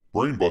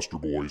Brainbuster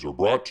Boys are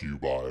brought to you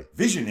by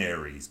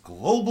Visionaries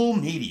Global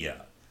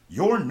Media,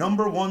 your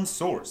number one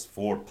source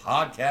for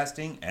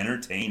podcasting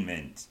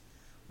entertainment.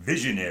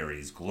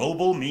 Visionaries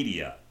Global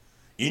Media,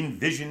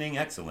 envisioning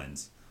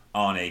excellence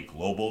on a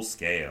global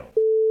scale.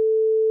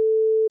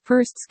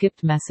 First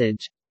skipped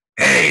message.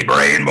 Hey,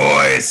 Brain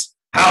Boys!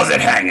 How's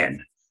it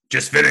hanging?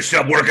 Just finished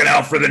up working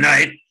out for the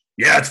night?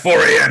 Yeah, it's 4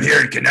 a.m.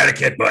 here in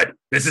Connecticut, but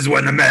this is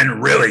when the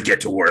men really get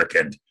to work,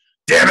 and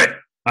damn it,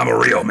 I'm a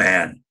real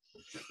man.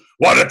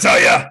 Want to tell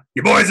you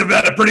boys have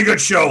had a pretty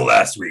good show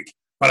last week,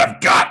 but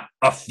I've got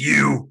a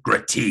few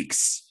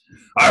critiques.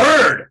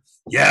 I've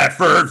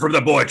heard from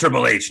the boy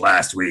Triple H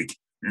last week.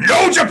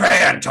 No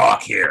Japan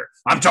talk here.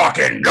 I'm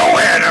talking no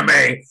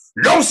anime,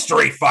 no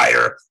Street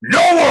Fighter,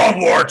 no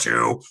World War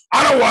II.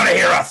 I don't want to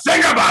hear a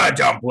thing about a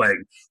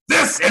dumpling.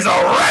 This is a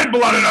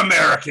red-blooded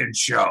American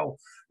show.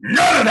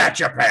 None of that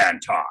Japan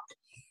talk.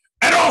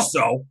 And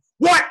also,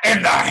 what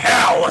in the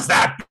hell was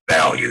that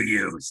bell you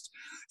used?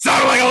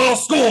 Sounded like a little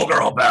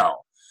schoolgirl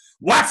bell.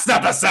 That's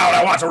not the sound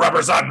I want to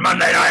represent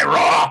Monday Night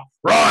Raw.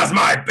 Raw is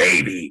my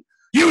baby.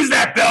 Use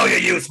that bell you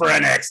use for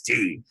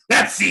NXT.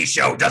 That C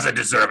show doesn't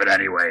deserve it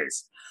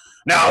anyways.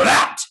 Now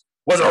that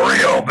was a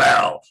real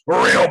bell.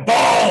 Real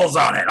balls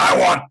on it. I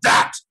want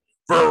that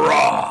for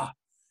Raw.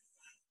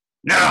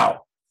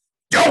 Now,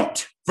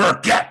 don't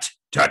forget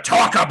to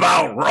talk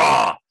about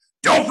Raw.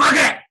 Don't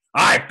forget,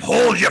 I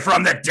pulled you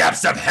from the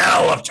depths of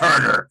hell of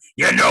Turner.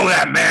 You know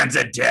that man's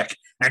a dick.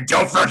 And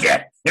don't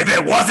forget, if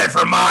it wasn't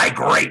for my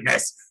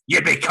greatness,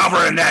 you'd be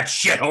covering that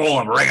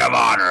shithole of Ring of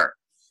Honor.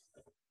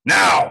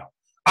 Now,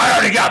 I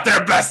already got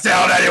their best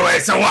talent anyway,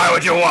 so why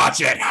would you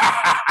watch it?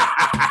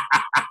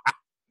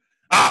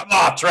 I'm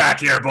off track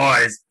here,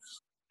 boys.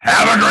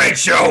 Have a great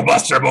show,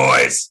 Buster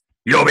Boys.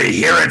 You'll be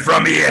hearing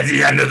from me at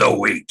the end of the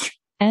week.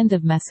 End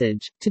of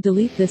message. To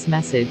delete this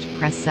message,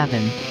 press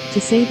 7. To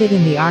save it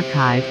in the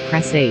archive,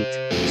 press 8.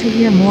 To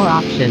hear more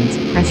options,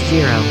 press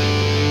 0.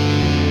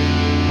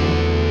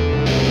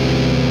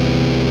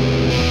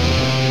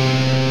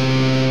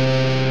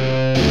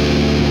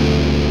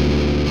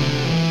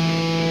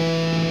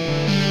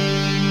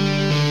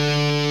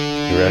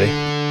 You ready?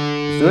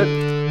 Let's do it.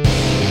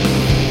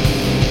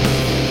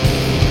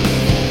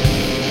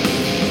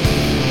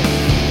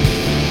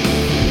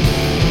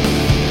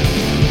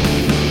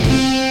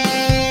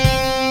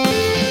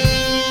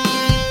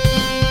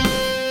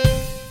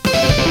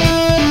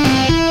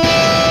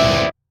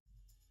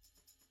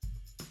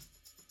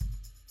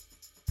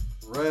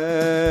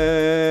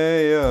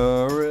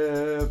 Rhea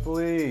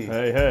Ripley.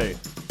 Hey.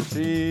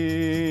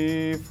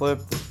 She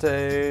flipped the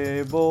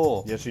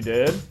table. Yes, you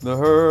did. The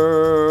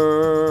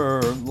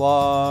Hurt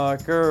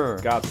Locker.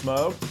 Got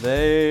smoked.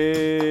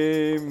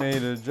 They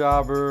made a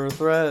jobber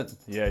threat.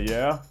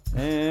 Yeah.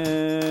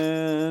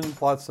 And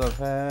plot stuff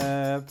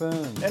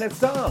happened. And it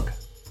stunk.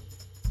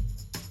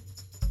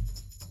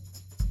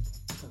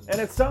 And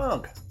it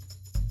stunk.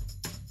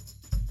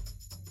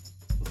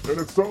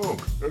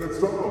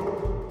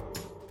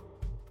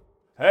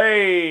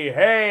 Hey.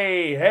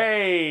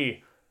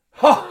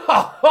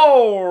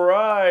 All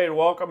right.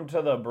 Welcome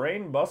to the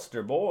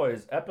Brainbuster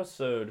Boys,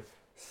 episode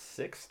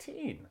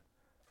 16.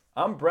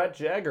 I'm Brett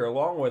Jagger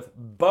along with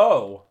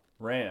Bo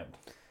Rand.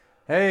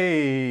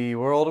 Hey,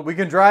 world. We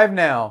can drive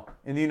now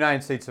in the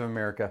United States of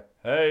America.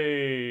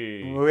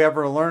 Hey. We have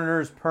our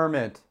learner's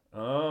permit.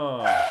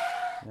 Oh.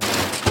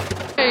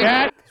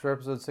 It's for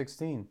episode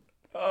 16.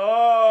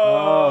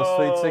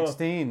 Oh, sweet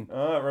 16.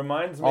 It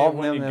reminds me of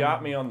when you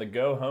got me on the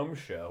Go Home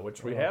show,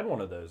 which we had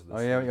one of those this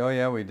week. Oh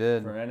yeah, we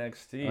did. For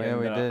NXT. Oh, yeah,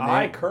 we did.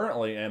 I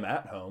currently am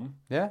at home.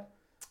 Yeah.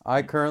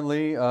 I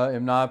currently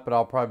am not, but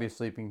I'll probably be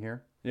sleeping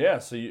here. Yeah,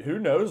 so who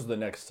knows the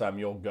next time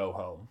you'll go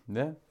home?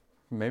 Yeah.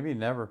 Maybe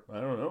never. I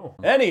don't know.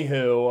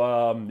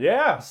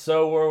 Anywho,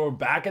 so we're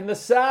back in the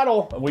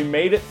saddle. We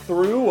made it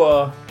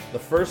through the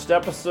first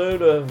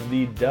episode of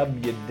the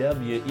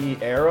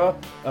WWE era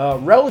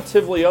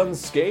relatively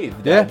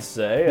unscathed, Yeah. I'd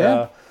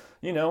say.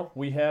 Yeah.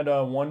 We had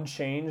one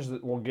change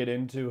that we'll get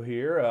into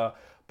here,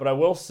 but I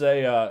will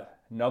say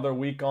another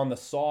week on the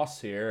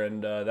sauce here,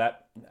 and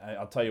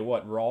I'll tell you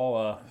what,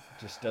 Raw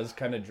just does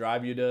kind of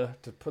drive you to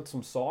put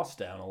some sauce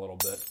down a little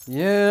bit.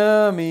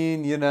 Yeah, I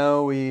mean,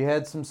 we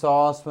had some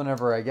sauce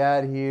whenever I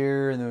got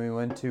here, and then we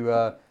went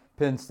to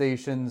Penn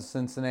Station's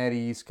Cincinnati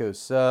East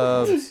Coast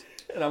Subs.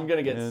 And I'm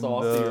going to get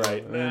saucy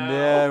right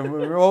now.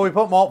 Well, we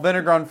put malt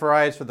vinegar on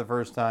fries for the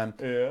first time.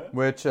 Yeah.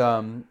 Which,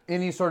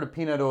 any sort of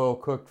peanut oil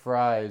cooked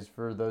fries,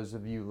 for those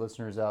of you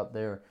listeners out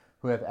there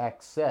who have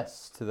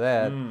access to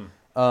that,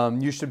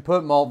 you should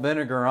put malt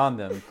vinegar on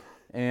them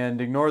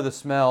and ignore the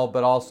smell,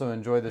 but also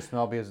enjoy the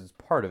smell because it's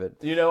part of it.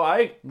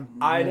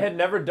 I had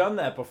never done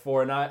that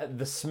before, and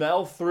the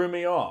smell threw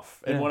me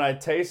off. And when I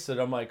tasted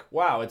it, I'm like,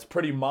 wow, it's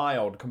pretty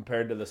mild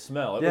compared to the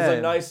smell. It was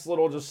a nice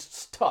little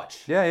just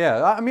touch.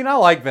 Yeah. I mean, I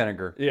like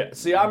vinegar. Yeah.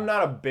 See, I'm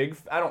not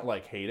I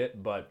don't hate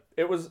it, but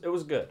it was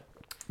good.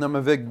 I'm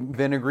a big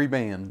vinegary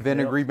band.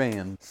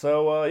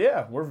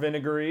 So, we're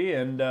vinegary,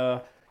 and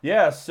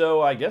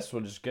so I guess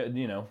we'll just get,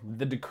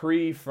 the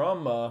decree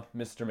from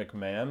Mr.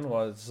 McMahon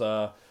was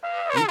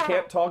we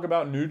can't talk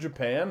about New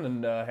Japan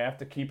and have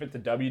to keep it to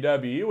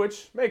WWE,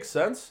 which makes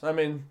sense. I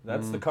mean,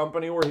 that's the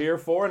company we're here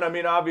for. And I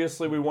mean,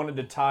 obviously, we wanted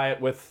to tie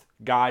it with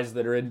guys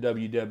that are in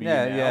WWE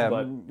now.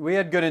 But we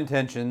had good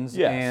intentions,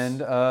 Yes.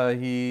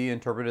 and he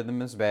interpreted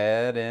them as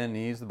bad, and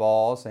he's the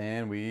boss,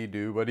 and we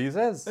do what he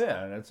says.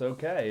 yeah, that's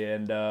okay.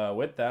 And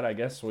with that, I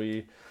guess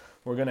we're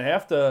going to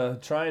have to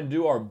try and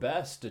do our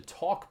best to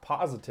talk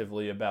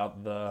positively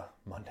about the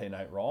Monday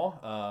Night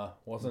Raw.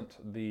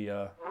 Wasn't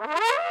the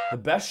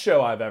best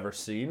show I've ever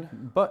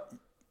seen. But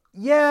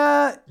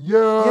yeah, you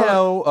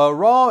know,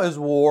 Raw is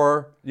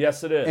war,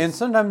 Yes, it is. and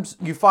sometimes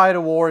you fight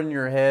a war in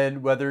your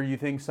head, whether you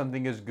think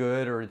something is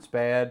good or it's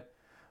bad.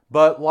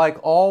 But like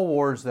all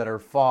wars that are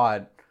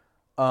fought,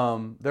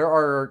 there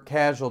are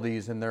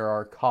casualties and there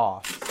are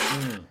costs,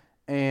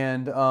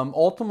 and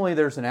ultimately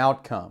there's an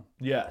outcome,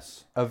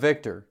 yes. a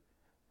victor.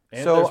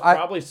 And So there's I-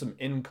 probably some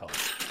income.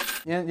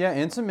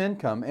 And some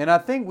income. And I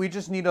think we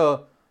just need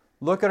to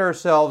look at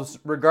ourselves,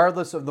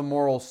 regardless of the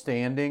moral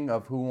standing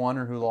of who won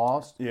or who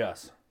lost,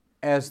 Yes.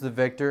 as the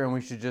victor, and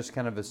we should just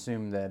kind of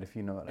assume that, if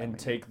you know what I mean. And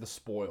take the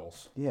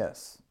spoils.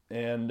 Yes.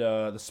 And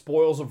the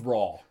spoils of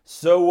Raw.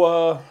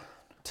 So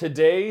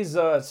today's,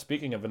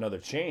 speaking of another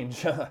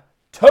change,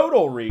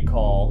 Total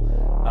Recall,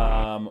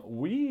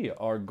 we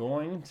are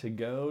going to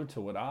go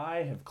to what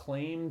I have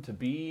claimed to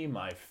be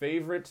my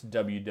favorite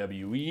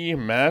WWE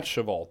match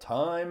of all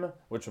time,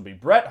 which will be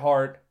Bret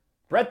the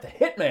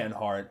Hitman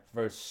Hart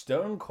versus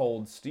Stone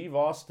Cold Steve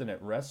Austin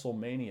at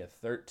WrestleMania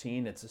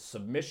 13. It's a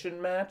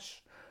submission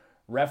match,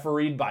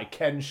 refereed by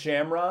Ken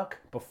Shamrock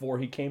before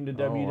he came to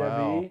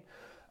WWE.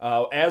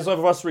 As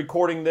of us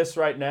recording this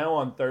right now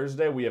on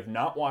Thursday, we have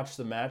not watched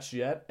the match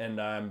yet,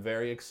 and I'm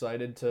very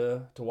excited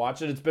to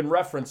watch it. It's been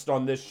referenced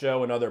on this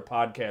show and other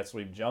podcasts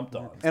we've jumped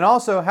on. And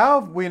also,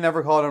 how have we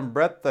never called him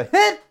Bret the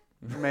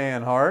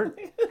Hitman Hart?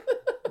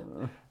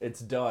 It's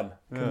done.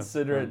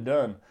 Consider it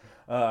done.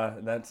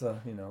 That's a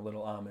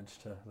little homage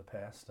to the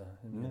past.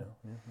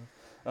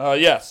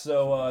 Yes,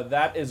 so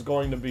that is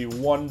going to be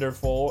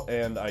wonderful,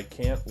 and I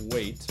can't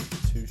wait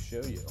to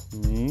show you.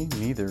 Me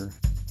neither.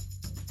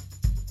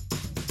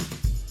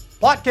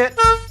 Plot kit!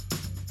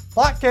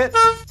 Plot kit!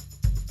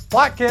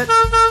 Plot kit!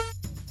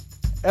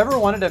 Ever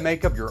wanted to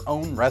make up your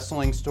own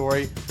wrestling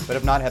story, but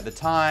have not had the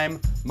time,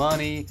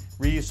 money,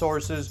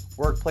 resources,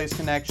 workplace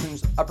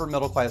connections, upper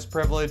middle class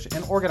privilege,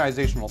 and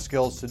organizational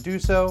skills to do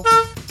so?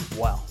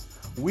 Well,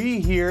 we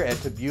here at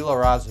Tabula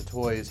Rasa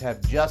Toys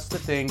have just the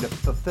thing to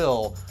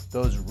fulfill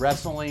those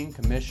wrestling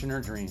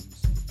commissioner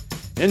dreams.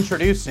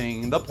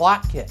 Introducing the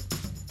Plot Kit.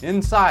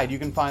 Inside, you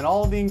can find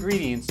all of the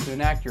ingredients to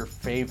enact your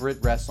favorite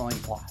wrestling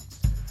plots.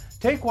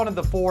 Take one of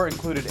the 4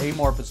 included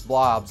amorphous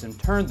blobs and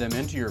turn them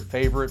into your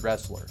favorite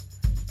wrestler.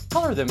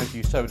 Color them if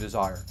you so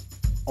desire,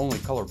 only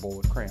colorable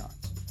with crayons.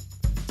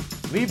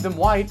 Leave them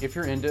white if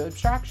you're into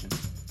abstraction.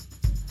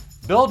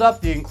 Build up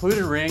the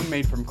included ring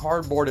made from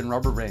cardboard and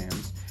rubber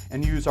bands,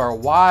 and use our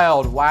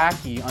wild,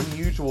 wacky,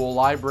 unusual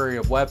library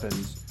of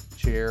weapons,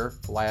 chair,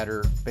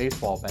 ladder,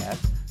 baseball bat,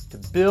 to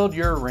build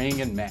your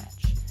ring and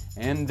match.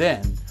 And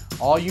then,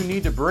 all you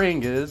need to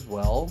bring is,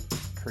 well,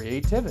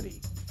 creativity.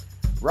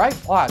 Write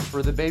plots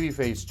where the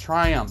babyface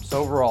triumphs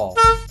overall.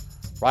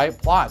 Write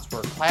plots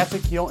where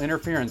classic heel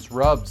interference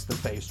rubs the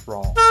face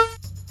raw.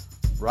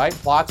 Write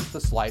plots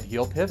with a slight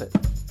heel pivot.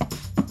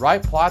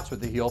 Write plots with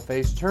the heel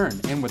face turn.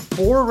 And with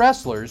 4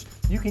 wrestlers,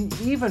 you can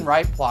even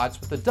write plots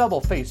with a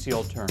double face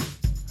heel turn.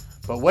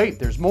 But wait,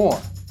 there's more.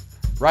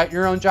 Write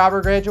your own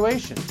jobber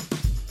graduation.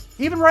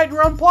 Even write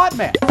your own plot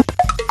match.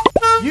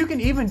 You can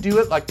even do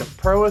it like the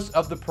proest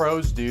of the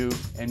pros do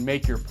and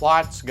make your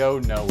plots go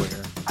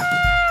nowhere.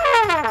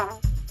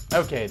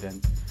 Okay then,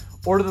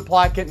 order the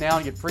plot kit now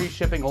and get free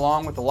shipping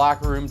along with the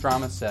locker room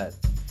drama set.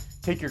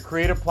 Take your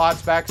creative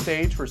plots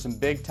backstage for some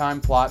big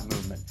time plot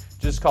movement.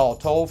 Just call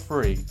toll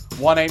free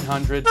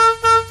 1-800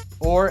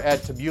 or at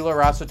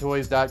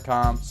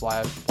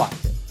tabularasatoys.com/plot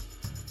kit.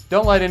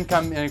 Don't let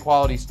income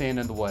inequality stand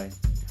in the way.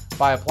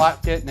 Buy a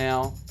plot kit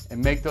now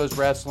and make those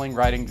wrestling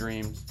writing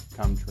dreams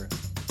come true.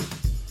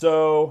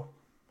 So,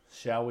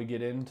 shall we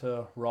get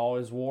into Raw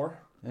is War?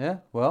 Yeah,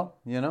 well,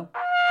 you know.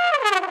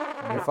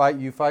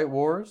 You fight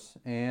wars,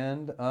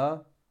 and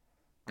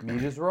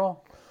meat is raw.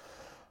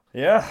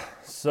 Yeah,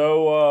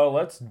 so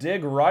let's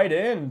dig right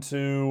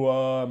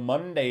into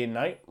Monday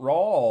Night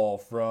Raw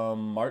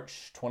from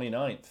March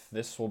 29th.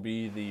 This will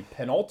be the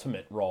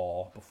penultimate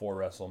Raw before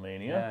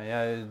WrestleMania.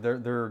 Yeah,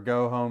 their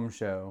go-home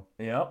show.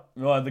 Yep.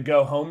 Well, the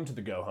go home to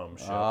the go home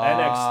show.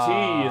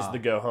 NXT is the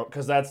go home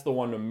because that's the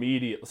one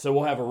immediate. So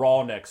we'll have a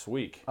Raw next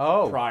week.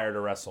 Oh. Prior to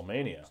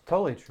WrestleMania.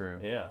 Totally true.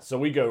 Yeah. So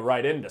we go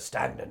right into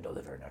Stand and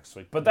Deliver next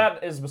week. But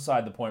that is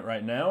beside the point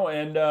right now.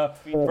 And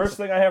first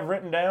thing I have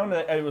written down,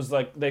 it was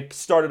like they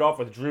started off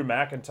with Drew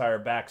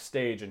McIntyre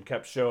backstage and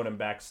kept showing him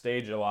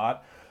backstage a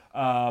lot.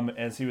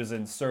 As he was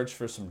in search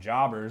for some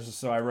jobbers.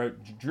 So I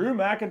wrote, Drew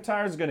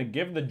McIntyre is going to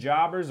give the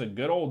jobbers a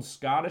good old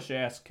Scottish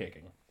ass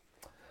kicking.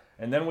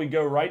 And then we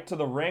go right to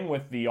the ring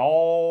with the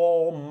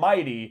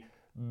almighty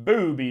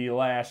Booby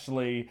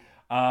Lashley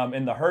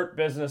in the Hurt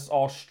Business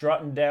all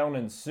strutting down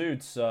in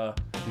suits.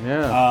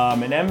 Yeah.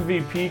 An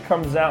MVP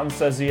comes out and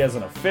says he has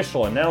an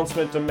official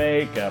announcement to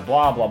make,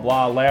 blah, blah,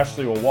 blah.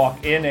 Lashley will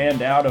walk in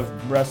and out of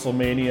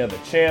WrestleMania the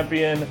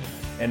champion.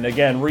 And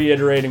again,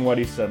 reiterating what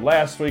he said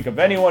last week, of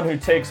anyone who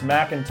takes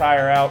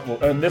McIntyre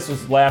out, and this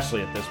was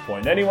Lashley at this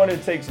point, anyone who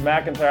takes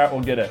McIntyre out will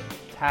get a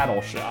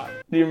tattle shot.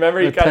 Do you remember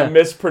he kind of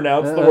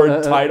mispronounced the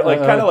word title, like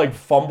kind of like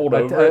fumbled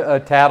over it? A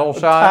tattle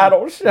shot?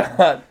 Tattle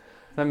shot.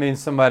 That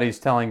means somebody's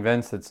telling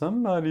Vince that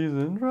somebody's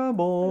in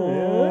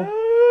trouble.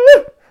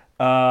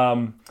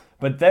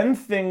 But then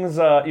things,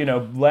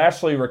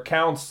 Lashley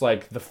recounts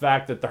like the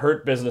fact that the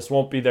Hurt Business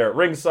won't be there at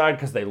ringside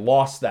because they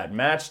lost that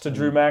match to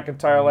Drew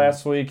McIntyre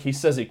last week. He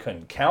says he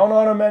couldn't count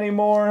on him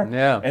anymore.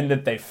 Yeah. And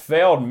that they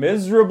failed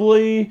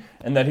miserably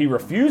and that he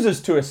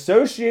refuses to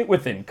associate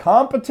with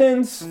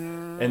incompetence.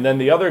 And then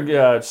the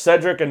other,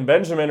 Cedric and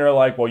Benjamin are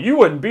like, well, you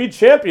wouldn't be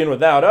champion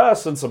without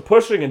us, and some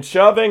pushing and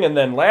shoving. And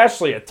then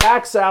Lashley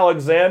attacks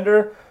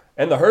Alexander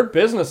and the Hurt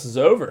Business is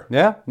over.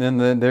 Yeah,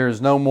 then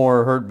there's no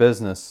more Hurt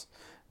Business.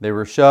 They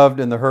were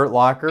shoved in the Hurt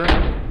Locker,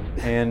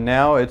 and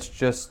now it's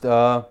just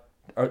hurt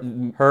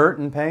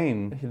and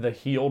pain. The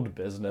healed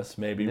business,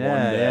 maybe one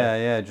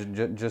day. Yeah,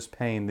 just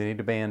pain. They need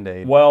a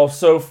Band-Aid. Well,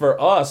 so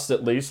for us,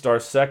 at least, our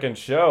second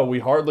show, we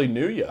hardly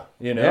knew you,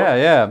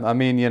 Yeah. I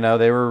mean,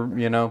 they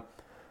were,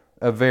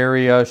 a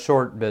very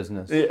short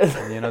business. They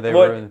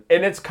were.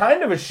 And it's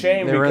kind of a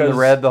shame they because... were in the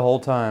red the whole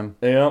time.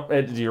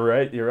 You're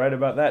right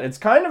about that. It's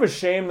kind of a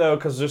shame, though,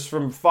 because just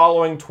from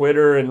following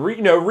Twitter and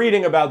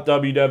reading about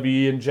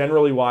WWE and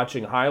generally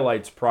watching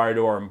highlights prior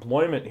to our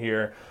employment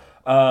here,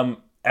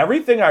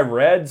 everything I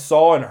read,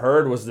 saw, and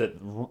heard was that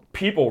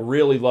people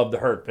really loved the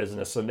Hurt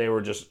Business, and they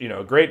were just,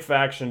 a great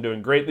faction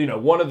doing great.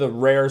 One of the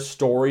rare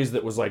stories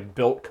that was like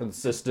built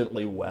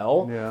consistently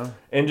well. Yeah.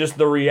 And just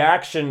the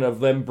reaction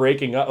of them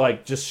breaking up,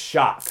 like just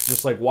shocked,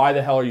 just like, why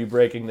the hell are you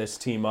breaking this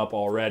team up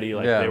already?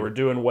 Like they were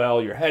doing well.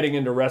 You're heading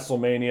into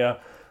WrestleMania.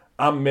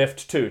 I'm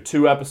miffed too.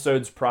 2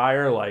 episodes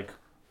prior, like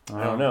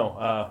I don't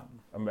know.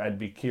 I'd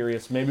be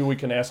curious. Maybe we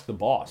can ask the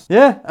boss.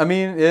 Yeah, I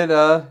mean, it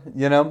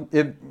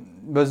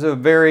was a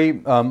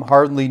very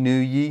hardly knew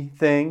ye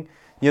thing.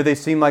 They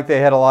seemed like they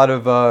had a lot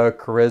of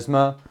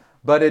charisma,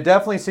 but it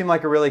definitely seemed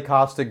like a really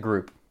caustic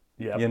group.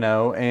 Yep.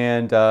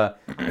 And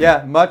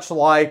much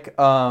like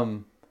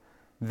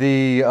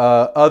the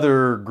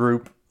other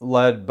group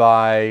led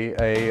by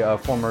a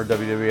former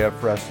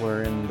WWF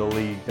wrestler in the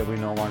league that we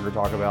no longer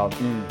talk about.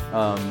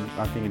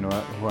 I think you know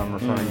who I'm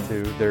referring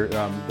to.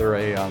 They're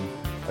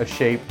a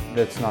shape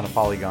that's not a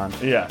polygon.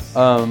 Yes.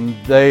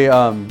 They,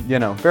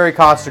 very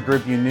caustic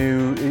group. You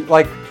knew,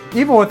 like,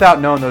 even without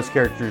knowing those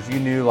characters, you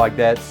knew, like,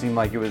 that seemed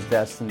like it was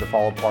destined to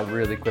fall apart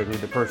really quickly.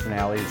 The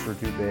personalities were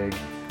too big.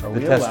 Are the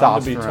we testosterone allowed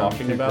to be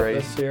talking too about great.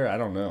 this here? I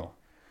don't know.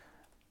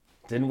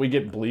 Didn't we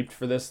get bleeped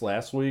for this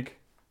last week?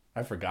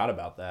 I forgot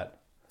about that.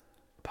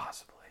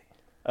 Possibly.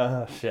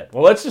 Shit.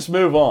 Well, let's just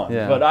move on.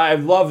 Yeah. But I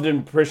loved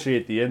and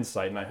appreciate the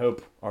insight, and I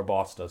hope our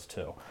boss does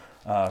too.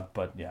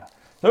 But yeah.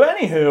 So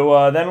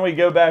anywho, then we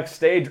go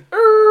backstage.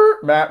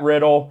 Matt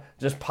Riddle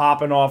just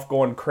popping off,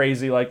 going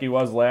crazy like he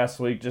was last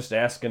week, just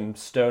asking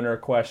stoner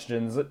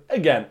questions.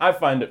 Again, I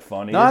find it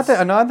funny. I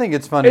think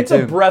it's funny it's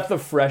too. a breath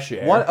of fresh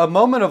air. A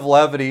moment of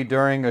levity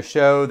during a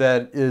show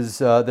that is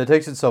that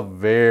takes itself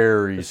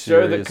very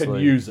show seriously. that could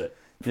use it.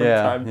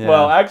 Yeah.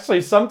 Well,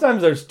 actually,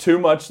 sometimes there's too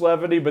much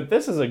levity, but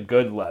this is a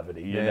good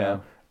levity, you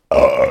know.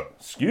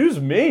 Excuse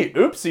me.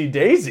 Oopsie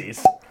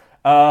daisies.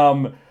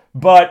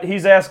 But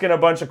he's asking a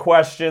bunch of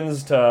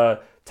questions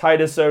to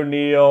Titus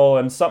O'Neil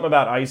and something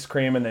about ice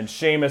cream, and then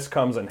Sheamus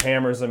comes and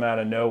hammers him out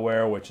of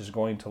nowhere, which is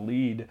going to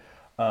lead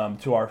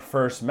to our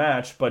first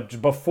match.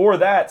 But before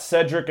that,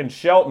 Cedric and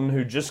Shelton,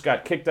 who just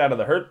got kicked out of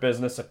the Hurt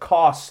Business,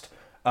 accost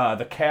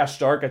the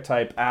cast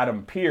archetype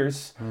Adam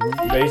Pearce,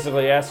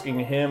 basically asking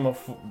him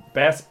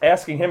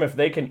if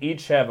they can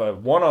each have a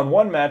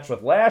one-on-one match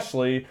with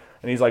Lashley,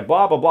 and he's like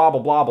blah blah blah blah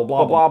blah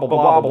blah blah blah blah blah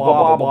blah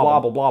blah blah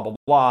blah blah blah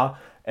blah,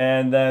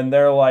 and then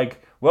they're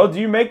like, well, do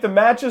you make the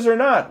matches or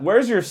not?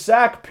 Where's your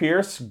sack,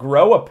 Pierce?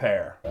 Grow a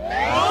pair.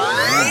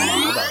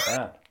 How about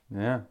that?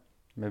 Yeah,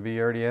 maybe he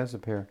already has a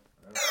pair.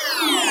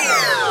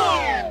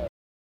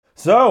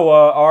 So,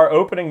 our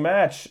opening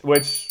match,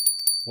 which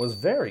was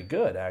very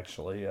good,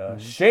 actually.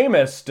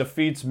 Sheamus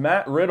defeats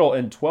Matt Riddle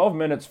in 12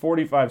 minutes,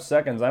 45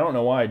 seconds. I don't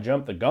know why I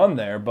jumped the gun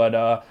there,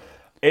 but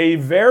a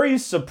very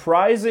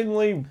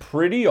surprisingly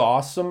pretty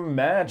awesome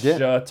match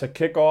to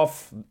kick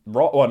off,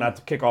 well, not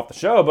to kick off the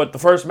show, but the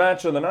first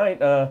match of the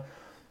night.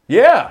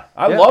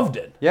 I loved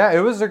it. Yeah,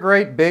 it was a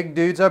great big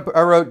dudes. I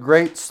wrote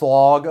great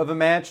slog of a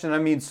match, and I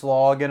mean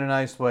slog in a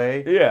nice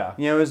way. Yeah.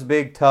 It was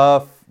big,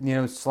 tough,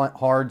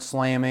 hard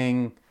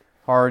slamming,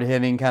 hard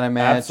hitting kind of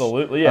match.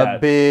 Absolutely, yeah. A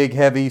big,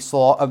 heavy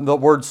slog. The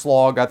word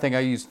slog, I think I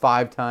used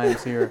 5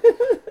 times here.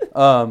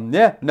 I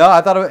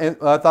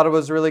thought it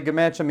was a really good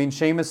match. I mean,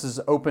 Sheamus has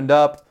opened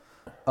up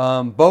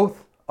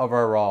both of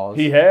our Raws.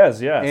 He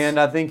has, yes. And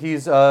I think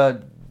he's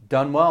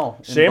done well.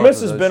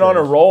 Sheamus has been on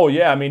a roll,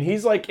 yeah. I mean,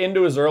 he's like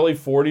into his early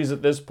 40s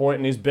at this point,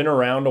 and he's been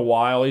around a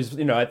while. He's,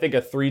 I think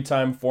a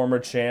 3-time former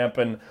champ,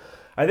 and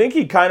I think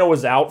he kind of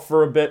was out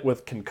for a bit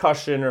with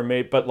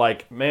concussion but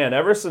like, man,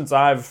 ever since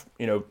I've,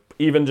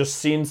 even just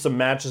seen some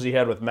matches he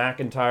had with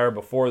McIntyre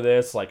before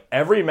this, like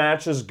every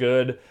match is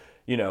good.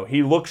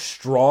 He looks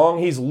strong.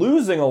 He's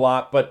losing a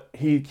lot, but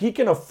he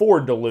can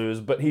afford to lose,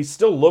 but he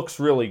still looks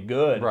really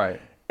good.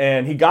 Right.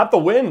 And he got the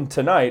win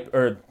tonight,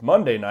 or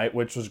Monday night,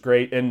 which was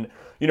great. And,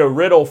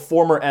 Riddle,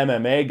 former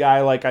MMA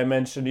guy, like I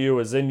mentioned to you,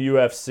 was in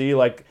UFC.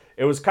 Like,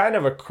 it was kind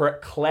of a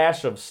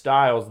clash of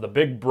styles. The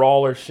big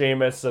brawler,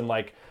 Sheamus, and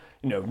like,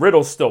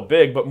 Riddle's still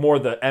big, but more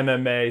the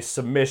MMA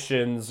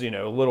submissions,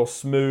 a little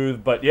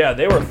smooth. But yeah,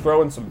 they were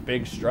throwing some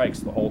big strikes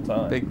the whole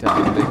time. Big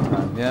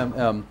time.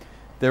 Yeah.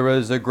 There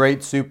was a great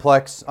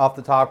suplex off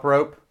the top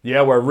rope.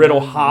 Yeah, where Riddle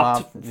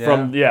hopped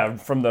from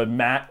the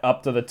mat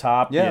up to the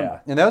top. Yeah.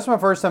 And that was my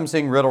first time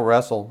seeing Riddle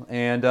wrestle.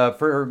 And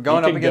for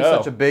going up against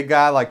such a big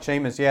guy like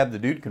Sheamus, the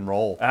dude can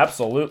roll.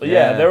 Absolutely.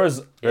 Yeah, there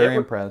was very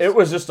impressed. It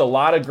was just a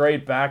lot of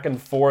great back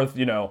and forth,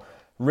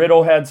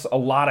 Riddle had a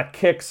lot of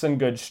kicks and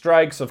good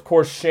strikes. Of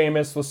course,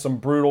 Sheamus with some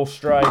brutal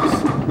strikes.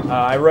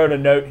 I wrote a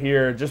note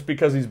here, just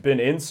because he's been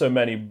in so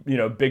many,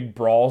 big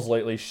brawls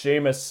lately.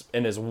 Sheamus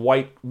in his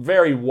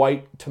very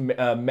white,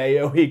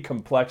 mayo-y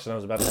complexion. I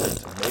was about to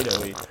say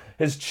tomato-y.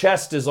 His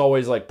chest is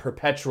always like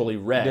perpetually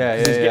red.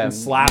 He's getting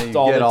slapped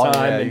all the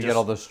time. You get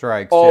all the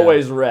strikes.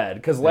 Always red.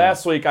 Because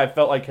last week I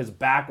felt like his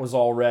back was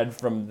all red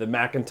from the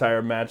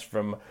McIntyre match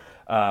from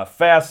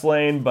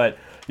Fastlane, but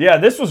yeah,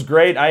 this was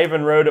great. I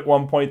even wrote at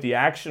one point the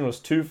action was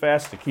too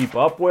fast to keep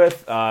up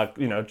with,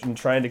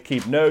 trying to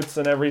keep notes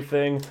and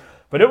everything.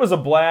 But it was a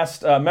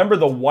blast. Remember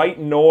the white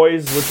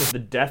noise, which is the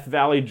Death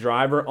Valley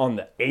driver on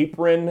the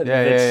apron that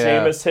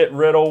Sheamus hit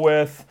Riddle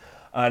with,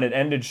 and it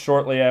ended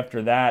shortly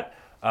after that.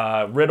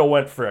 Riddle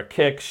went for a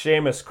kick.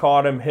 Sheamus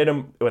caught him, hit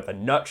him with a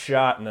nut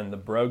shot, and then the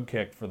brogue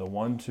kick for the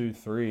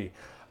 1-2-3.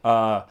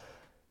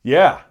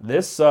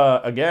 This,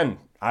 again,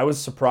 I was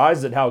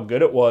surprised at how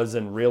good it was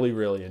and really,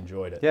 really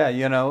enjoyed it. Yeah,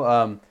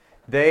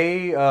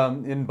 they,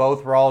 in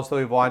both Raws that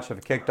we've watched,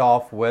 have kicked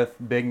off with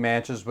big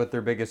matches with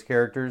their biggest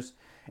characters.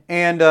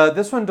 And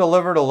this one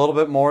delivered a little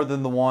bit more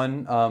than the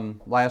one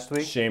last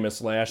week.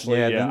 Sheamus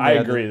Lashley. I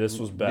agree. This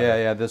was better.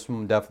 Yeah, this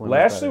one definitely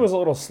Lashley was a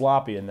little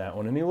sloppy in that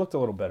one, and he looked a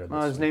little better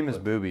this his name is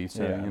Booby,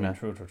 so,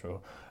 True.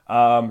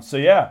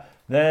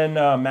 Then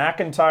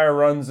McIntyre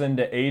runs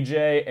into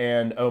AJ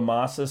and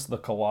Omos the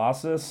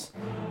Colossus.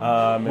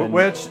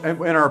 Which,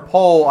 in our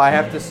poll, I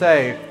have to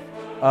say...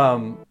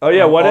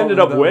 what ended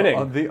up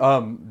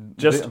winning?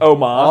 Just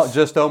Omos?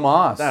 Just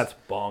Omos. That's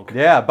bunk.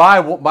 Yeah, by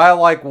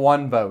like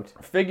one vote.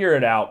 Figure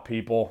it out,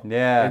 people.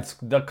 Yeah. It's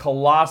the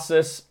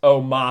Colossus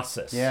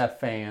Omosis. Yeah,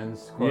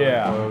 fans.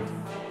 Unquote.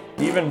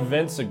 Even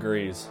Vince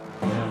agrees.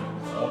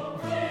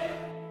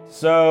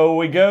 So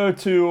we go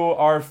to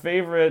our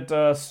favorite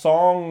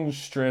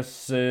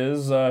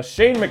songstresses,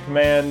 Shane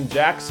McMahon,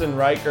 Jackson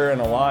Riker,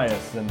 and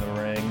Elias in the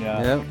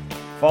ring.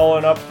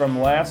 Following up from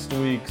last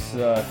week's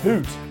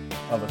hoot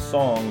of a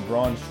song,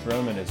 Braun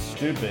Strowman is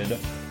Stupid.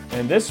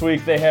 And this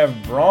week they have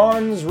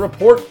Braun's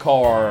report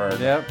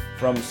card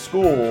from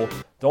school.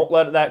 Don't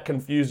let that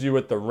confuse you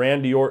with the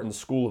Randy Orton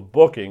School of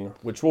Booking,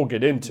 which we'll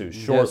get into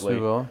shortly. Yes, we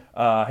will.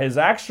 His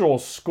actual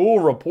school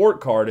report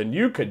card, and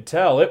you could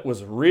tell it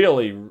was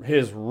really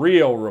his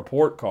real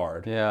report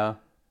card. Yeah.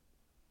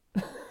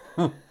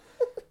 It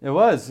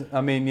was.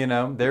 I mean,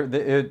 there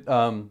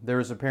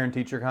was a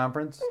parent-teacher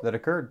conference that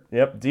occurred.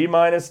 Yep, D-,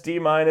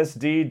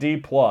 D,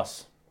 D+. I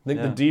think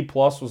the D+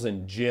 was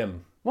in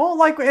gym.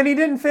 Well, and he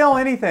didn't fail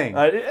anything.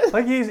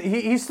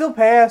 He still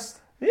passed.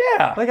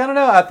 Yeah. I don't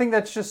know. I think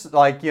that's just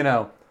that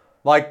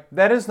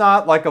is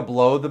not like a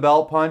below the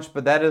belt punch,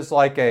 but that is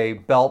like a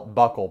belt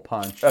buckle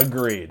punch.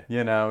 Agreed.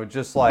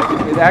 Just like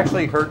it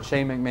actually hurt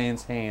Shane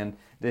McMahon's hand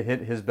to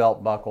hit his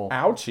belt buckle.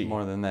 Ouchie.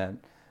 More than that.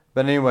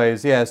 But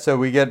anyways, so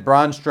we get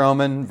Braun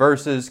Strowman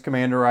versus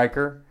Commander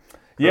Riker.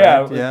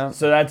 Yeah.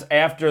 So that's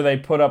after they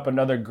put up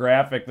another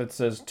graphic that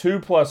says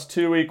 2 +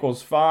 2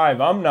 = 5.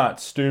 I'm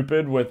not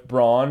stupid, with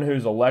Braun,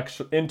 who's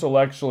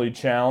intellectually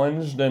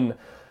challenged, and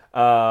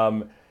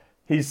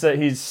he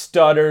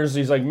stutters.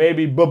 He's like,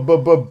 maybe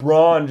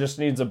Braun just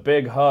needs a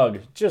big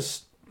hug.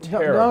 Just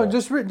terrible. No,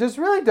 just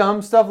really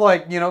dumb stuff.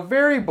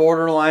 Very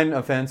borderline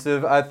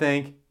offensive. I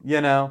think.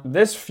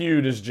 This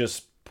feud is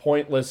just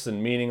pointless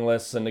and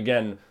meaningless. And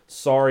again,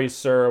 sorry,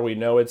 sir, we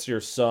know it's your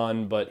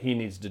son, but he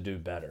needs to do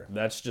better.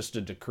 That's just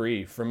a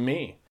decree from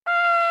me.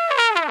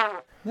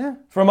 Yeah.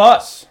 From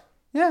us.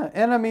 Yeah,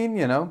 and I mean,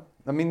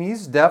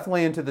 he's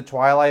definitely into the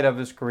twilight of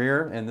his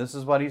career, and this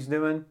is what he's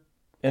doing.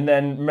 And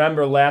then,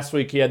 remember, last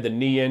week he had the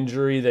knee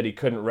injury that he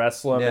couldn't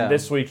wrestle him, Yeah. and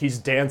this week he's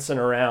dancing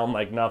around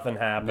like nothing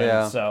happened.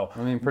 Yeah. So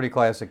I mean, pretty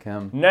classic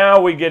him. now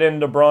we get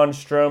into Braun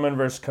Strowman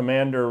versus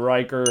Commander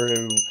Riker,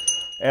 who,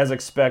 as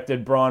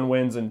expected, Braun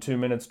wins in 2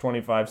 minutes,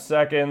 25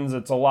 seconds.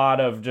 It's a lot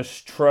of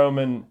just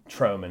Strowman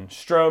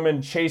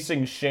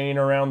chasing Shane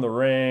around the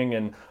ring,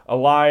 and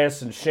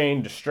Elias and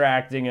Shane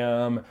distracting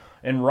him,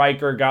 and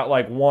Riker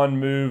got one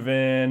move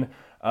in.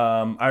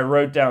 I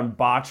wrote down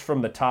botch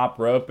from the top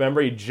rope.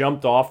 Remember, he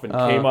jumped off and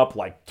came up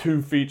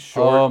 2 feet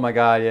short. Oh my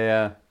God,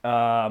 yeah.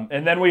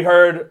 And then we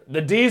heard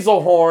the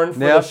diesel horn for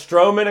Yep. the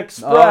Strowman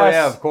Express. Oh,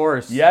 yeah, of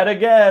course. Yet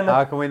again.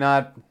 How can we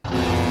not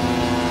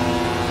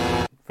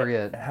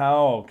forget?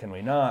 How can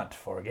we not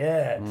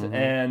forget? Mm-hmm.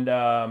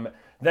 And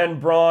then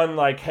Braun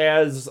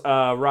has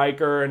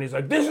Riker, and he's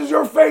like, "This is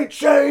your fate,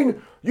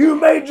 Shane. You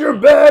made your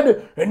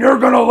bed, and you're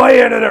gonna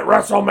lay in it at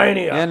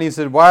WrestleMania." And he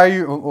said, "Why are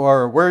you,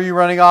 or where are you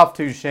running off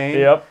to, Shane?"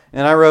 Yep.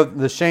 And I wrote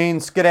the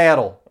Shane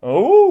skedaddle,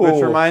 Ooh,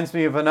 which reminds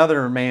me of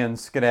another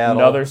man's skedaddle.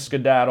 another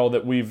skedaddle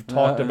that we've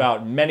talked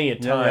about many a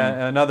time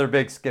Yeah, another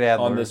big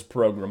skedaddle on this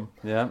program.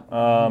 Yeah.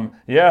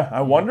 Yeah,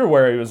 I wonder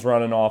where he was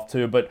running off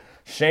to, but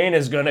Shane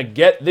is going to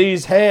get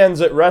these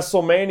hands at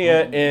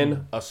WrestleMania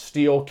in a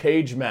steel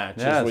cage match,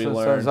 as we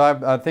learned. So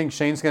I think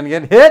Shane's going to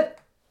get hit.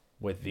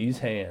 With these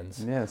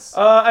hands. Yes.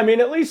 I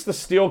mean, at least the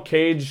steel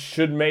cage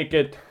should make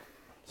it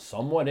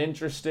somewhat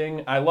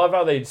interesting. I love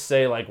how they'd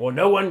say, well,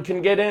 no one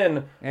can get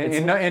in.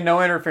 And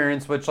no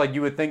interference, which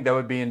you would think that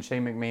would be in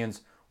Shane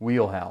McMahon's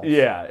wheelhouse.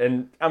 Yeah,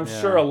 and I'm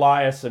sure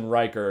Elias and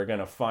Riker are going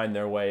to find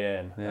their way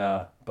in.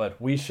 Yeah.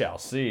 But we shall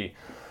see.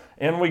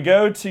 And we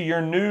go to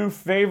your new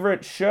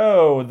favorite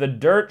show, The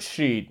Dirt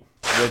Sheet,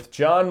 with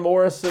John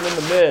Morrison and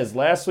The Miz.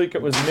 Last week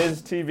it was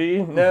Miz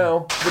TV.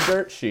 Now, The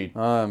Dirt Sheet.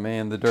 Oh,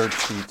 man, the dirt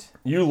sheet.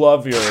 You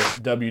love your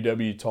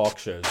WWE talk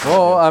shows.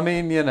 Well, I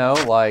mean,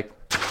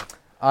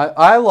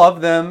 I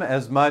love them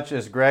as much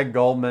as Greg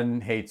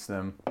Goldman hates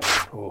them.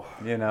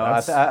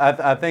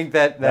 I think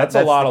that's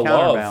a lot the of love.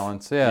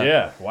 counterbalance. Yeah.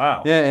 Yeah,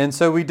 wow. Yeah, and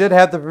so we did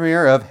have the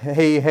premiere of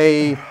Hey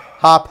Hey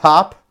Hop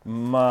Hop.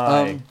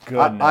 My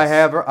goodness. I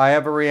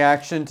have a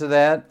reaction to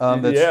that.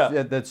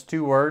 That's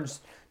 2 words.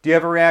 Do you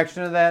have a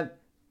reaction to that?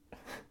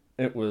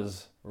 It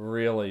was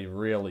really,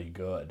 really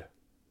good.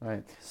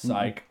 Right.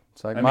 Psych.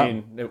 Psych. I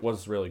mean, it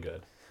was really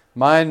good.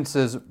 Mine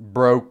says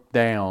broke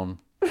down.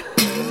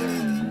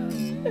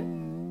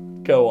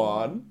 Go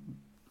on.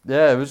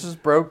 Yeah, it was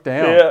just broke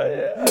down. Yeah.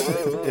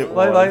 It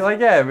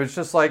was. It was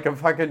just like a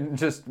fucking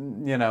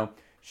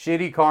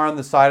shitty car on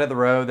the side of the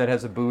road that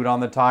has a boot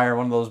on the tire,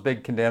 one of those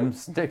big condemned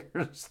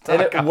stickers.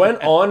 And it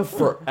went on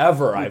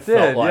forever, I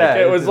felt like. Yeah,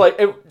 it was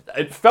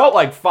it felt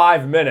like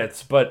 5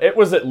 minutes, but it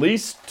was at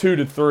least 2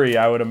 to 3,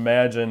 I would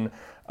imagine.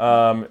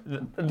 Do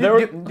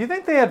you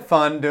think they had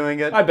fun doing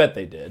it? I bet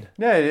they did.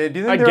 Yeah, do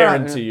you think I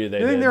guarantee you they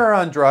Do you think did. they were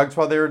on drugs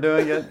while they were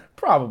doing it?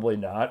 Probably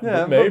not.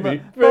 Yeah, but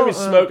maybe. Maybe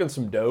smoking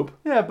some dope.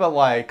 Yeah,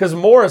 but Because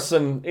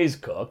Morrison, he's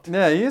cooked.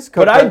 Yeah, he's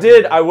cooked.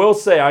 But I will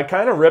say, I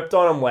kind of ripped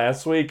on him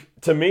last week.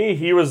 To me,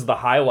 he was the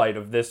highlight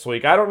of this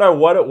week. I don't know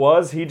what it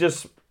was. He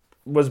just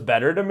was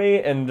better to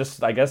me, and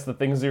just, I guess the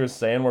things he was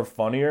saying were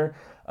funnier.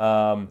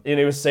 And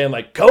he was saying,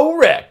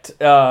 correct.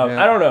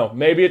 I don't know.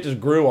 Maybe it just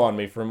grew on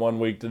me from one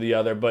week to the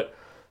other, but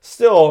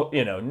still,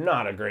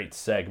 not a great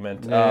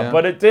segment. Yeah.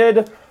 But it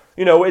did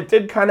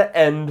kind of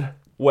end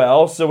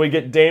well. So we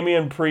get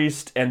Damian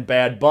Priest and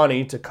Bad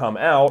Bunny to come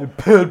out.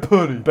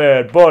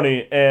 Bad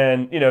Bunny.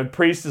 And,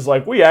 Priest is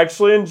like, we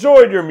actually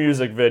enjoyed your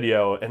music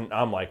video. And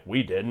I'm like,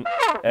 we didn't.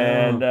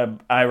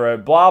 And I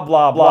wrote, blah,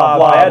 blah, blah,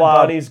 blah. Bad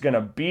Bunny's going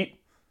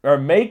to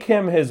make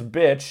him his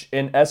bitch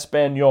in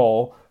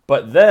Espanol.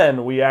 But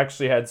then we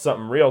actually had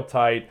something real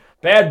tight.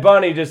 Bad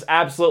Bunny just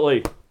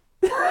absolutely...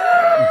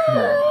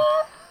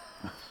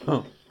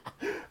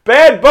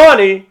 Bad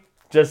Bunny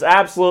just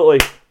absolutely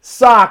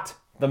socked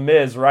The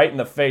Miz right in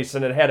the face,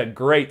 and it had a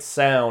great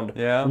sound.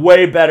 Yeah.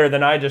 Way better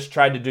than I just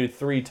tried to do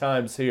 3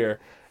 times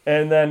here.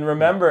 And then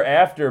remember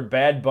after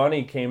Bad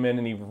Bunny came in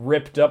and he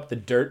ripped up the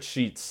Dirt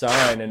Sheet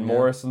sign, and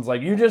Morrison's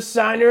like, you just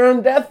signed your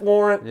own death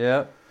warrant.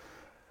 Yeah.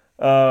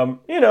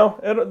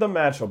 The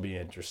match will be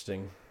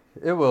interesting.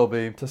 It will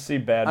be. To see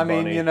Bad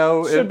Bunny.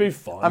 Should be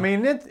fun. I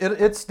mean,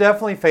 it's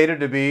definitely fated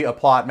to be a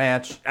plot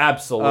match.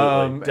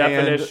 Absolutely.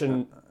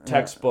 Definition,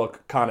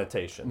 textbook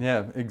connotation.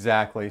 Yeah,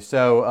 exactly.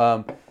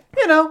 So,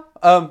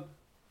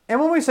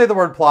 and when we say the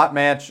word plot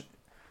match,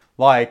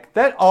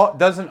 that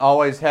doesn't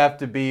always have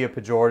to be a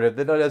pejorative.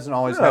 That doesn't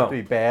always have to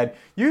be bad.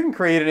 You can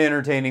create an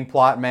entertaining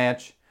plot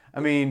match. I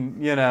mean,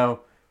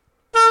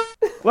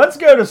 Let's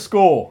go to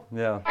school.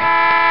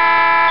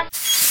 Yeah.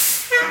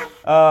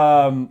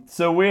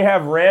 So we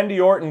have Randy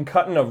Orton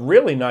cutting a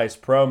really nice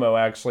promo,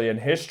 actually, in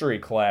history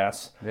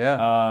class.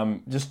 Yeah.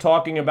 Just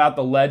talking about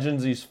the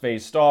legends he's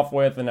faced off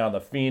with and how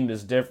the Fiend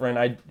is different.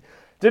 I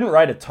didn't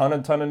write a ton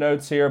of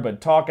notes here, but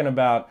talking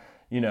about,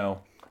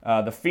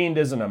 the Fiend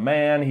isn't a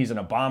man, he's an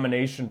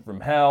abomination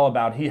from hell,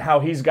 about how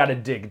he's got to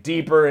dig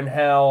deeper in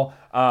hell.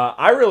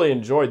 I really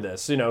enjoyed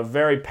this,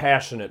 very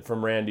passionate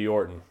from Randy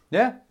Orton.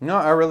 Yeah, no,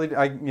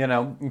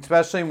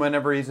 especially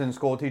whenever he's in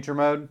school teacher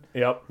mode.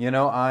 Yep.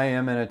 I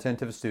am an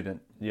attentive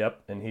student.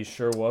 Yep, and he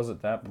sure was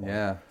at that point.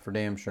 Yeah, for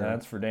damn sure.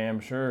 That's for damn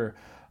sure.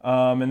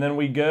 And then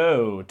we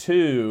go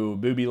to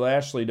Bobby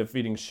Lashley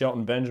defeating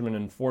Shelton Benjamin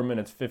in 4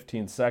 minutes,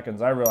 15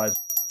 seconds. I realized...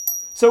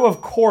 So,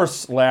 of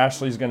course,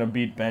 Lashley's going to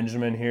beat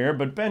Benjamin here,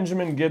 but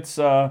Benjamin gets,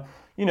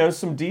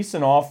 some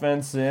decent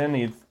offense in.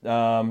 He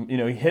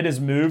hit his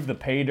move, the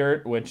pay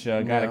dirt, which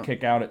got a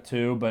kick out at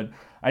 2. But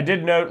I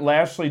did note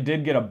Lashley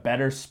did get a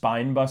better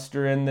spine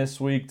buster in this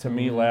week. To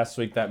me, last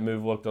week that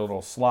move looked a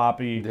little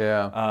sloppy.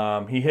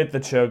 Yeah. He hit the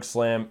choke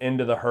slam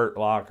into the Hurt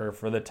Locker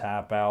for the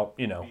tap out.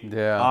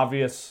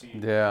 Obvious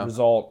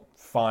result.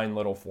 Fine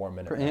little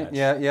 4-minute match.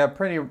 Yeah,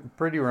 pretty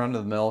run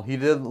of the mill. He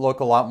did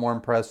look a lot more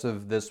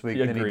impressive this week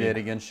than he did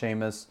against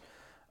Sheamus,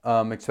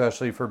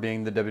 especially for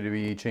being the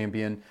WWE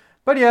champion.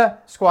 But yeah,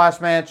 squash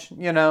match,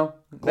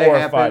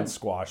 Glorified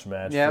squash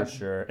match for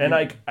sure. And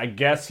I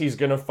guess he's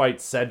going to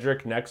fight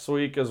Cedric next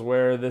week is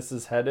where this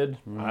is headed.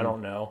 I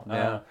don't know.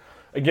 Yeah.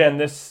 Again,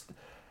 this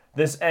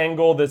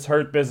angle, this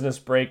Hurt Business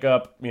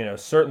breakup,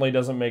 certainly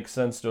doesn't make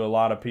sense to a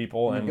lot of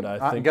people. And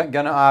I think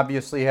going to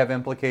obviously have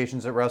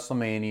implications at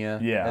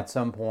WrestleMania at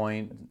some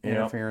point,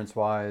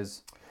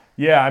 interference-wise.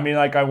 Yeah,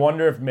 I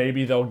wonder if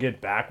maybe they'll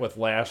get back with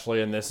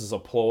Lashley and this is a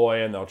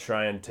ploy and they'll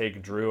try and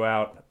take Drew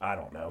out. I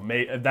don't know.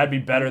 That'd be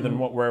better than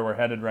where we're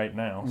headed right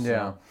now.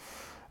 So.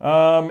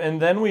 Yeah.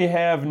 And then we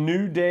have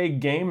New Day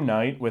Game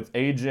Night with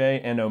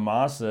AJ and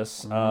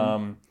Omos.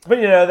 But,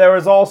 there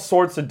was all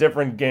sorts of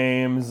different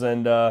games.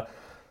 And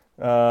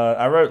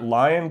I wrote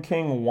Lion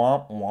King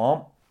Womp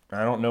Womp.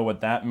 I don't know what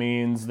that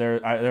means.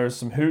 There was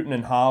some hooting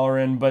and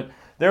hollering, but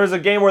there was a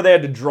game where they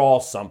had to draw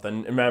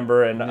something,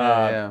 remember? And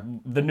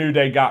the New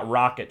Day got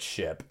Rocket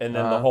Ship, and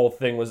then the whole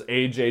thing was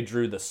AJ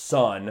drew the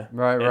sun,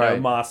 right?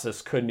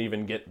 Omos couldn't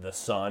even get the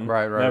sun.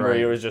 Right. Remember,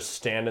 he was just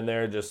standing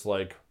there, just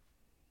like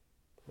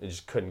he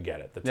just couldn't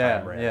get it. The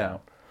time ran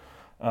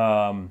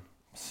out.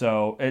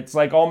 So it's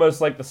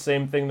almost like the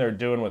same thing they're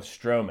doing with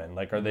Strowman.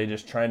 Are they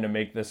just trying to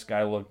make this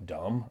guy look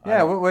dumb?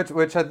 Yeah,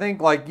 which I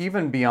think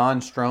even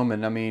beyond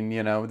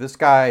Strowman, this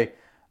guy.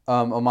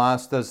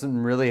 Omos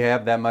doesn't really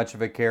have that much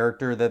of a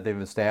character that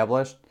they've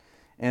established,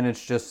 and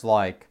it's just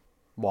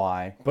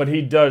why? But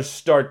he does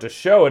start to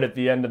show it at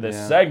the end of this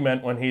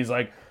segment when he's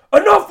like,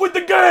 enough with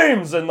the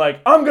games, and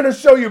I'm going to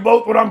show you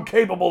both what I'm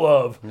capable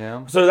of.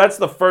 Yeah. So that's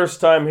the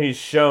first time he's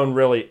shown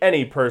really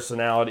any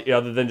personality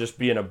other than just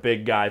being a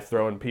big guy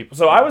throwing people.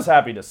 So I was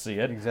happy to see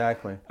it.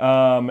 Exactly.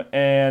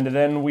 And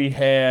then we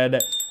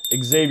had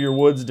Xavier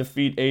Woods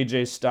defeat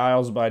AJ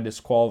Styles by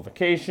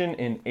disqualification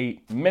in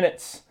 8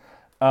 minutes.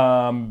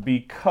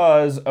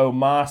 Because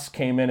Omos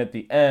came in at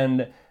the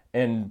end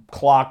and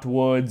clocked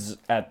Woods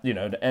at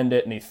to end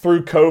it, and he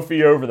threw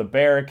Kofi over the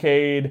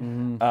barricade.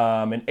 And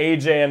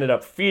AJ ended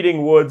up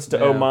feeding Woods to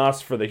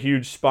Omos for the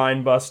huge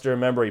spine buster.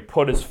 Remember, he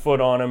put his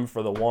foot on him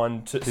for the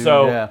 1-2.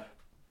 So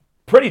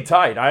pretty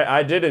tight.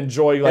 I did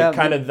enjoy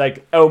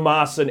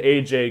Omos and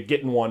AJ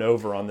getting one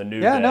over on the New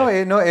Day. Yeah, no,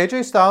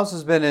 AJ Styles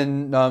has been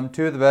in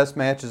 2 of the best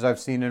matches I've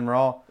seen in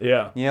Raw.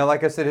 Yeah.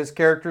 Like I said, his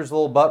character's a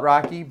little butt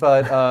rocky,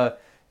 but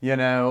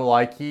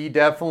he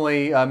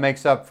definitely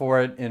makes up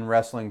for it in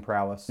wrestling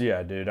prowess.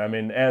 Yeah, dude.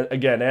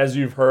 As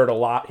you've heard a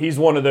lot, he's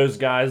one of those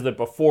guys that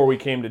before we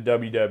came to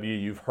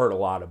WWE, you've heard a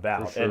lot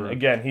about. Sure. And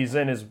again, he's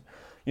in his,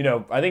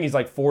 I think he's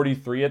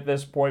 43 at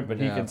this point, but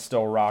he can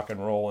still rock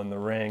and roll in the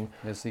ring.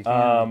 Yes, he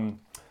can.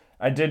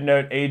 I did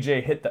note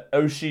AJ hit the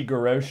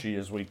Oshi-Goroshi,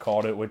 as we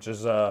called it, which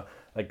is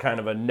kind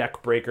of a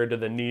neck breaker to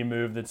the knee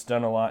move that's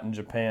done a lot in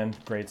Japan.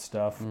 Great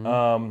stuff.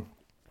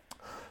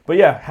 But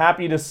yeah,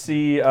 happy to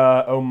see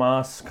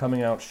Omos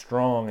coming out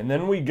strong. And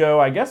then we go,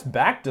 I guess,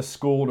 back to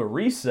school to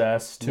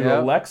recess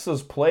to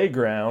Alexa's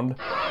playground.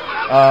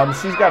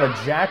 She's got a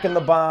Jack in the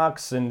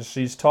Box, and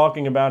she's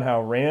talking about how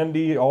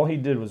Randy, all he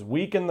did was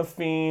weaken the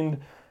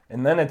Fiend,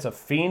 and then it's a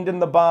Fiend in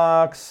the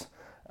Box.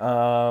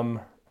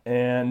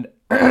 And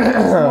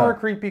some more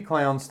creepy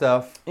clown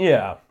stuff.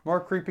 Yeah. More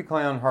creepy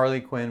clown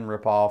Harley Quinn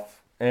ripoff.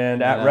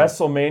 And at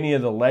WrestleMania,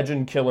 the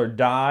Legend Killer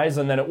dies,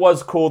 and then it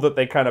was cool that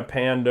they kind of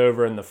panned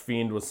over and the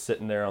Fiend was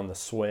sitting there on the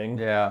swing.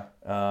 Yeah.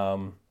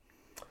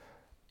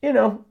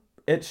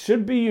 It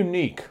should be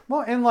unique.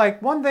 Well, and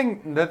one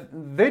thing that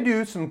they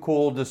do some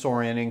cool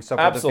disorienting stuff.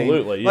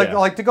 Absolutely, with the Fiend.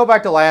 Like to go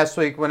back to last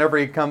week, whenever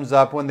he comes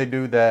up, when they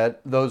do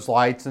those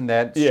lights and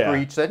that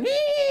screech, that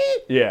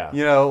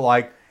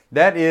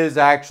that is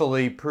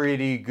actually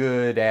pretty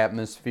good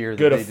atmosphere.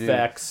 Good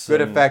effects. Good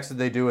effects that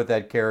they do with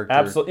that character.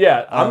 Absolutely.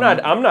 Yeah,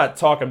 I'm not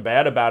talking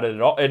bad about it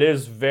at all. It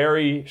is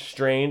very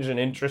strange and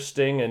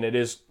interesting, and it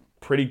is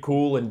pretty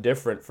cool and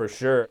different for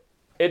sure.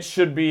 It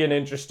should be an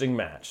interesting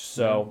match.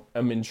 So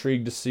I'm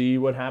intrigued to see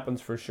what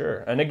happens for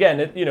sure. And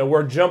again,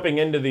 we're jumping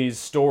into these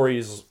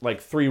stories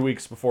 3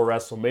 weeks before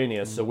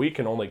WrestleMania, so we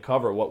can only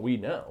cover what we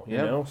know. You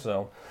know.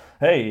 So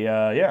hey,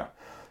 yeah.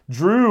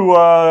 Drew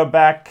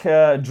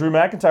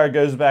McIntyre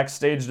goes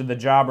backstage to the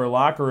Jobber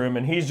locker room,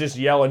 and he's just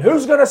yelling,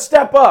 "Who's gonna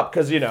step up?"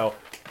 Because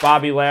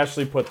Bobby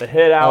Lashley put the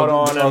hit out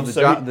on him.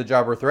 The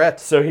Jobber threat.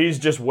 So he's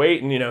just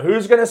waiting.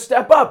 Who's gonna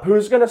step up?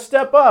 Who's gonna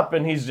step up?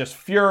 And he's just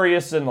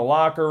furious in the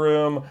locker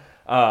room.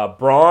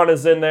 Braun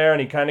is in there, and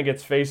he kind of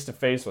gets face to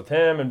face with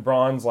him. And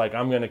Braun's like,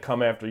 "I'm gonna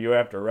come after you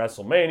after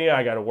WrestleMania.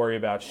 I got to worry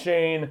about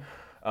Shane."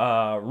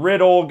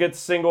 Riddle gets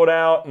singled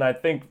out, and I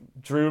think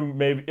Drew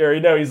maybe,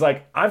 or he's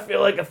like, I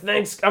feel like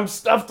I'm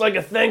stuffed like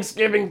a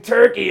Thanksgiving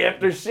turkey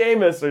after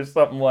Sheamus or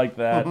something like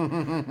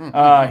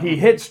that. He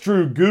hits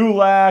Drew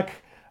Gulak,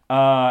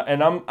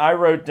 and I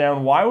wrote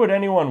down, why would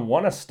anyone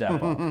want to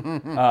step up?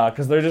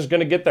 Because they're just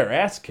gonna get their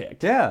ass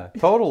kicked. Yeah,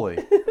 totally.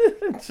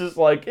 It's just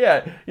like,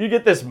 yeah, you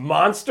get this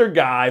monster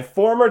guy,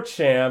 former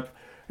champ,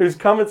 who's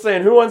coming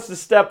saying, who wants to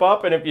step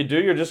up? And if you do,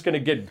 you're just going to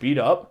get beat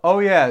up. Oh,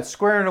 yeah,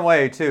 squaring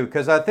away, too.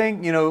 Because I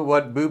think,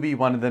 what Booby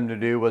wanted them to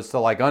do was to,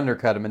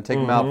 undercut him and take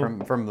him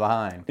out from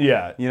behind.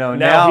 Yeah.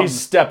 Now he's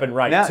stepping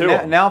right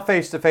to him. Now,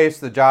 face-to-face,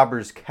 the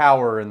jobbers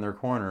cower in their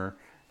corner.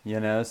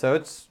 So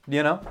it's,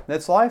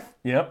 that's life.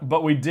 Yep,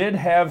 but we did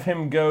have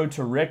him go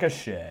to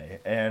Ricochet,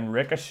 and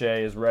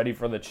Ricochet is ready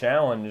for the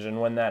challenge. And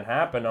when that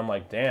happened, I'm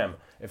like, damn,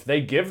 if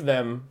they give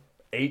them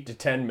 8 to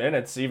 10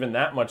 minutes, even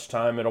that much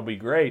time, it'll be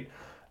great.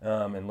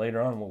 And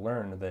later on, we'll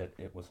learn that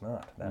it was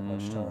not that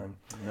much time.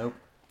 Nope.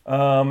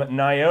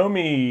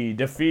 Naomi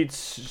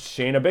defeats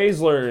Shayna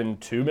Baszler in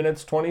 2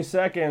 minutes, 20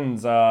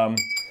 seconds. A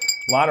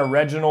lot of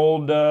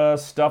Reginald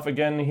stuff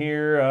again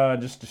here,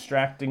 just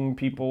distracting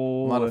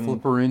people. A lot of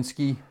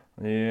Flipperoonsky.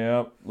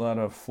 Yep, a lot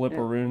of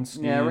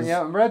Flipperoonskis.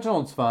 Yeah,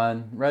 Reginald's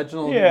fun.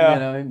 Reginald,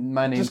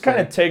 my name just kind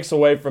of takes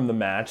away from the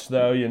match,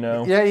 though,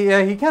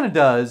 Yeah, he kind of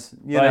does,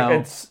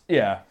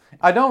 Yeah.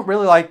 I don't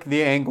really like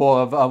the angle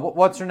of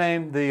what's her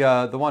name,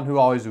 the one who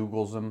always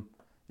oogles him.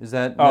 Is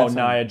that?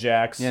 Nia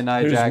Jax. Yeah,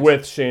 Nia who's Jax.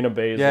 with Shayna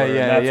Baszler.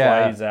 That's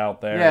why he's out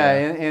there. Yeah,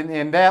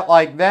 and that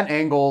that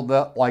angle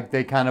that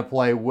they kind of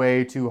play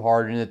way too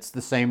hard, and it's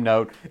the same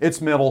note. It's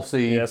middle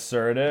C. Yes,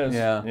 sir, it is.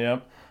 Yeah.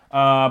 Yep.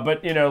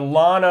 But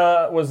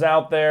Lana was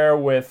out there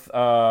with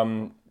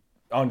on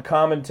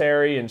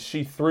commentary, and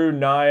she threw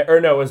Nia.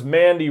 Or no, it was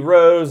Mandy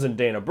Rose and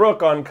Dana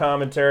Brooke on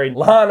commentary.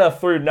 Lana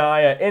threw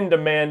Nia into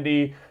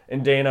Mandy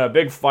and Dana. A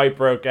big fight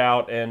broke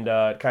out, and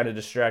it kind of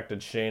distracted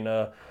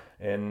Shayna.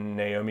 And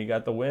Naomi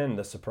got the win,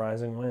 the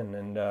surprising win.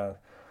 And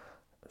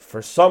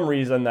for some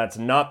reason, that's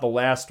not the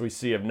last we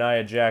see of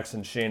Nia Jax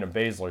and Shayna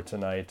Baszler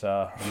tonight.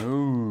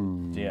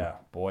 Yeah,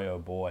 boy, oh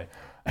boy.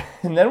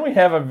 And then we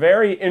have a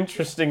very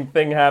interesting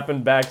thing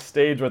happen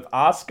backstage with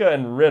Asuka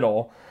and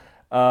Riddle.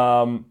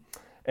 And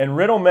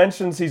Riddle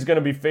mentions he's going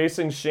to be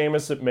facing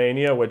Sheamus at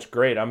Mania, which,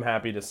 great, I'm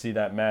happy to see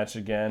that match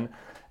again.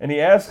 And he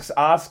asks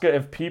Asuka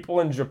if people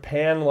in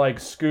Japan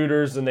like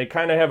scooters, and they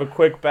kind of have a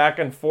quick back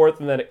and forth,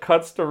 and then it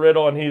cuts to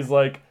Riddle, and he's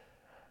like,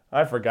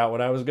 I forgot what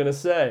I was going to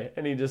say.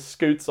 And he just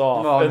scoots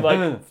off. Oh,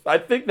 and I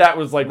think that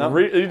was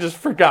he just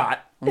forgot.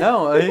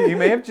 No, he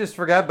may have just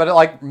forgot, but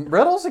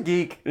Riddle's a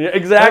geek. Yeah,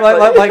 exactly.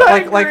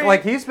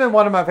 Like he's been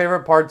one of my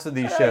favorite parts of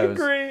these shows.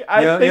 I agree.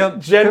 I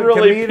think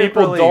generally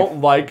people relief.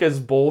 don't like his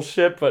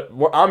bullshit, but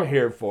I'm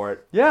here for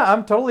it. Yeah,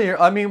 I'm totally here.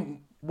 I mean,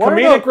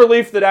 comedic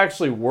relief that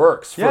actually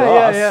works for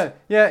us.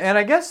 Yeah. And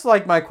I guess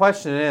my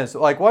question is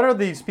what are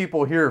these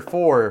people here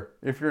for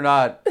if you're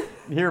not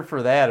here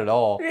for that at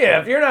all?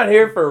 Yeah, if you're not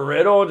here for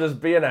Riddle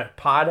just being a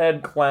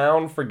pothead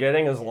clown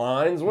forgetting his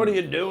lines, what are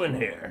you doing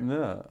here?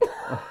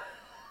 Yeah.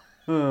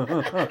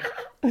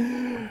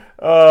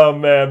 Oh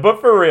man, but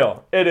for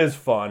real, it is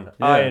fun.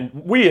 Yeah.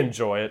 We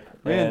enjoy it.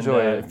 We enjoy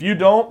it. If you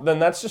don't, then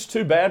that's just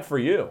too bad for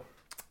you.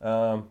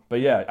 But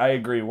yeah, I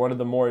agree. One of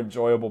the more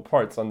enjoyable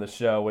parts on the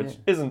show, which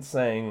isn't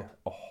saying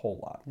a whole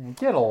lot.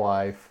 Get a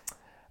life.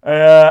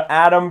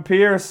 Adam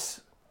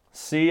Pearce,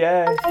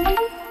 CA,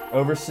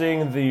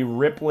 overseeing the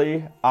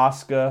Ripley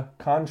Asuka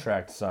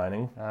contract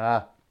signing.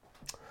 You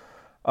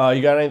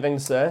got anything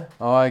to say?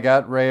 Oh, I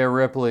got Rhea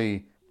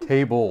Ripley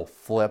table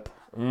flip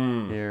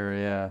here.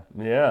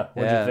 Yeah.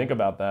 What'd you think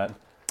about that?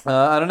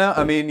 I don't know.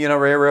 I mean,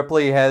 Rhea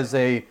Ripley has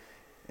a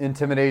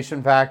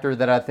intimidation factor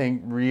that I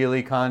think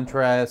really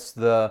contrasts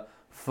the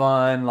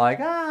fun,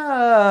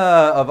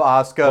 of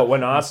Asuka. But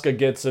when Asuka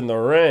gets in the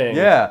ring.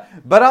 Yeah.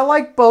 But I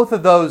like both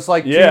of those,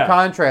 two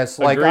contrasts.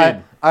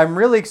 Agreed. I'm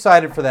really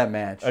excited for that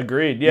match.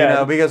 Agreed,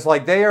 yeah. Because,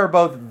 they are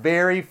both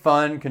very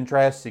fun,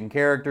 contrasting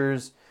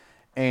characters.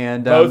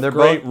 And both they're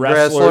great both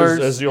wrestlers,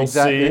 as you'll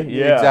see.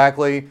 Yeah.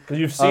 Exactly. Because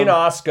you've seen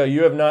Asuka,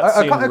 you have not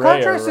seen Rhea, a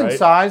contrast in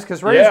size,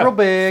 because Rhea's real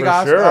big,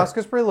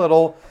 Asuka's pretty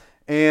little.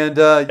 And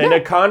and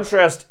a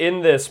contrast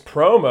in this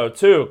promo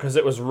too, because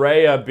it was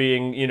Rhea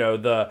being,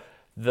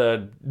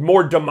 the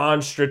more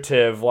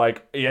demonstrative, I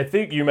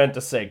think you meant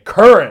to say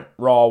current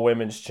Raw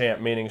Women's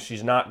Champ, meaning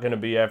she's not going to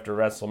be after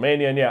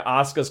WrestleMania. And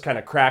Asuka's kind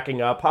of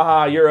cracking up,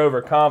 haha, you're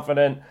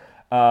overconfident.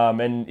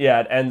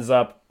 It ends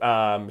up,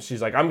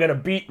 she's like, I'm going to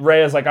beat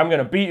Rhea's like, I'm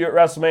going to beat you at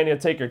WrestleMania,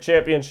 take your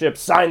championship,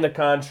 sign the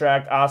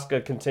contract.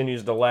 Asuka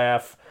continues to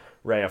laugh.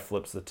 Rhea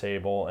flips the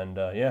table, and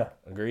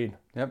agreed.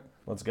 Yep.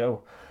 Let's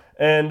go.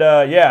 And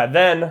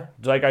then,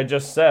 like I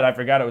just said, I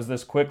forgot it was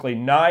this quickly,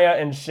 Nia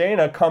and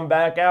Shayna come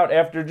back out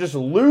after just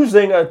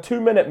losing a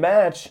 2-minute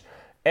match,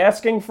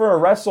 asking for a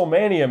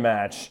WrestleMania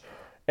match.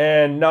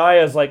 And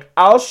Nia's like,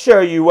 I'll show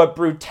you what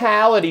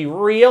brutality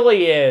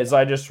really is.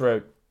 I just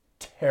wrote,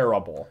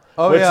 terrible.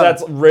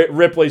 That's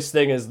Ripley's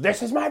thing is,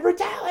 this is my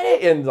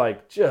brutality. And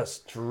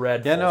just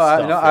dreadful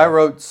stuff. I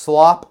wrote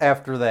slop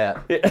after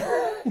that.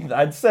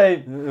 I'd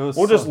say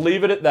we'll just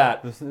leave it at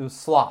that. It was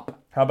slop.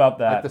 How about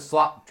that? Like the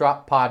Slop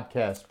Drop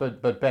podcast,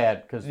 but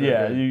bad because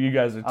you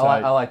guys are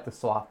I tight. like the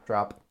Slop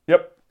Drop.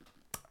 Yep.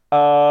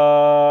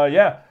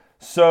 Yeah.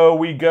 So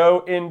we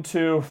go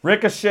into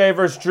Ricochet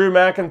versus Drew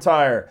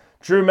McIntyre.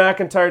 Drew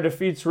McIntyre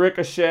defeats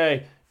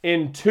Ricochet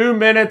in 2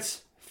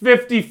 minutes,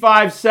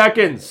 55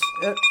 seconds.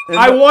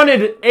 I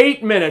wanted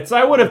 8 minutes.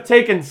 I would have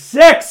taken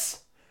 6.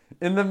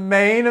 In the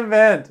main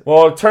event.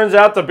 Well, it turns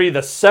out to be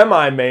the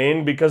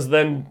semi-main because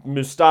then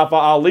Mustafa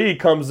Ali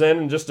comes in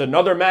and just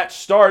another match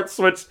starts,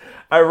 which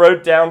I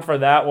wrote down for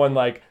that one,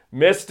 like,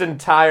 missed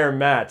entire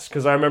match,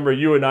 because I remember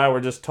you and I were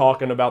just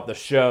talking about the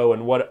show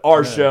and what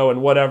our show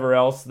and whatever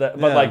else. But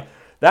like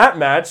that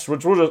match,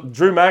 which was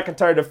Drew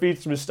McIntyre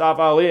defeats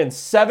Mustafa Ali in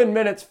 7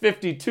 minutes,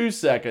 52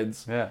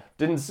 seconds. Yeah.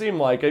 Didn't Didn't seem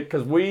like it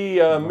because we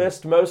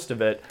missed most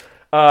of it.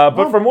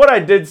 But from what I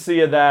did see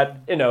of that,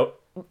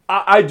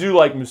 I do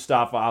like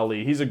Mustafa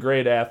Ali. He's a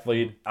great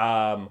athlete.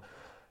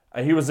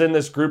 He was in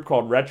this group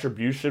called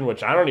Retribution,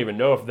 which I don't even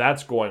know if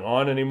that's going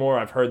on anymore.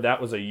 I've heard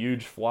that was a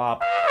huge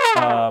flop.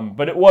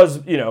 But it was,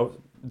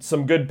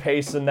 some good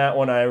pace in that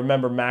one. I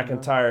remember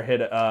McIntyre hit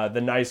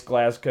the nice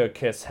Glasgow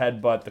Kiss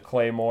headbutt, the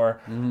Claymore.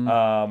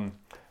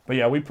 But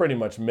yeah, we pretty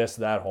much missed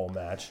that whole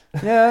match.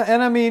 Yeah,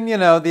 and I mean,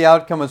 the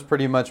outcome was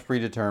pretty much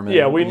predetermined.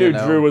 Yeah, we knew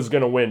Drew was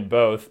going to win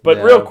both.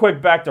 But real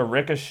quick, back to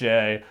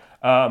Ricochet.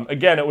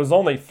 Again, it was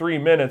only 3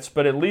 minutes,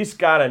 but at least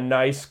got a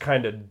nice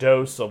kind of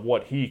dose of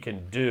what he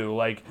can do.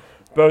 Like,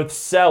 both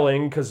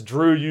selling, because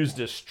Drew used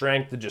his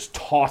strength to just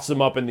toss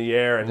him up in the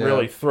air and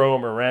really throw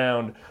him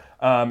around.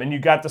 And you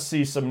got to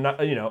see some,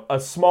 a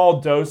small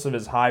dose of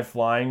his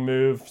high-flying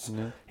moves.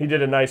 Mm-hmm. He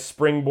did a nice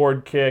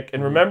springboard kick.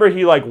 And remember,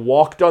 he,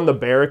 walked on the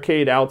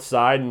barricade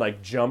outside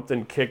and, jumped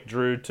and kicked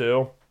Drew,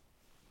 too?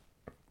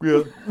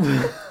 Yeah.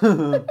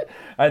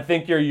 I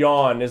think your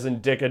yawn is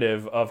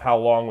indicative of how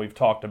long we've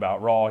talked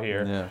about Raw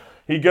here. Yeah.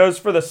 He goes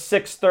for the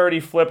 630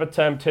 flip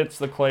attempt, hits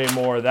the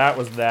Claymore. That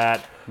was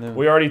that. Yeah.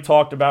 We already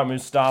talked about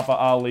Mustafa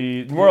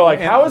Ali. We're like,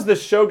 how is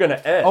this show going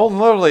to end? Oh,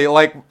 literally,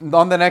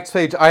 on the next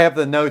page, I have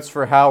the notes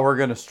for how we're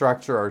going to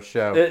structure our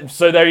show.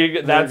 So there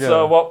you go. That's,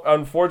 well,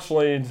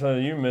 unfortunately to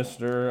you,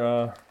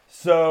 mister.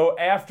 So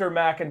after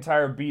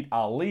McIntyre beat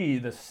Ali,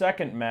 the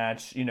second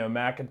match,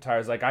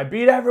 McIntyre's like, I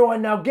beat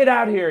everyone, now get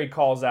out here. He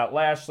calls out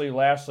Lashley.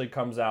 Lashley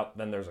comes out.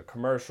 Then there's a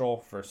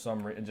commercial for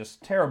some reason.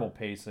 Just terrible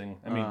pacing.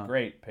 I mean,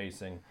 great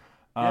pacing.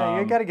 Yeah,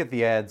 you got to get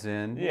the ads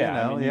in.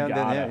 Yeah, you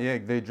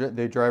gotta.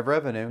 They drive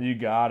revenue. You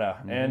gotta.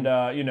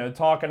 Mm-hmm. And,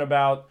 talking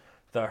about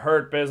the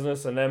Hurt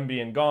Business and them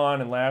being gone,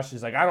 and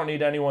Lashley's like, I don't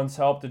need anyone's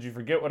help. Did you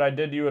forget what I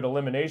did to you at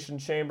Elimination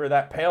Chamber?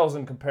 That pales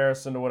in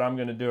comparison to what I'm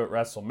going to do at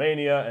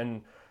WrestleMania.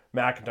 And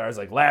McIntyre's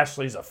like,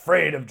 Lashley's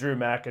afraid of Drew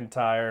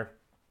McIntyre.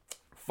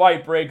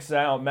 Fight breaks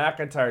out.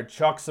 McIntyre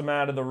chucks him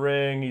out of the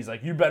ring. He's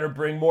like, you better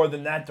bring more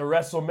than that to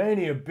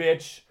WrestleMania,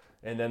 bitch.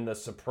 And then the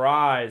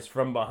surprise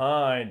from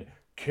behind,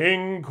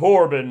 King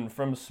Corbin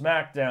from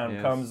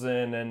SmackDown comes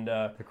in and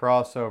the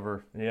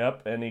crossover.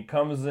 Yep, and he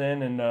comes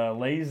in and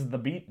lays the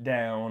beat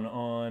down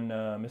on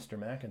Mr.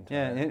 McIntyre.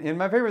 Yeah, and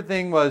my favorite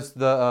thing was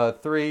the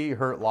 3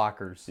 Hurt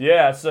Lockers.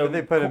 Yeah, so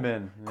they put him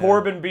in.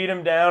 Corbin beat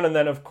him down, and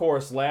then of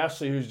course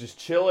Lashley, who's just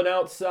chilling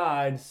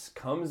outside,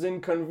 comes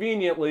in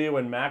conveniently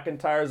when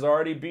McIntyre's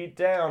already beat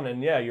down.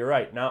 And yeah, you're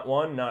right, not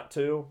 1, not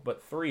 2,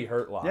 but 3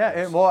 Hurt Lockers.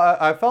 Yeah,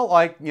 I felt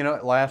like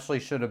Lashley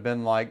should have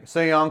been like,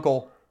 say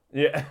uncle.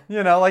 Yeah.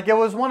 It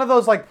was one of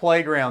those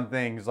playground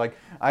things. Like,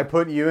 I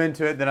put you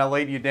into it, then I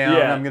laid you down,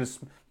 and I'm going to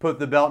put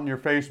the belt in your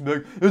face and be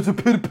like, it's a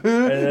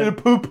pit-a-pit and a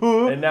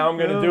poo-poo. And now I'm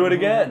going to do it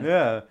again.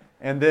 Yeah.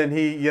 And then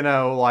he,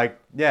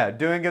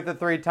 doing it the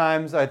 3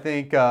 times, I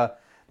think,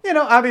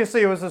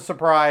 obviously it was a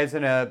surprise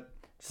and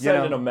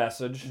sending a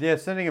message. Yeah,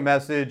 sending a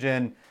message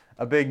and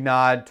a big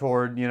nod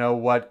toward,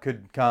 what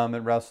could come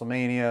at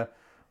WrestleMania.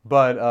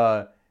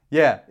 But,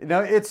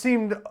 it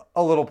seemed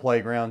a little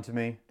playground to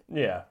me.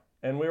 Yeah.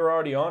 And we were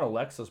already on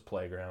Alexa's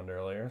playground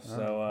earlier.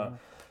 So,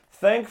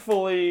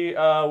 thankfully,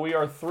 we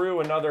are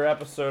through another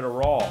episode of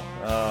Raw.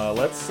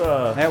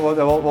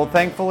 Well,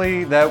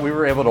 thankfully that we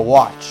were able to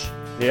watch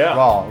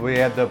Raw. We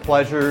had the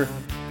pleasure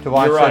to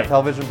watch that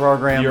television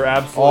program. You're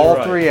absolutely all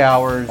right. 3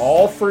 hours.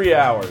 All 3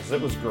 hours.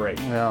 It was great.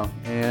 Yeah.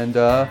 And,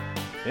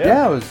 it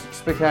was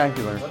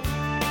spectacular.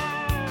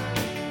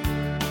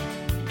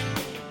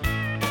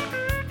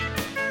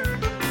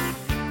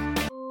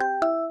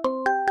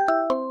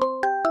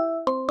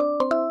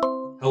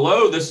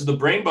 Hello, this is the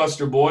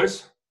Brainbuster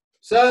Boys.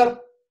 What's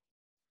up?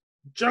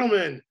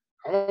 Gentlemen,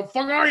 how the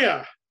fuck are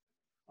ya?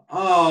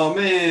 Oh,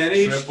 man,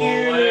 HQ.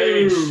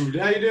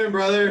 How you doing,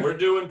 brother? We're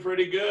doing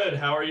pretty good.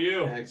 How are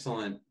you?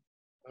 Excellent.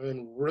 I've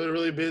been really,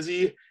 really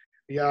busy.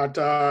 We got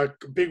a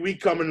big week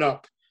coming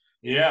up.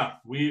 Yeah,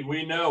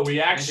 we know.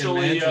 We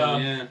actually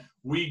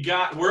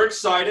we're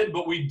excited,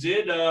 but we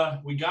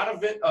got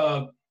a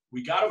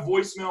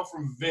voicemail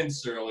from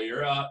Vince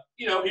earlier.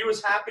 He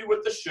was happy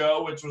with the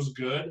show, which was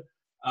good.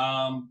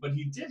 But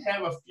he did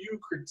have a few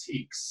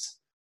critiques.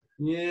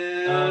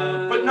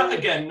 Yeah. But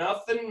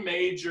nothing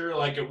major.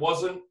 Like, it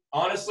wasn't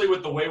honestly,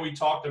 with the way we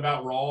talked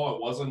about Raw,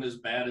 it wasn't as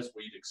bad as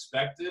we'd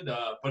expected.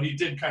 But he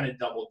did kind of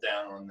double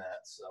down on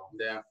that. So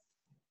Yeah.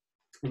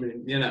 I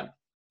mean, you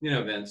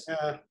know, Vince.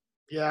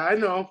 Yeah, I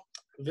know.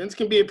 Vince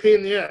can be a pain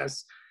in the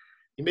ass.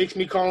 He makes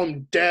me call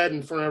him dad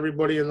in front of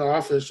everybody in the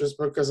office just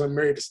because I'm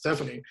married to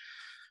Stephanie.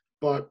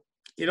 But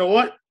you know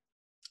what?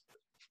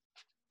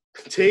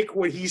 Take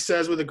what he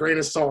says with a grain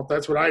of salt.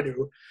 That's what I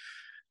do.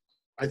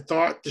 I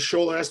thought the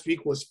show last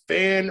week was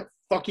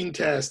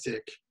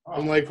fan-fucking-tastic.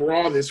 Unlike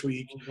Raw this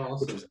week, which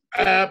was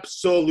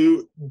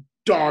absolute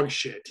dog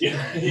shit.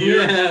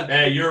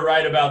 Hey, you're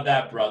right about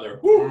that, brother.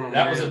 Whew,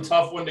 that was a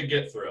tough one to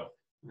get through.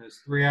 It was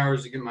 3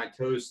 hours to get my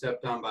toes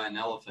stepped on by an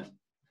elephant.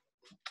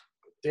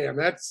 Damn,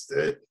 that's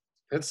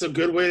a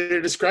good way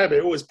to describe it.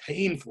 It was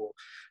painful.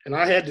 And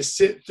I had to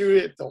sit through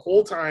it the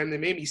whole time. They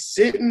made me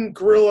sit in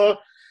gorilla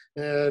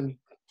and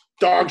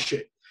dog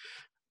shit.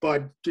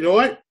 But you know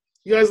what?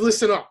 You guys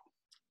listen up.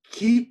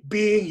 Keep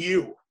being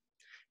you.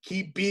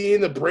 Keep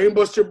being the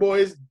Brainbuster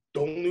boys.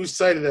 Don't lose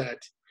sight of that.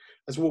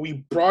 That's what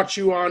we brought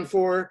you on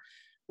for.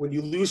 When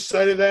you lose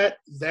sight of that,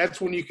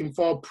 that's when you can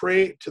fall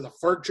prey to the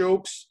fart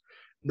jokes,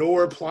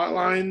 nowhere plot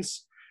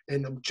lines,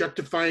 and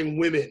objectifying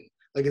women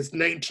like it's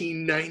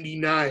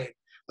 1999,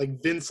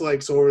 like Vince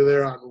likes over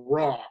there on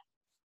Raw.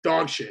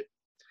 Dog shit.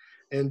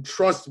 And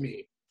trust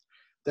me,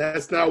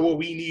 that's not what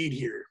we need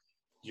here.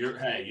 You're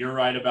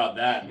right about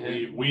that.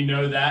 Yeah. We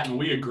know that, and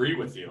we agree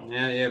with you.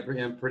 Yeah,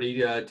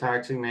 pretty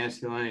toxic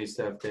masculinity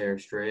stuff there,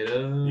 straight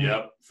up.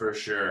 Yep, for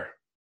sure.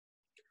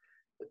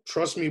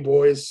 Trust me,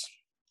 boys,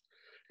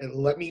 and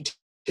let me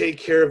take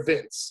care of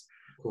Vince.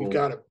 Cool. We've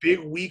got a big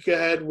week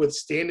ahead with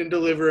Stand and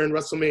Deliver and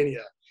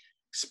WrestleMania,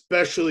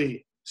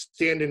 especially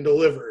Stand and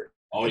Deliver.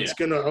 Oh, it's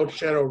going to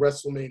outshadow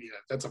WrestleMania.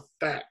 That's a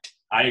fact.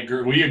 I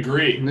agree. We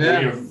agree. Yeah.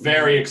 We are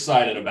very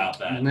excited about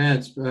that. Yeah,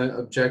 it's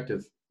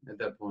objective at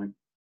that point.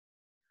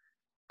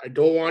 I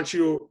don't want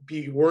you to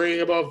be worrying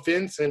about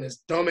Vince and his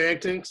dumb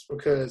antics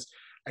because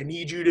I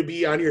need you to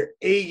be on your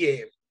A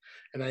game.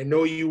 And I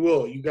know you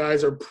will. You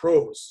guys are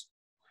pros.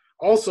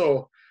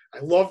 Also, I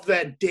love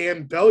that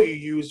damn bell you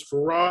used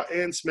for Raw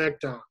and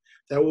SmackDown.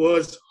 That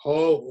was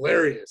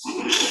hilarious.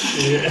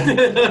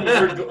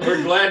 Yeah.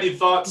 we're glad you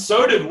thought.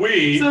 So did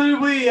we.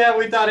 Yeah,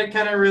 we thought it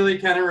kind of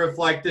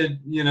reflected,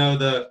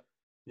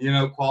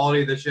 the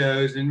quality of the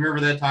shows. And remember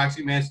that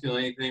toxic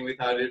masculinity thing? We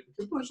thought it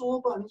could push a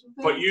little buttons.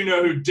 But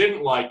who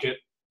didn't like it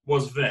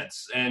was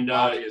Vince. And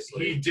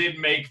he did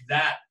make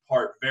that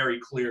part very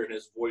clear in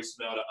his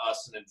voicemail to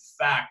us. And in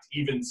fact,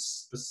 even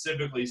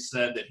specifically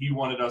said that he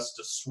wanted us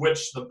to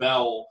switch the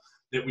bell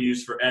that we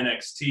used for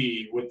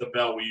NXT with the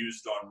bell we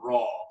used on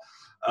Raw.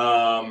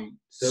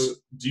 So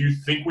do you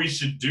think we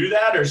should do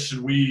that, or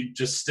should we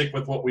just stick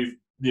with what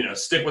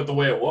stick with the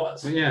way it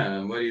was?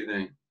 Yeah. What do you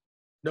think?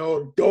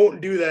 No,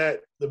 don't do that.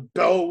 The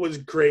bell was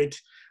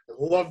great. I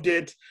loved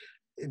it.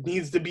 It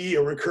needs to be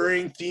a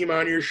recurring theme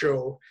on your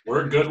show.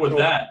 We're good with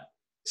that.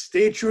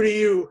 Stay true to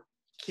you.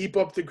 Keep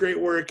up the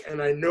great work,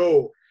 and I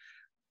know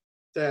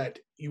that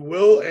you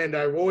will, and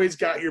I've always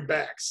got your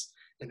backs.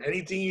 And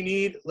anything you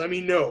need, let me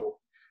know.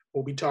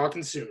 We'll be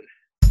talking soon.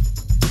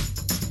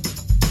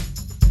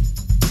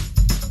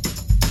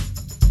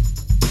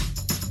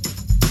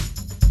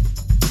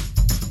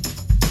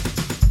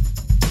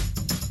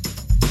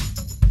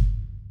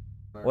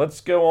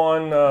 Let's go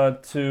on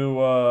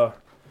to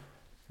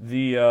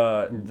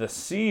the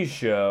C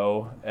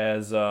show,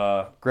 as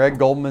Greg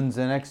Goldman's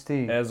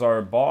NXT, as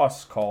our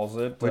boss calls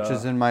it, which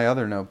is in my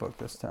other notebook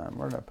this time.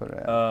 Where did I put it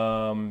at?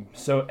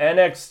 So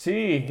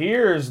NXT,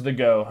 here's the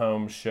go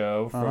home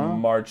show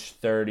from March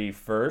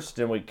 31st,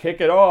 and we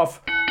kick it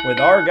off with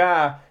our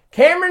guy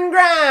Cameron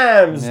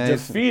Grimes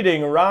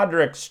defeating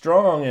Roderick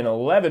Strong in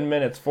 11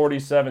 minutes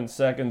 47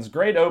 seconds.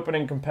 Great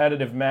opening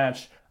competitive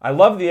match. I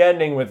love the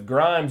ending with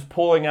Grimes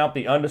pulling out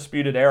the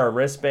Undisputed Era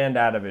wristband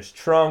out of his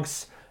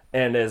trunks,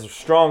 and as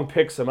Strong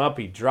picks him up,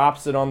 he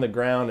drops it on the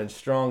ground, and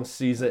Strong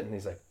sees it, and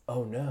he's like,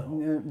 oh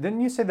no.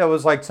 Didn't you say that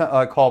was like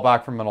a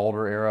callback from an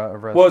older era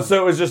of wrestling? Well,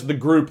 so it was just the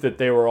group that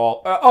they were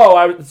all,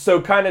 so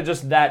kind of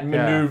just that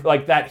maneuver,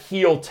 like that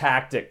heel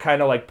tactic,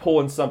 kind of like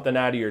pulling something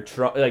out of your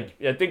trunk.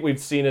 Like, I think we've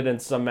seen it in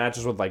some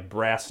matches with like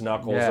brass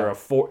knuckles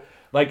or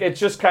like, it's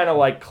just kind of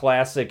like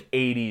classic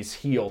 80s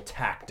heel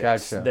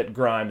tactics that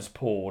Grimes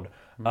pulled.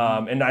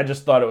 And I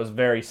just thought it was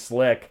very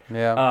slick.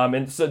 Yeah.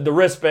 And so the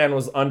wristband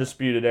was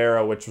Undisputed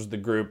Era, which was the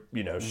group,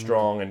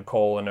 Strong and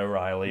Cole and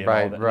O'Reilly and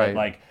all that. Right.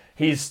 Like,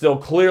 he's still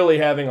clearly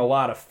having a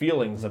lot of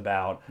feelings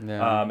about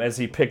as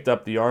he picked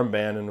up the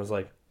armband and was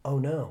like, oh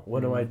no, what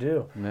do I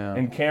do? Yeah.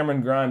 And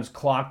Cameron Grimes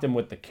clocked him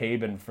with the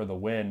Cabin for the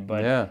win.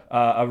 But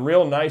a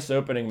real nice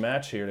opening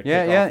match here to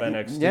kick off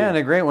NXT. Yeah, and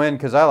a great win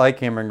because I like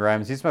Cameron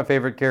Grimes. He's my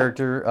favorite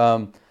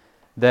character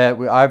that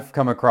I've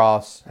come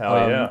across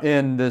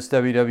in this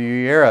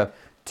WWE era.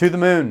 To the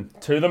moon.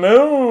 To the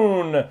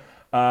moon.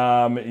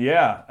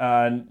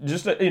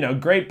 Just a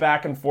great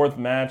back and forth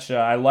match.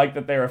 I like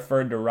that they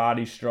referred to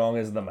Roddy Strong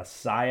as the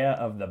Messiah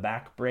of the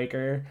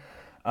Backbreaker.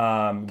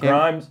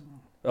 Grimes.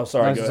 Oh, I sorry. was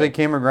Go going to say ahead.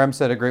 Cameron Grimes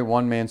had a great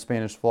one-man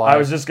Spanish fly. I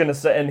was just gonna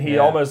say, and he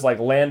almost like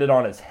landed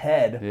on his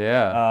head.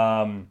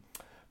 Yeah.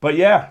 But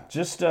yeah,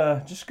 just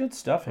good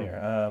stuff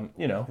here.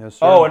 Yes, sir.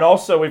 Oh, and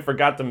also we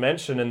forgot to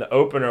mention in the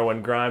opener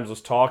when Grimes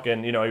was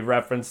talking, he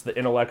referenced the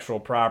intellectual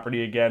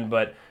property again,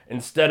 but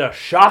instead of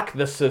shock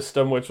the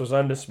system, which was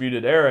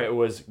Undisputed Era, it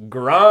was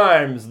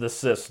Grimes the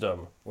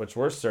system, which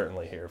we're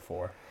certainly here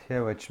for.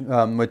 Yeah,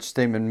 which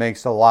statement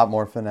makes a lot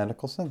more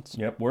phonetical sense.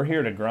 Yep, we're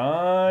here to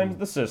grind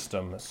the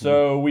system.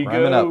 So we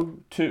Grime it go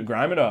to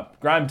grime it up,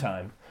 grime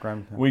time.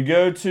 Grime time. We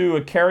go to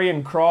a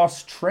Karrion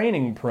Kross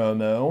training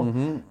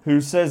promo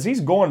who says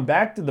he's going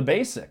back to the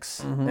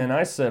basics. And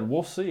I said,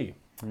 we'll see.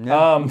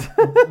 Yeah.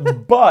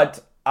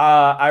 But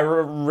I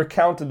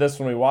recounted this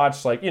when we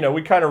watched,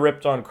 we kind of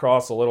ripped on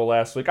Kross a little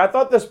last week. I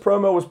thought this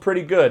promo was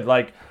pretty good.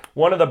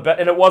 One of the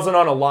and it wasn't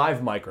on a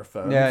live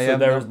microphone. So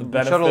there was the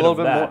benefit Showed a little of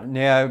bit that. more.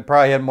 Yeah, it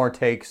probably had more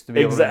takes to be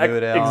able to do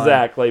it on.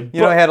 Exactly.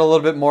 It had a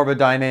little bit more of a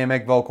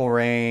dynamic vocal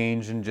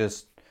range and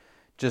just.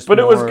 But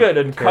it was more good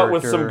and cut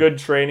with some character. good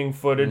training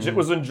footage. It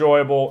was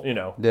enjoyable.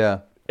 Yeah.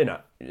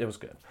 It was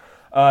good.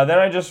 Then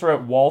I just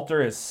wrote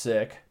Walter is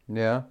sick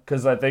Yeah.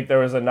 because I think there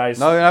was a nice.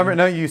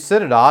 No, you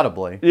said it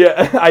audibly.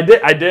 Yeah, I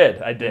did.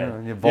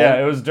 you Yeah,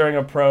 it was during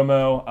a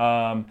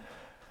promo.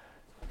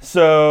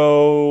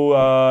 So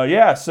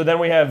then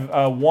we have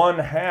one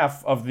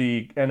half of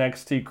the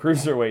NXT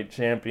Cruiserweight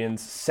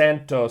champions,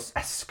 Santos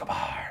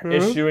Escobar,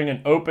 issuing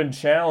an open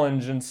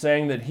challenge and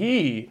saying that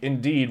he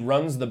indeed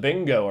runs the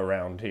bingo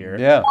around here.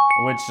 Yeah.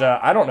 Which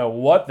I don't know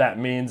what that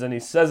means, and he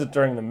says it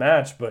during the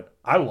match, but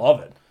I love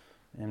it.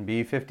 And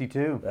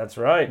B-52. That's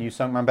right. You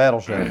sunk my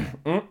battleship.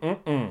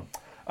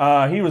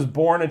 He was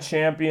born a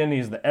champion.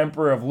 He's the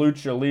Emperor of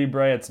Lucha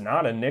Libre. It's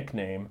not a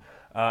nickname.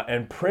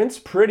 And Prince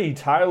Pretty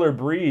Tyler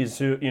Breeze,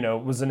 who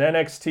was in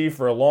NXT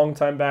for a long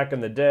time back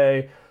in the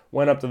day,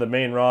 went up to the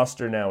main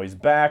roster. Now he's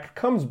back.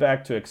 Comes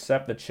back to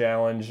accept the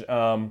challenge,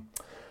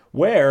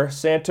 where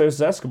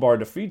Santos Escobar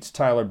defeats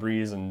Tyler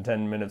Breeze in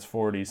 10 minutes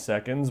 40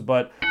 seconds.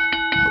 But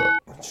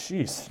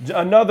jeez,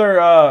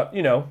 another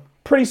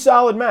pretty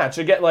solid match.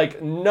 Again,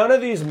 none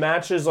of these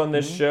matches on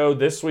this show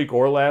this week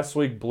or last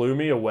week blew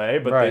me away,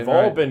 but they've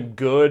all been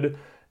good.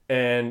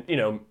 And,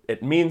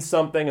 it means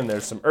something, and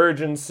there's some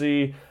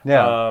urgency.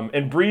 Yeah.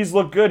 And Breeze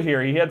looked good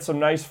here. He had some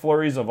nice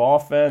flurries of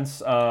offense.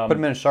 Put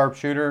him in a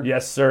sharpshooter.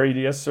 Yes, sir.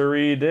 Yes, sir,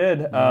 he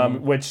did.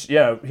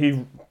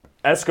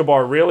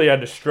 Escobar really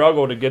had to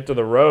struggle to get to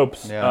the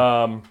ropes.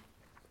 Yeah.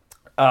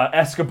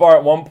 Escobar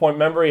at one point,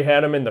 remember, he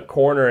had him in the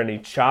corner, and he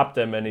chopped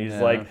him, and he's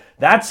like,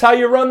 that's how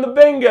you run the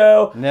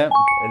bingo. Yep.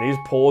 And he's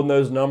pulling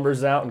those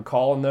numbers out and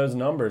calling those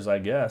numbers, I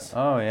guess.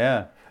 Oh,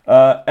 yeah.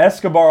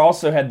 Escobar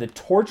also had the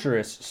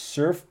torturous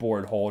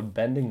surfboard hold,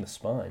 bending the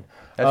spine.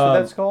 That's what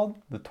that's called?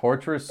 The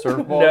torturous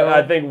surfboard? No,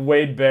 I think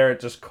Wade Barrett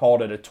just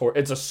called it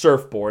it's a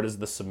surfboard is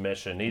the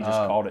submission. He just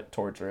called it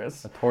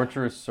torturous. A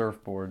torturous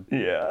surfboard.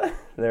 Yeah,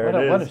 there it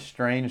is. What a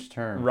strange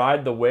term.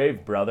 Ride the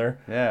wave, brother.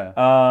 Yeah.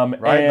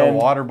 Ride the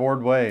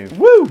waterboard wave.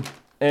 Woo!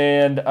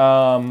 And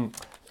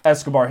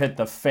Escobar hit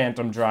the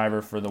Phantom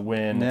Driver for the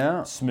win.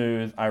 Yeah.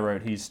 Smooth. I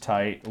wrote he's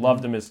tight.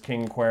 Loved him as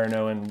King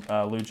Cuerno in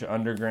Lucha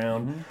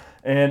Underground.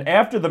 And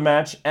after the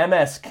match,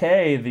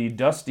 MSK, the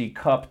Dusty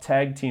Cup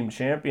Tag Team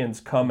Champions,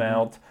 come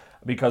out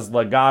because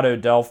Legado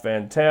del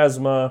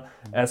Fantasma,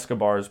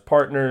 Escobar's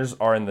partners,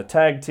 are in the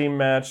tag team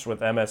match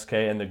with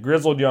MSK and the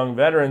Grizzled Young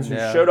Veterans who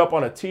showed up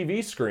on a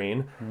TV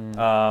screen.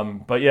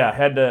 But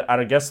yeah,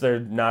 I guess they're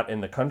not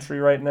in the country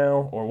right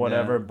now or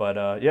whatever.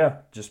 But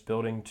just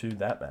building to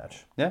that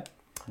match. Yeah,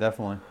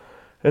 definitely.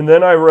 And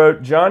then I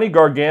wrote, Johnny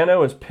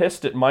Gargano is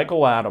pissed at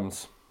Michael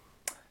Adams.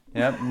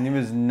 Yep, and he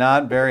was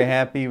not very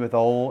happy with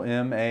old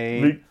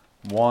MA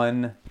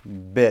one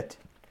bit.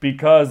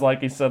 Because, like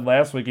he said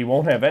last week, he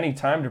won't have any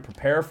time to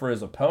prepare for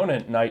his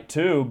opponent night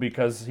 2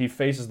 because he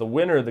faces the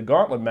winner of the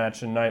gauntlet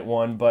match in night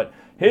 1. But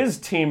his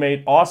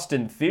teammate,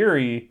 Austin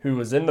Theory, who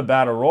was in the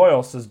Battle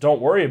Royal, says,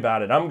 don't worry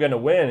about it. I'm going to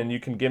win, and you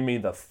can give me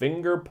the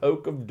finger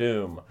poke of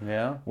doom.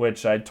 Yeah.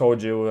 Which I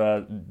told you,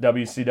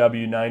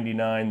 WCW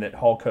 99, that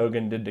Hulk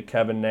Hogan did to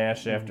Kevin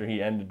Nash after he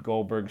ended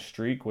Goldberg's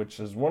streak, which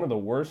is one of the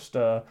worst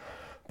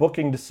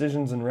booking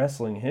decisions in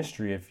wrestling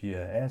history, if you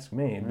ask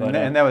me. But,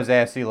 and that was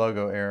ASC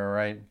logo era,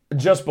 right?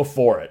 Just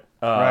before it.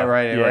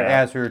 Right. Yeah.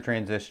 As we were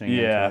transitioning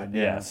into it.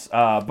 Yes.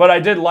 But I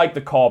did like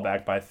the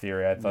callback by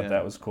Theory. I thought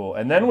that was cool.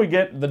 And then we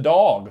get the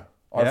dog.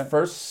 Our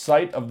first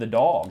sight of the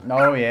dog.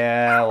 Oh,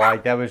 yeah.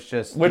 That was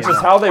just... Which is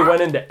how they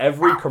went into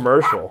every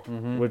commercial,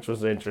 which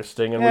was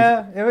interesting. And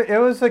it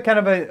was a kind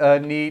of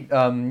a neat,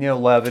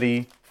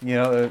 levity,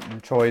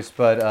 choice,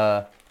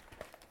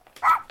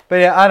 but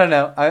yeah, I don't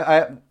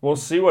know. We'll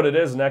see what it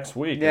is next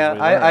week. Yeah,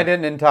 I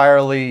didn't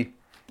entirely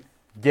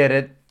get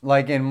it.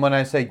 And when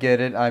I say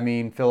get it, I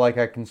mean feel like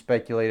I can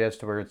speculate as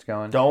to where it's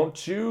going.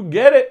 Don't you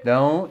get it?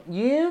 Don't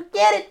you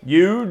get it?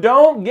 You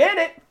don't get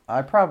it.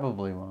 I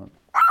probably won't.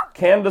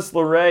 Candice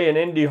LeRae and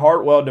Indy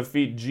Hartwell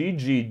defeat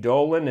Gigi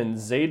Dolan and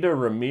Zayda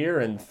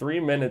Ramir in 3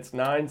 minutes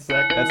 9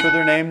 seconds. That's what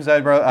their names. I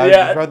Yeah.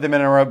 just wrote them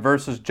in a row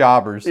versus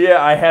jobbers.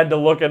 Yeah, I had to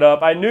look it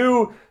up. I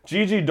knew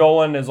Gigi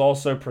Dolan is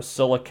also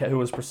who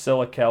was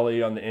Priscilla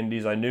Kelly on the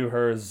Indies. I knew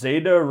her.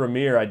 Zayda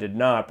Ramir, I did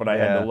not, but I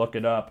had to look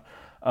it up.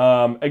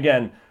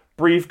 Again,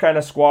 brief kind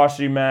of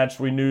squashy match.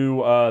 We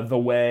knew The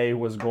Way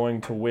was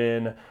going to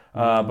win.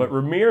 But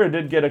Ramir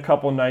did get a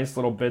couple nice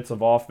little bits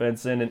of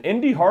offense in, and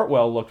Indy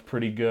Hartwell looked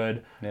pretty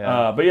good.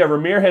 Yeah. But yeah,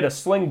 Ramir hit a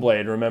sling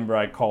blade. Remember,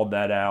 I called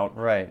that out.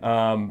 Right.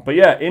 But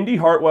yeah, Indy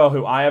Hartwell,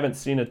 who I haven't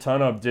seen a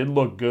ton of, did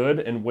look good,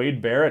 and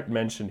Wade Barrett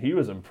mentioned he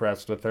was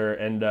impressed with her.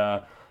 And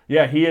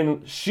yeah,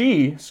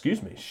 she and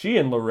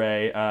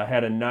LeRae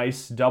had a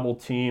nice double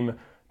team,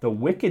 the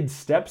Wicked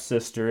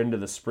Stepsister into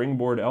the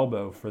springboard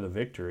elbow for the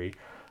victory.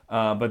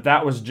 But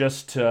that was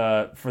just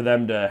for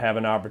them to have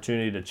an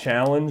opportunity to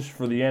challenge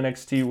for the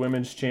NXT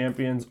Women's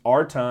Champions,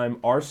 our time,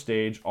 our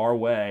stage, our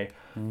way.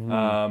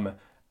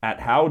 At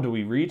how do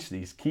we reach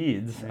these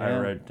kids, I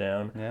wrote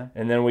down. Yeah.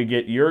 And then we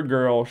get your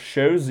girl,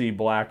 Shotzi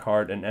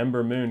Blackheart, and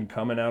Ember Moon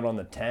coming out on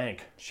the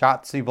tank.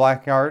 Shotzi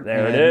Blackheart.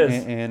 There it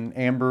is. And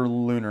Amber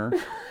Lunar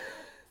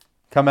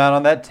come out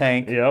on that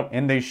tank. Yep.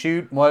 And they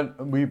shoot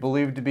what we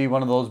believe to be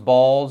one of those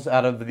balls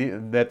out of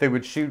that they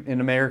would shoot in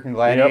American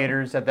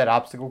Gladiators at that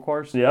obstacle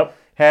course. Yep.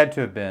 Had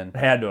to have been.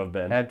 Had to have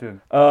been. Had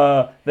to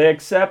have. They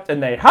accept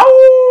and they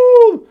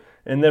howl!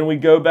 And then we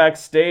go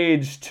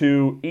backstage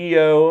to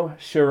Io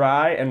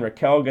Shirai and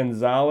Raquel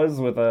Gonzalez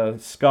with a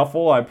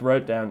scuffle. I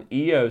wrote down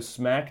Io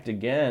smacked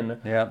again,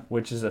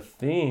 which is a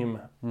theme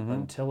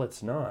until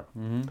it's not.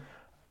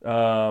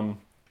 And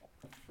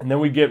then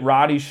we get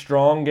Roddy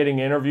Strong getting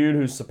interviewed,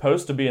 who's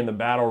supposed to be in the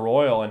Battle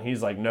Royal, and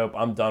he's like, nope,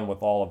 I'm done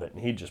with all of it.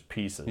 And he just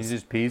pieces. He's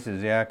just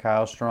pieces, yeah.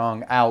 Kyle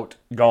Strong out.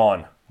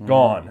 Gone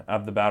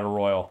of the Battle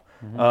Royal.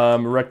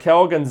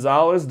 Raquel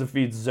Gonzalez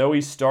defeats Zoe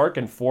Stark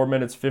in 4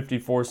 minutes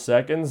 54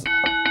 seconds.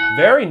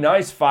 Very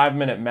nice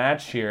 5-minute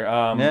match here.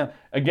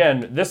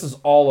 Again, this is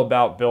all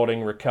about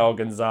building Raquel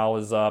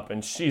Gonzalez up,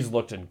 and she's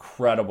looked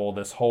incredible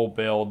this whole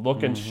build.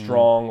 Looking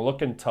strong,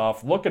 looking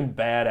tough, looking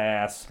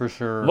badass. For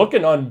sure.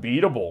 Looking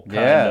unbeatable, kind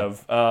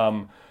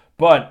of.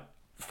 But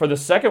for the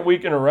second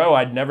week in a row,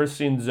 I'd never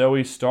seen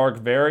Zoe Stark.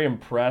 Very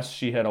impressed.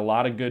 She had a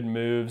lot of good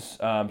moves,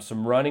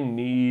 some running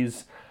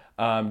knees.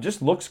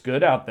 Just looks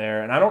good out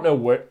there. And I don't know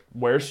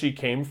where she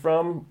came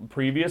from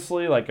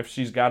previously, like if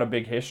she's got a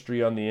big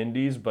history on the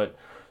indies, but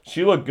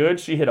she looked good.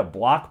 She hit a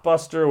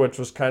blockbuster, which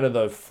was kind of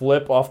the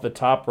flip off the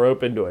top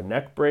rope into a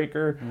neck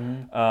breaker.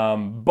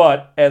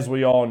 But as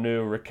we all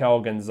knew,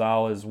 Raquel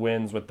Gonzalez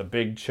wins with the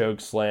big choke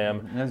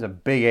slam. That's a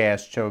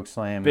big-ass choke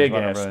slam.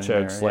 Big-ass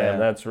choke slam,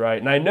 that's right.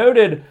 And I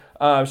noted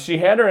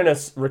Raquel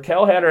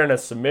had her in a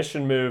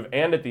submission move,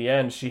 and at the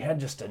end, she had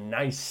just a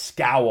nice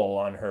scowl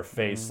on her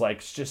face.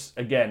 Like, just,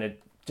 again,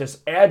 it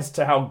just adds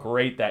to how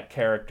great that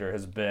character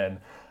has been.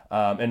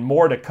 And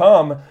more to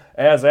come,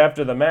 as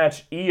after the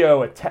match,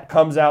 Io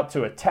comes out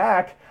to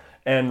attack,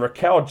 and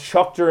Raquel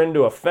chucked her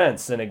into a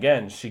fence. And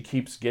again, she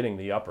keeps getting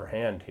the upper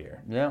hand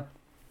here. Yeah.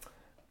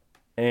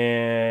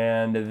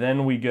 And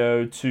then we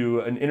go to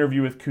an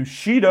interview with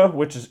Kushida,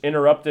 which is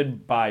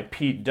interrupted by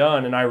Pete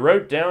Dunne. And I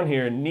wrote down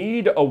here,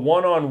 need a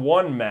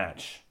one-on-one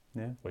match,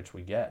 which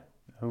we get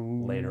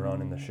later on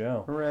in the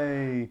show.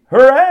 Hooray.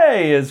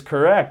 Hooray is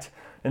correct.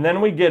 And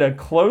then we get a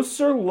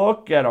closer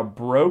look at a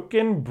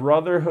broken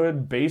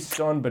brotherhood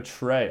based on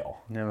betrayal.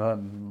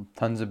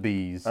 Tons of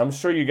bees. I'm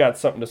sure you got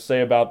something to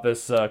say about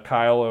this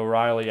Kyle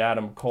O'Reilly,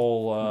 Adam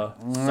Cole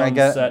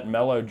sunset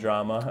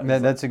melodrama.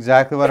 That's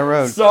exactly what I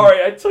wrote.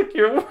 Sorry, I took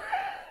your...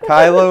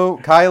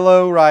 Kyle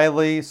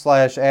O'Reilly /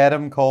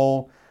 Adam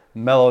Cole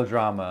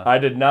melodrama. I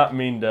did not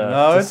mean to...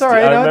 No, it's all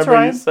right. I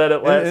remember you said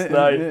it last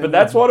night, but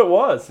that's what it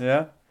was.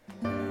 Yeah.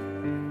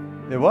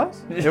 It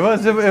was? It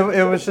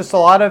was just a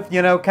lot of,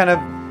 kind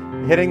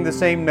of hitting the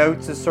same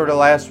notes as sort of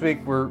last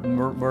week. We're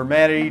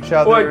mad at each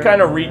other. Well, it kind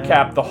of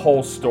recapped the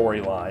whole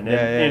storyline.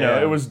 And,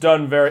 it was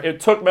done it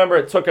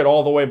took it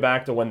all the way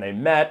back to when they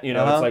met.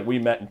 It's like we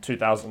met in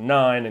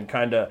 2009 and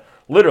kind of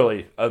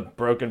literally a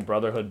broken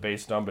brotherhood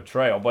based on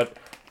betrayal. But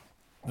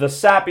the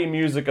sappy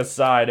music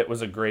aside, it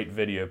was a great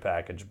video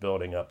package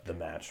building up the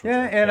match.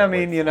 Yeah, and I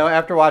mean,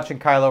 after watching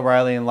Kyle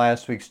O'Reilly in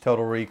last week's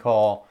Total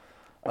Recall,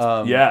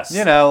 yes.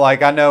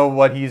 I know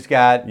what he's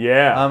got.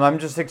 Yeah. I'm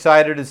just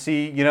excited to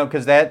see,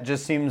 because that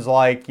just seems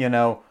like,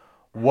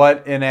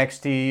 what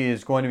NXT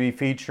is going to be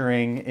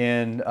featuring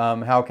in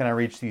How Can I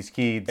Reach These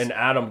Kids. And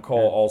Adam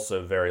Cole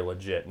also very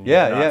legit. And you've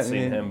not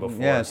seen him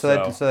before. Yeah,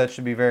 so that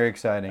should be very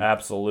exciting.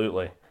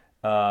 Absolutely.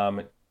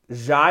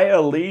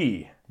 Xia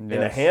Li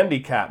in a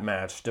handicap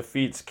match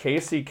defeats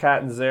Casey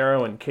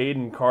Catanzaro and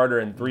Caden Carter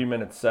in 3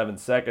 minutes 7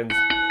 seconds.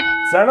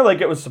 Sounded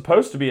like it was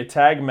supposed to be a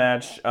tag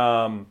match.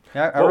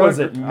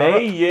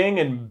 Mei Ying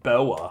and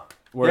Boa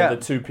were the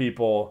two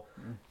people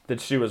that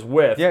she was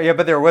with. Yeah,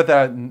 but they were with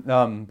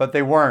but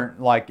they weren't,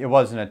 it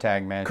wasn't a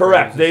tag match.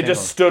 Correct. They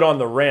just stood on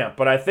the ramp.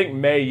 But I think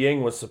Mei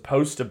Ying was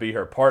supposed to be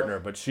her partner,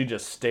 but she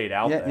just stayed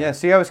out there. Yeah,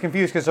 see, I was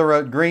confused because I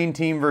wrote green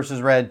team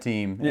versus red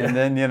team. Yeah. And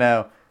then,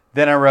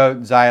 Then I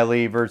wrote Xia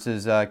Li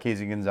versus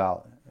Casey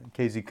Gonzalez.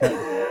 Casey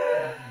Gonzalez.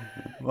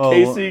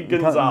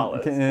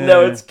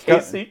 No, it's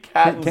Casey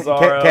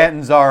Catanzaro.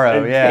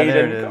 Catanzaro, and yeah,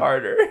 there it Caden is.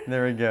 Carter.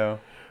 There we go.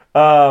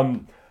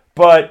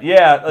 But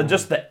yeah,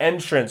 just the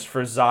entrance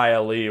for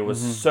Xia Li was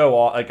so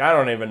like I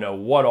don't even know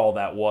what all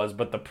that was,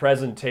 but the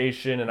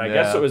presentation, and I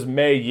guess Yeah. it was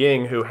Mei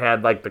Ying who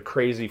had like the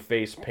crazy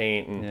face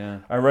paint,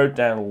 and I wrote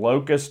down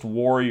Locust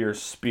Warrior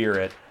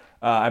Spirit.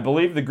 I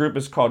believe the group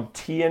is called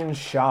Tian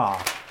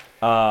Sha.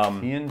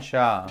 Ian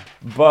Shaw.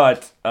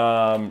 But,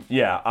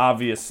 yeah,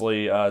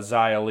 obviously,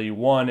 Xia Li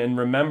won. And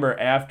remember,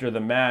 after the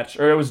match,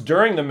 or it was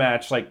during the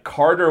match, like,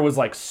 Carter was,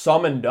 like,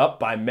 summoned up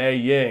by Mei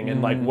Ying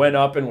and, like, went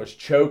up and was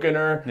choking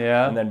her.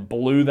 Yeah. And then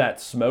blew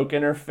that smoke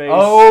in her face.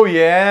 Oh,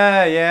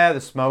 yeah, the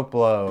smoke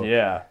blow.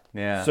 Yeah.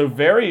 Yeah. So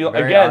very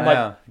Very again, odd, like,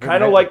 yeah.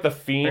 kind of Very- like The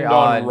Fiend very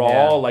on odd, Raw,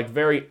 yeah. like,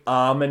 very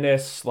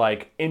ominous,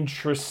 like,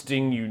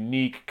 interesting,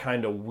 unique,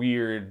 kind of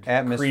weird,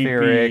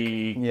 Atmospheric,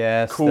 creepy,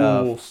 yeah,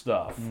 cool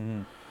stuff.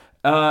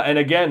 And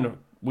again,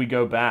 we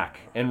go back,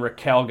 and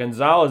Raquel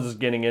Gonzalez is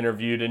getting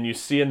interviewed, and you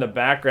see in the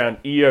background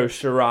Io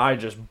Shirai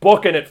just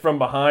booking it from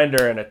behind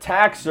her and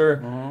attacks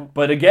her.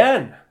 But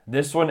again,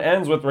 this one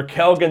ends with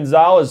Raquel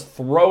Gonzalez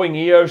throwing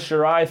Io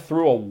Shirai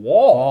through a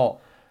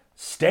wall.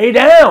 Stay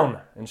down!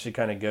 And she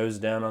kind of goes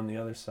down on the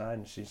other side,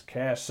 and she's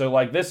cashed. So,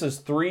 like, this is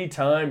 3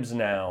 times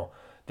now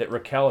that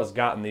Raquel has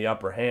gotten the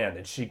upper hand,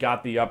 and she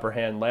got the upper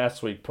hand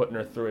last week, putting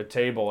her through a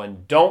table,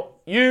 and don't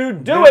you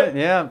do it!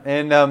 Yeah,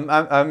 and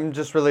I'm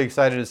just really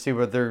excited to see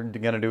what they're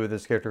going to do with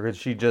this character, because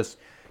she just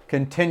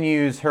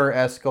continues her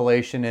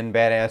escalation in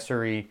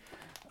badassery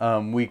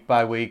week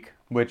by week,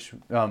 which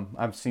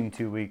I've seen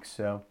 2 weeks,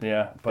 so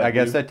Yeah, but I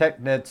guess you-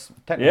 that's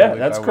technically Yeah, week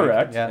that's by week.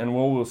 correct. Yeah. And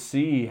we'll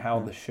see how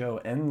the show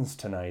ends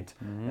tonight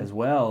as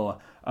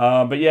well.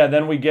 But yeah,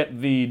 then we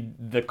get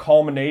the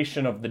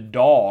culmination of the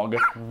dog,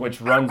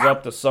 which runs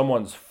up to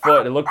someone's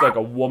foot. It looked like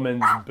a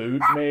woman's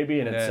boot, maybe,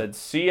 and it Yeah. said,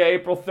 "See you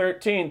April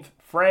 13th,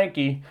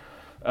 Frankie."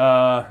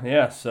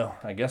 Yeah, so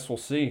I guess we'll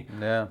see.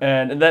 Yeah.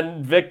 And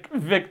then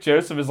Vic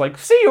Joseph is like,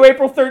 "See you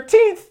April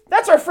 13th.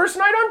 That's our first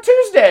night on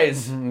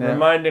Tuesdays." Yeah.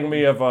 Reminding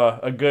me of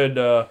a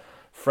good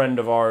friend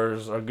of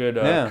ours, a good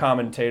Yeah.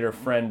 commentator,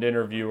 friend,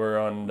 interviewer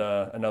on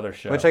another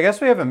show. Which I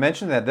guess we haven't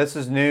mentioned that this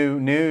is new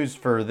news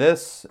for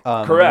this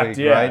Correct, week,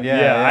 yeah, right?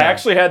 yeah. I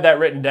actually had that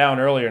written down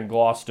earlier and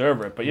glossed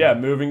over it. But yeah,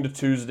 moving to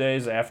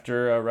Tuesdays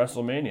after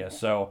WrestleMania.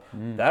 So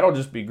that'll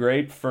just be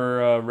great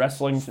for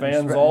wrestling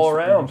fans all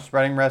around.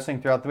 Spreading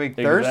wrestling throughout the week.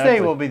 Exactly.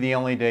 Thursday will be the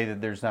only day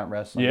that there's not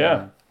wrestling.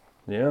 Yeah,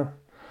 yeah.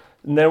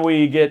 And then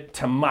we get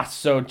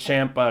Tommaso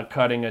Ciampa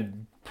cutting a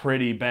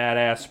pretty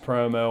badass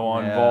promo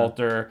on Yeah.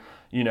 Walter.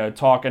 You know,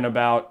 talking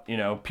about, you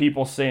know,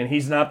 people saying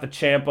he's not the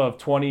Ciampa of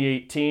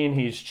 2018.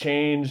 He's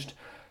changed.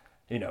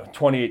 You know,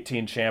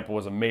 2018 Ciampa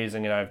was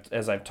amazing, and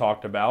as I've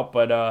talked about.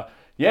 But,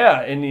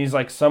 yeah, and he's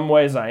like, some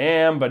ways I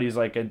am, but he's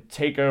like, a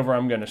takeover,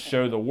 I'm going to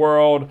show the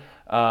world.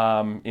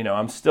 You know,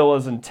 I'm still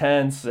as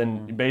intense,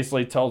 and he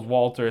basically tells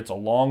Walter it's a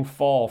long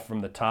fall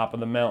from the top of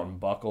the mountain.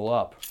 Buckle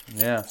up.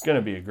 Yeah. It's going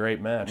to be a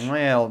great match.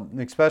 Well,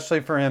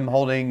 especially for him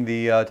holding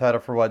the title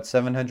for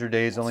 700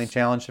 days, only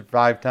challenged it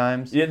 5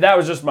 times. Yeah, that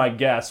was just my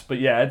guess, but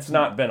yeah, it's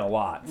not been a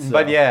lot. So.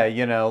 But yeah,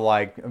 you know,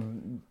 like,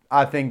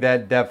 I think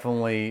that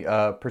definitely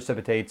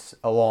precipitates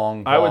a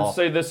long I fall. would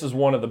say this is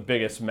one of the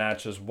biggest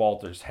matches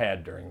Walter's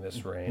had during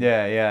this reign.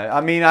 Yeah.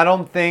 I mean, I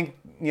don't think,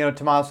 you know,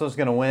 Tommaso's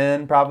going to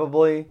win,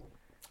 probably.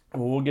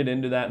 We'll get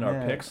into that in our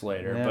Yeah. picks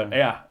later. Yeah. But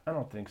yeah, I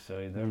don't think so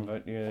either.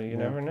 But you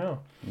never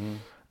know.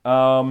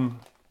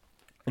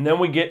 And then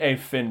we get a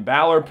Finn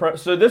Balor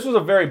so this was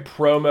a very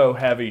promo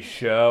heavy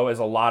show, as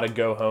a lot of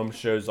go home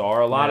shows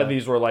are. A lot of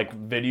these were like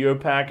video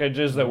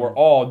packages that were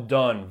all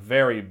done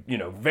very,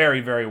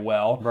 very, very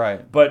well.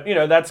 Right. But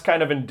that's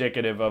kind of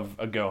indicative of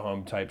a go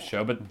home type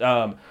show.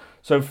 But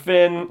so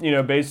Finn,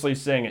 basically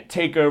saying at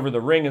Takeover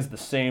the ring is the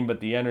same, but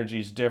the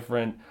energy's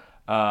different.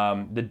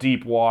 The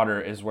deep water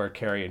is where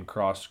Karrion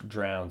Kross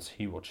drowns.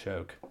 He will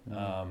choke.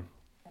 I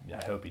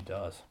hope he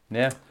does.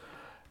 Yeah.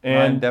 I'm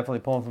And definitely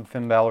pulling from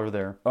Finn Balor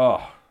there.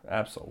 oh,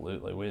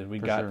 absolutely. We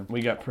got sure.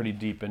 we got pretty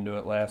deep into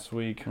it last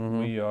week.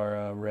 We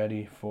are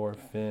ready for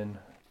Finn,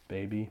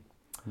 baby.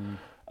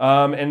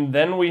 And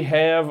then we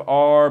have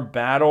our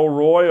Battle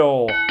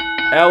Royal.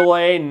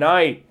 LA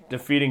Knight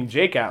defeating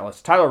Jake Atlas,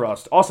 Tyler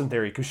Rust, Austin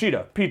Theory,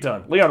 Kushida, Pete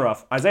Dunne, Leon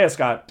Ruff, Isaiah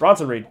Scott,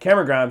 Bronson Reed,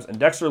 Cameron Grimes, and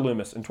Dexter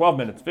Lumis in 12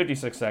 minutes,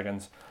 56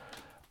 seconds.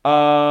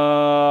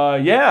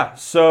 Yeah,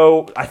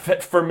 so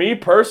for me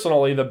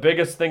personally, the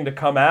biggest thing to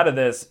come out of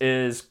this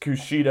is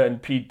Kushida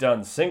and Pete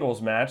Dunne's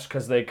singles match,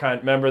 because they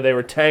remember they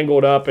were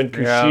tangled up, and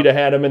Kushida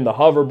had him in the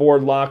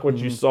hoverboard lock, which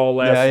you saw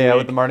last week. Yeah,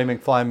 with the Marty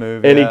McFly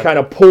move. And he kind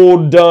of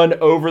pulled Dunne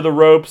over the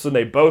ropes, and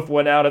they both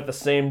went out at the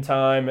same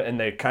time, and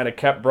they kind of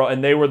kept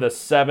and they were the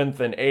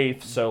 7th and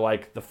 8th, so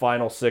like the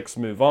final 6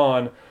 move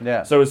on.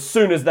 Yeah. So as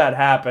soon as that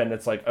happened,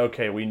 it's like,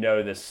 okay, we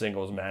know this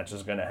singles match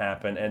is going to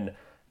happen, and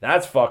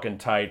that's fucking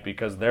tight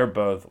because they're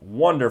both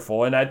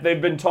wonderful. And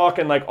they've been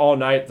talking like all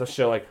night the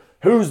show, like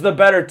who's the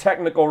better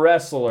technical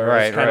wrestler?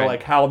 Right, It's kind of right.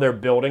 like how they're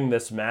building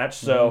this match.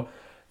 So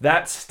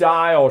that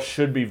style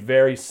should be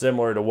very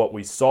similar to what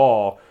we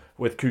saw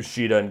with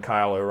Kushida and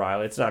Kyle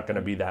O'Reilly. It's not going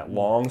to be that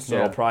long, so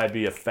it'll probably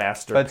be a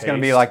faster But it's going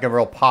to be like a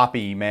real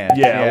poppy match.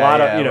 a lot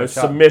of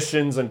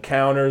submissions and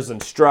counters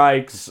and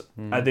strikes.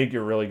 I think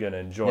you're really going to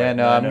enjoy it. Yeah,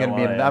 no, I'm going to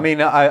be. I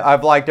mean,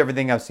 I've liked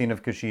everything I've seen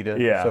of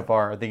Kushida so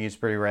far. I think he's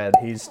pretty rad.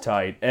 He's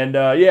tight. And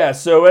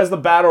so as the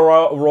Battle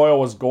Royal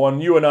was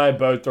going, you and I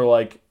both are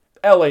like,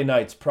 LA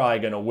Knight's probably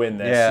going to win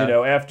this. Yeah. You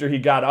know, after he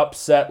got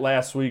upset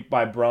last week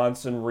by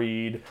Bronson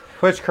Reed.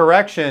 Which,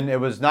 correction, it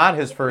was not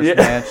his first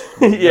match.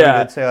 We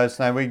did say last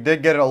night. We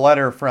did get a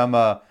letter from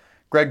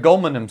Greg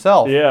Goldman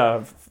himself.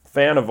 Yeah,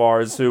 fan of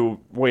ours who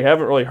we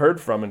haven't really heard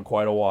from in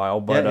quite a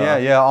while. But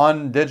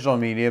on digital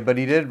media. But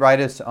he did write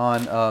us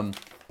on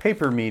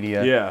paper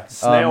media. Yeah,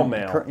 snail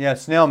mail.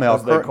 Snail mail.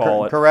 As they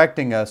call it.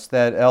 Correcting us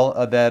that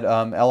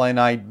LA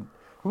Knight.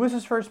 Who was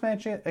his first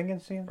match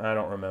against him? I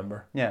don't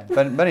remember. Yeah,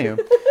 but anywho,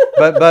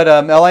 but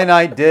LA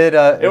Knight did.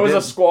 It was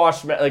a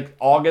squash match, like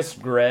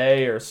August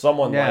Gray or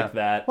someone like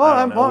that. Well,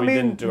 I don't know. We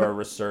didn't do our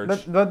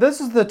research. But this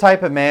is the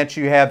type of match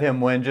you have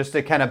him win just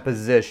to kind of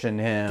position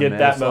him. Get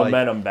that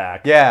momentum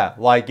back. Yeah,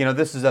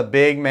 this is a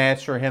big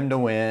match for him to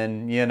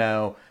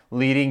win.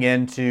 Leading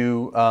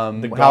into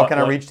how can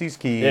I reach these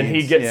keys? And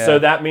he gets so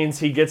that means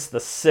he gets the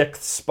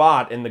 6th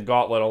spot in the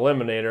Gauntlet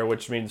Eliminator,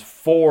 which means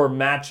 4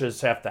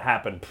 matches have to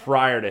happen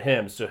prior to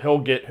him. So he'll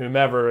get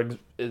whoever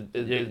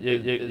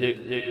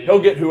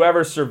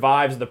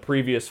survives the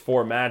previous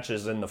 4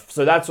 matches in the.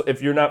 So that's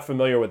if you're not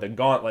familiar with a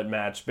Gauntlet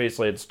match.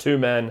 Basically, it's 2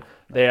 men.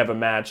 They have a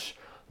match.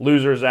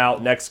 Losers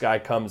out, next guy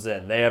comes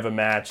in. They have a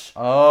match.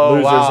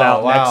 Losers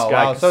out, next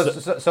guy.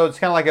 So it's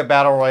kind of like a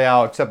battle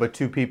royale, except with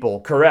 2 people.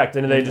 Correct,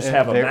 and they just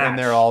have a match. And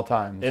they're all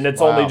times. And it's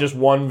only just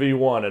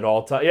 1v1 at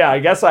all times. Yeah, I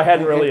guess I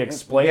hadn't really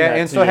explained that.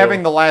 Yeah, and so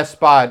having the last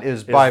spot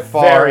is by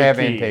far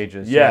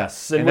advantageous.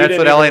 Yes, and that's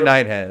what LA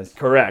Knight has.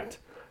 Correct.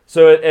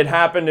 So it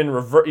happened in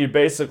reverse. You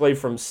basically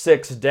from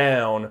 6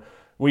 down,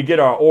 we get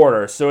our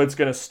order. So it's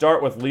going to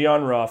start with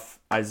Leon Ruff.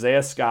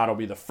 Isaiah Scott will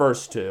be the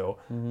first 2.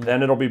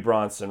 Then it'll be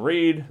Bronson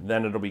Reed.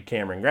 Then it'll be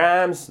Cameron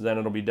Grimes. Then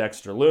it'll be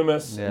Dexter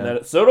Lumis. Yeah. And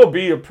then so it'll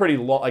be a pretty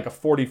long, like a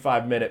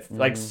 45-minute.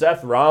 Like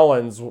Seth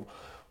Rollins,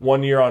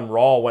 one year on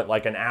Raw went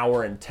like an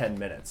hour and 10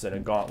 minutes in a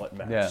gauntlet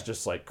match,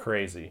 just like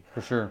crazy.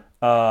 For sure.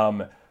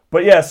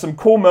 But yeah, some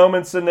cool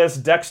moments in this.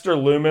 Dexter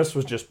Lumis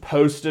was just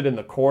posted in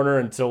the corner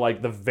until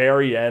like the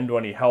very end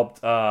when he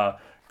helped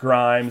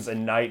Grimes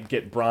and Knight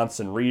get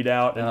Bronson Reed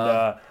out.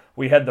 And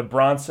we had the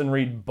Bronson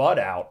Reed butt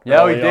out.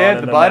 Yeah, we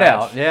did. The butt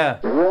match. out. Yeah.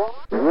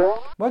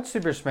 What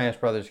Super Smash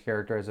Brothers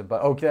character is a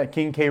butt? Oh,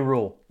 King K.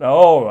 Rool.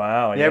 Oh,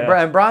 wow. Yeah.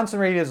 And Bronson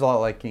Reed is a lot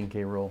like King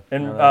K. Rool.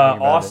 And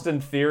Austin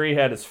Theory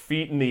had his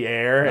feet in the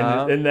air.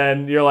 And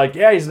then you're like,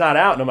 yeah, he's not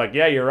out. And I'm like,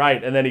 yeah, you're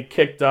right. And then he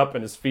kicked up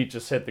and his feet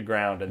just hit the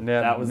ground. And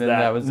that was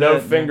that. No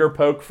finger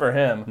poke for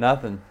him.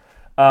 Nothing.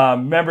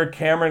 Remember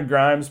Cameron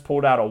Grimes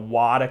pulled out a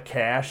wad of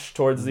cash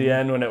towards the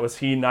end when it was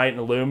he, Knight,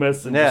 and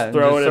Loomis, and just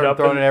throwing it up,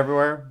 throwing it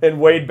everywhere. And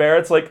Wade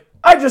Barrett's like,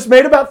 I just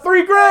made about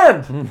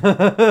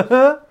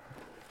 $3,000.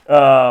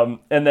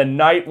 And then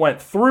Knight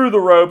went through the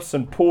ropes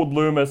and pulled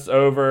Loomis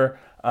over,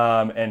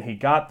 and he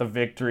got the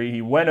victory.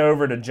 He went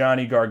over to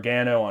Johnny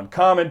Gargano on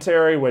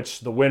commentary, which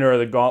the winner of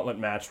the Gauntlet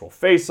match will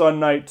face on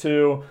night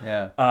 2.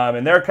 Yeah.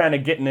 And they're kind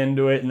of getting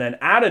into it, and then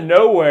out of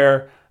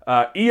nowhere.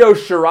 Io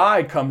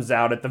Shirai comes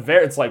out at the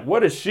very. It's like,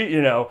 what is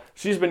she?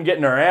 She's been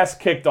getting her ass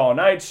kicked all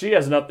night. She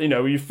has nothing.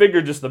 You figure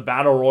just the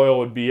battle royal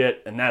would be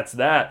it, and that's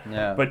that.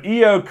 Yeah. But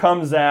Io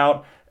comes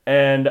out,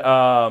 and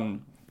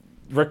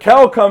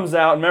Raquel comes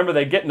out. Remember,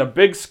 they get in a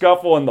big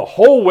scuffle, and the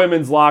whole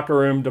women's locker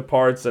room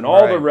departs, and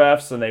all the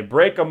refs, and they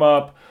break them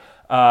up.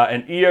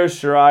 And Io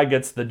Shirai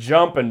gets the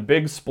jump and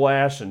big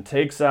splash and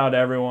takes out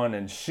everyone,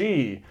 and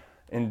she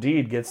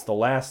indeed gets the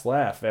last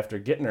laugh after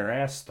getting her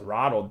ass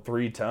throttled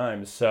 3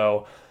 times.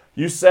 So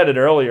you said it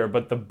earlier,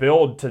 but the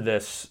build to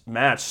this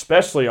match,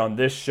 especially on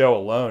this show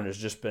alone, has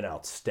just been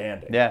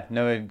outstanding. Yeah,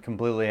 no, it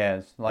completely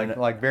has.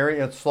 Like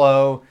very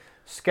slow,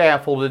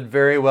 scaffolded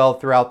very well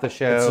throughout the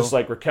show. It's just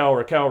like Raquel,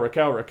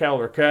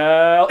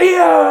 Io!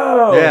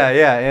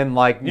 Yeah,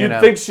 and You'd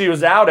think she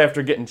was out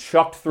after getting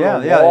chucked through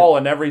a wall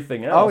and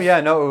everything else. Oh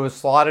yeah, no, it was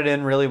slotted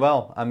in really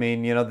well. I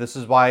mean, this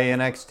is why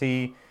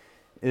NXT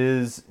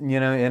is,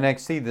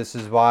 NXT. This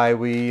is why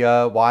we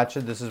watch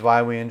it. This is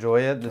why we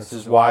enjoy it. This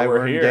is why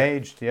we're here.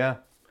 Engaged. Yeah.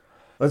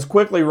 Let's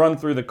quickly run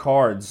through the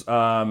cards,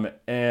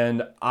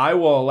 and I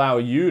will allow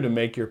you to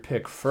make your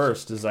pick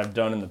first, as I've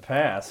done in the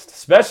past,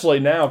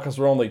 especially now because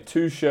we're only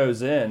 2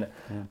 shows in.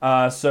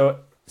 So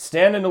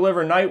Stand and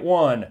Deliver Night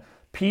 1,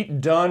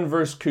 Pete Dunne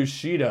versus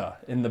Kushida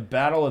in the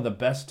battle of the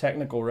best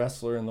technical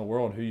wrestler in the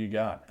world. Who you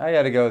got? I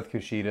got to go with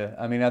Kushida.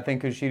 I mean, I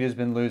think Kushida's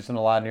been losing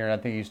a lot here, and I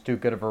think he's too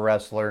good of a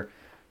wrestler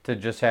to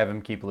just have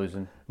him keep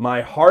losing. My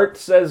heart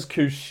says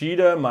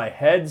Kushida, my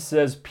head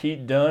says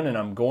Pete Dunne, and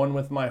I'm going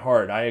with my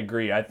heart. I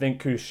agree. I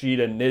think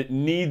Kushida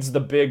needs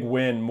the big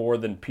win more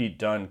than Pete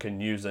Dunne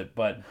can use it,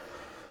 but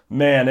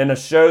Man, in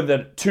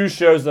two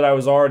shows that I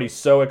was already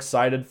so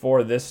excited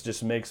for, this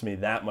just makes me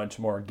that much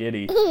more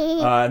giddy.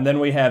 And then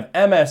we have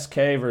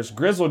MSK versus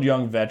Grizzled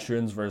Young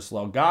Veterans versus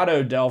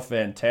Legado del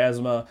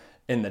Fantasma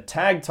in the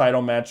tag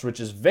title match,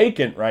 which is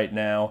vacant right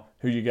now.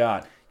 Who you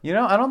got? You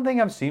know, I don't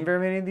think I've seen very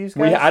many of these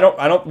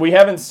guys. We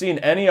haven't seen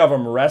any of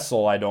them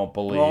wrestle, I don't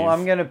believe. Well,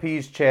 I'm going to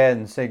appease Chad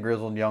and say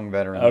Grizzled Young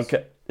Veterans.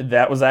 Okay,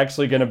 that was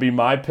actually going to be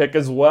my pick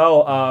as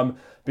well.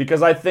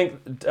 Because I think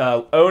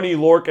Oni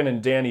Lorcan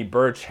and Danny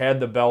Burch had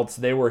the belts.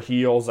 They were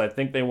heels. I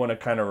think they want to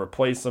kind of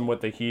replace them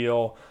with a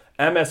heel.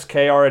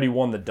 MSK already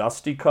won the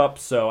Dusty Cup,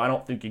 so I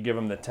don't think you give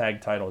them the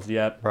tag titles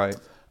yet. Right.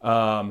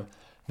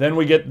 Then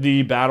we get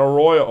the Battle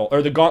Royal,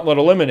 or the Gauntlet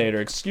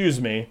Eliminator,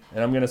 excuse me.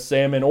 And I'm going to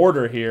say them in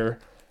order here.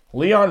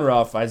 Leon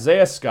Ruff,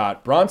 Isaiah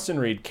Scott, Bronson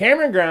Reed,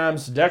 Cameron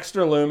Grimes,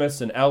 Dexter Loomis,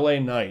 and LA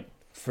Knight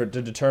to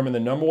determine the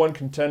number one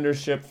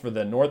contendership for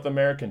the North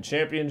American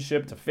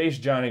Championship to face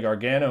Johnny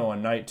Gargano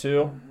on night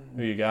 2.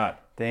 Who you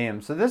got?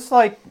 Damn. So this,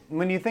 like,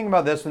 when you think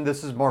about this one,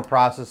 this is more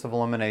process of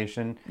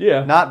elimination.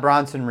 Yeah. Not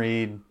Bronson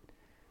Reed.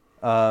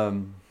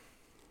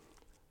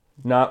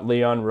 Not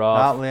Leon Ruff.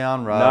 Not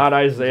Leon Ruff. Not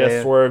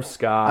Isaiah Swerve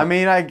Scott. I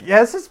mean, I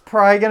guess it's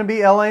probably going to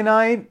be LA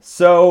Knight.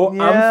 So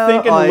Yeah, I'm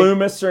thinking like-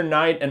 Loomis or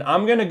Knight, and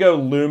I'm going to go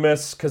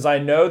Loomis because I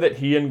know that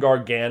he and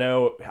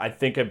Gargano, I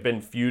think, have been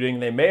feuding.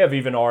 They may have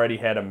even already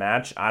had a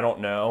match. I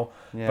don't know.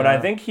 But I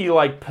think he,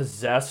 like,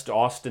 possessed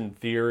Austin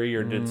Theory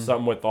or did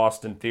something with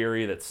Austin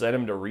Theory that sent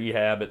him to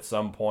rehab at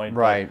some point.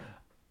 Right.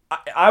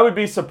 I would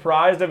be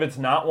surprised if it's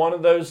not one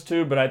of those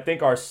two, but I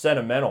think our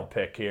sentimental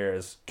pick here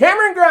is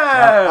Cameron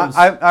Grimes.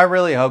 I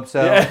really hope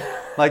so. Yeah.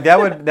 Like, that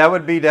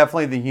would be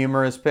definitely the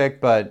humorous pick,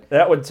 but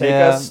That would take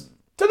Yeah. us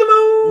to the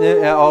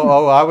moon. yeah,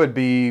 I would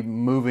be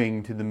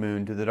moving to the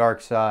moon, to the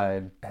dark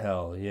side.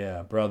 Hell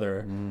yeah,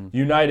 brother.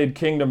 United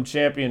Kingdom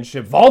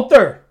Championship.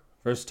 Walter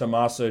versus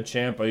Tommaso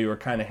Ciampa. You were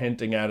kind of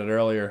hinting at it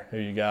earlier. Who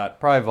you got?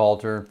 Probably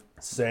Walter.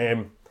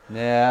 Same.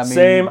 Yeah, I mean,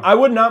 Same. I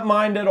would not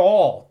mind at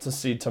all to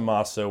see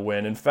Tommaso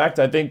win. In fact,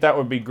 I think that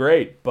would be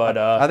great. But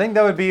I think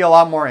that would be a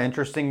lot more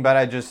interesting, but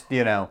I just,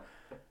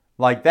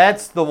 like,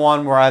 that's the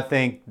one where I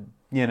think,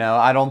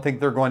 I don't think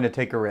they're going to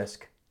take a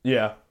risk.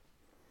 yeah.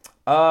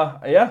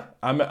 Yeah.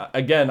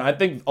 I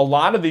think a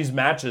lot of these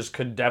matches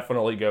could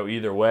definitely go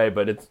either way,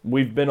 but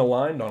we've been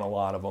aligned on a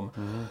lot of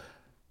them.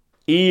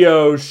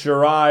 Io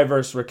Shirai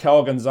versus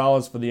Raquel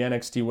Gonzalez for the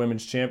NXT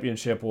Women's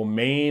Championship will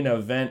main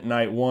event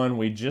night 1.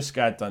 We just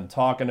got done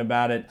talking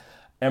about it.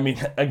 I mean,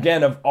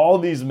 again, of all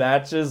these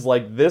matches,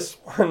 like, this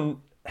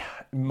one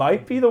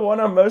might be the one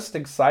I'm most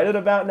excited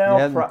about now.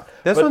 Yeah,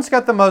 this one's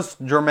got the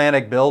most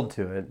dramatic build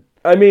to it.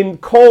 I mean,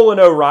 Cole and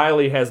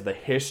O'Reilly has the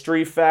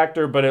history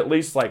factor, but at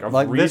least like a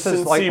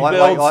recency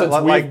build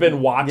since we've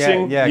been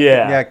watching.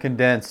 Yeah,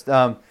 condensed.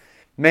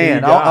 Man,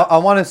 you got? I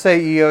want to say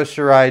Io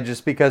Shirai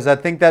just because I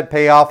think that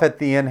payoff at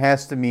the end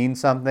has to mean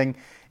something.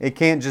 It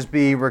can't just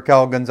be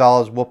Raquel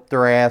Gonzalez whooped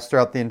her ass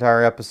throughout the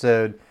entire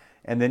episode,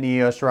 and then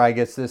Io Shirai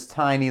gets this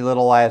tiny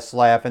little ass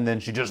laugh, and then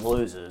she just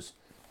loses.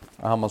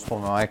 I almost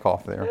pulled my mic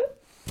off there.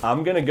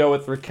 I'm going to go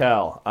with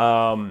Raquel.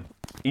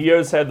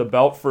 Io's had the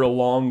belt for a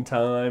long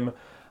time.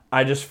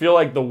 I just feel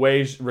like the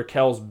way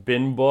Raquel's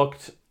been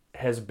booked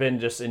has been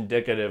just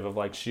indicative of,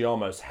 like, she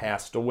almost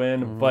has to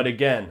win. But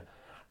again,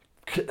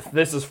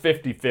 this is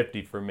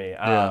 50-50 for me.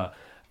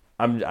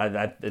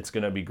 It's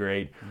going to be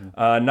great.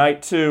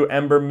 Night 2,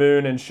 Ember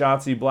Moon and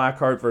Shotzi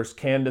Blackheart versus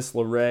Candice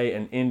LeRae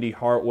and Indy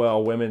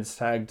Hartwell women's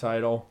tag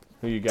title.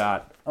 Who you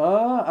got?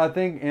 I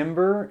think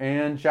Ember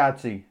and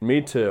Shotzi.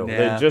 Me too.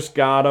 Yeah. They just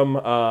got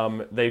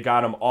them. They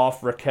got them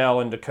off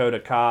Raquel and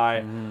Dakota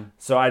Kai.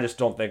 So I just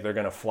don't think they're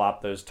going to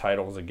flop those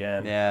titles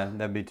again. Yeah,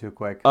 that'd be too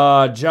quick.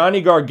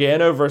 Johnny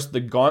Gargano versus the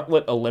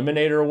Gauntlet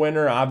Eliminator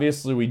winner.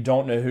 Obviously, we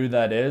don't know who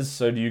that is.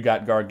 So do you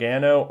got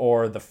Gargano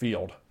or the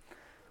Field?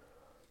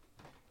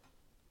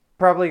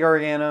 Probably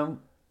Gargano.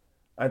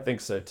 I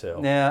think so too.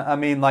 Yeah, I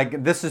mean,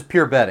 like, this is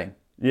pure betting.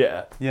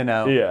 Yeah.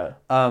 Yeah.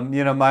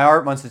 My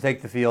art wants to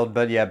take the Field,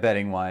 but yeah,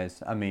 betting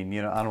wise, I mean,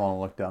 I don't want to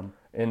look dumb.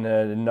 And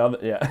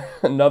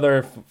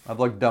another. I've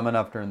looked dumb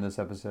enough during this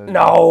episode.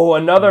 No,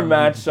 another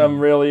match I'm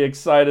really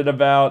excited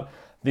about.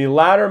 The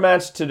ladder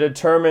match to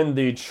determine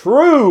the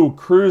true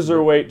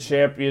Cruiserweight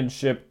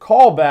Championship,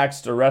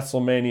 callbacks to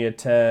WrestleMania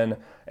 10,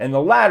 and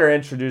the ladder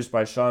introduced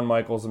by Shawn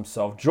Michaels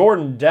himself.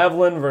 Jordan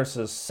Devlin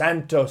versus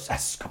Santos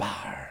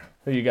Escobar.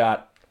 Who you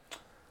got?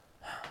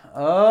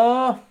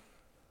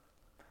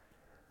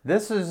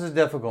 This is a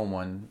difficult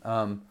one.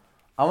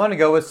 I want to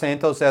go with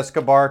Santos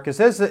Escobar because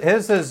his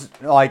is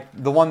like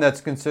the one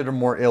that's considered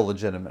more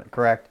illegitimate,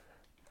 correct?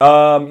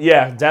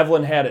 Yeah,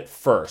 Devlin had it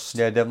first.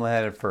 Yeah, definitely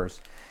had it first.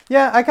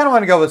 Yeah, I kind of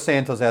want to go with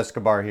Santos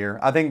Escobar here.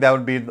 I think that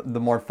would be the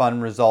more fun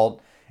result.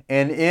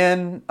 And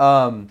in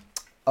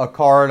a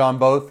card on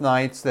both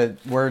nights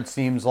where it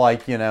seems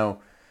like,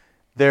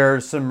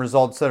 there's some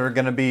results that are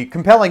going to be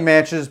compelling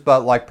matches,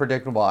 but like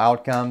predictable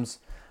outcomes.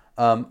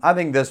 I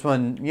think this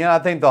one, I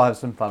think they'll have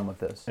some fun with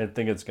this. I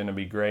think it's going to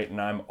be great,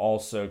 and I'm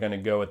also going to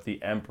go with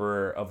the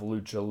Emperor of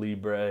Lucha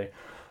Libre,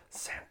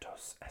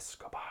 Santos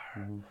Escobar.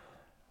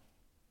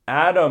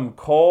 Adam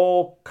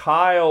Cole,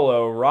 Kyle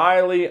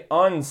O'Reilly,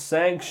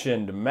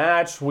 unsanctioned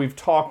match. We've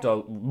talked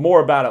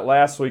more about it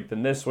last week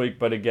than this week,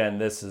 but again,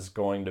 this is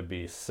going to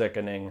be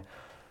sickening.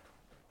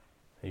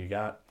 You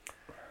got?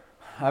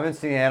 I haven't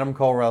seen Adam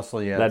Cole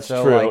wrestle yet. That's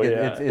so true, Like,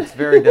 yeah. it's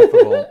very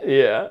difficult.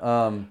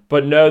 Yeah.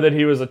 But know that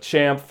he was a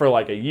champ for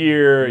like a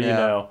year, you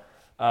know.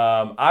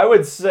 I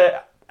would say,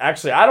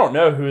 actually, I don't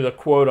know who the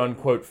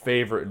quote-unquote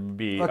favorite would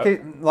be.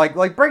 Okay,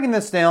 like breaking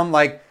this down,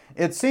 like,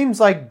 it seems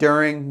like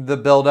during the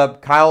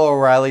build-up, Kyle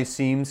O'Reilly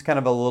seems kind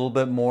of a little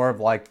bit more of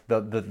like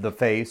the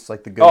face,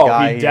 like the good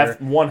guy he here.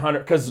 100,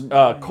 because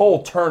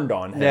Cole turned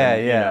on him. Yeah.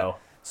 You know.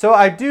 So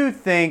I do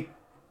think,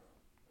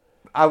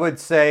 I would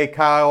say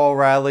Kyle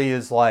O'Reilly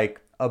is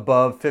like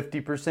above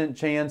 50%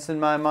 chance in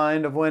my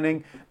mind of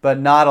winning, but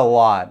not a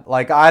lot.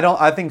 Like,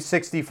 I think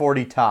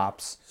 60-40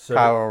 tops. So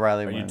Kyle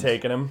O'Reilly Are wins. you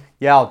taking him?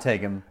 Yeah, I'll take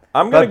him.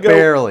 I'm gonna but go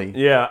barely.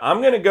 Yeah,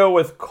 I'm gonna go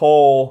with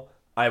Cole.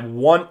 I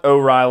want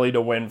O'Reilly to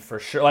win for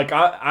sure. Like,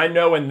 I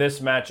know in this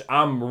match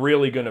I'm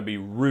really gonna be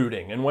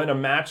rooting, and when a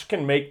match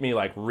can make me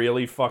like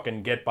really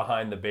fucking get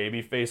behind the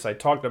babyface, I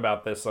talked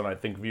about this on I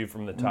think View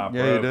from the Top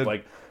Yeah, you Rope. did.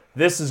 Like,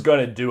 this is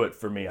gonna do it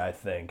for me, I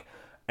think,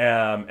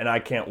 and I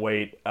can't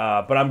wait.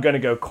 But I'm gonna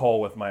go Cole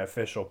with my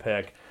official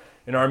pick.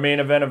 In our main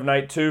event of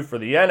night 2 for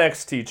the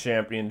NXT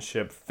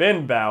Championship,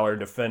 Finn Balor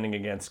defending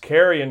against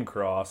Karrion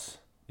Kross.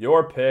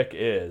 Your pick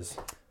is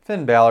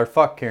Finn Balor,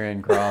 fuck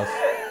Karrion Kross.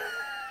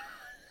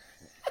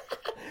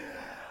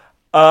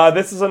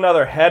 This is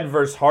another head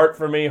versus heart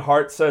for me.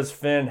 Heart says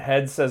Finn,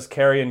 head says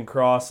Karrion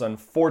Kross.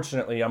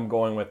 Unfortunately, I'm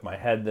going with my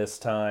head this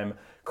time.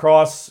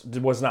 Kross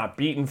was not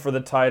beaten for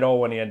the title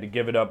when he had to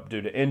give it up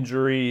due to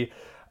injury.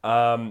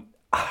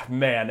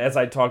 Man, as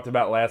I talked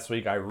about last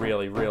week, I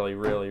really, really,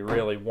 really,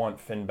 really want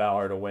Finn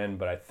Balor to win,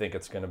 but I think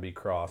it's going to be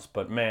Kross.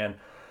 But man,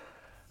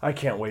 I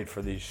can't wait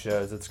for these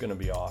shows. It's going to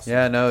be awesome.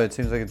 Yeah, no, it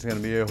seems like it's going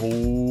to be a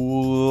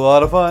whole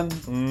lot of fun.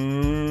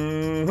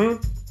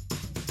 Mm-hmm.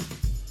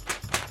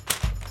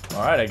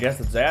 All right, I guess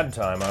it's ad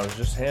time. I was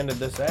just handed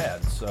this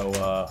ad,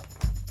 so,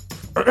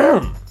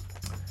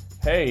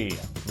 hey,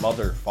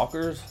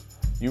 motherfuckers.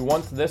 You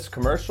want this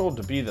commercial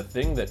to be the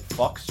thing that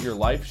fucks your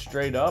life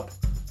straight up?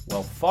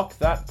 Well, fuck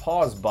that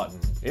pause button.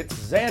 It's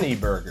Zanny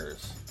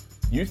Burgers.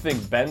 You think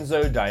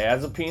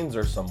benzodiazepines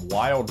are some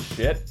wild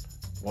shit?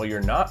 Well,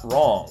 you're not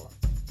wrong.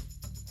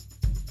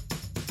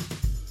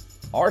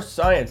 Our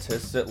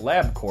scientists at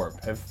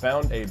LabCorp have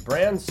found a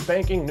brand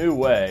spanking new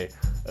way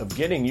of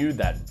getting you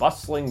that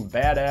bustling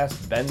badass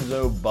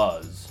benzo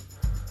buzz.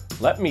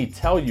 Let me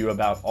tell you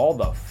about all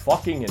the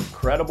fucking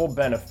incredible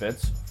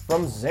benefits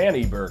from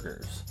Zanny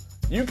Burgers.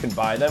 You can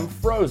buy them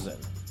frozen,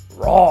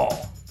 raw,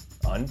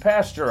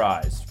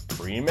 unpasteurized,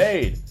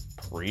 pre-made,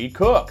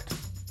 pre-cooked,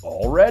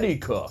 already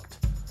cooked.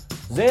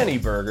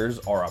 Zanny Burgers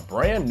are a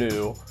brand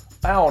new,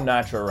 au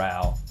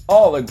natural,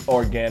 all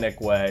organic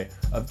way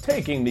of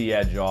taking the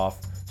edge off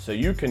so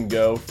you can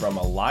go from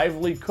a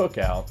lively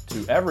cookout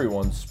to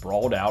everyone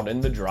sprawled out in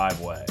the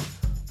driveway.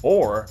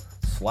 Or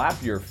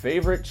slap your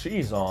favorite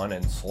cheese on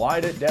and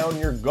slide it down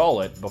your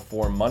gullet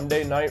before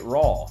Monday Night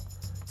Raw.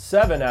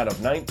 7 out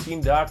of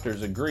 19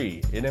 doctors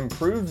agree it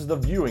improves the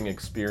viewing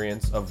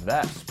experience of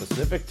that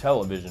specific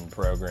television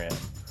program.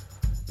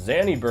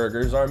 Zanny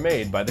Burgers are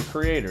made by the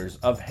creators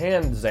of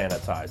hand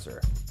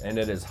sanitizer, and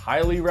it is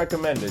highly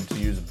recommended to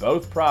use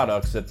both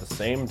products at the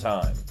same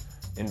time.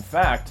 In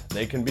fact,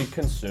 they can be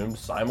consumed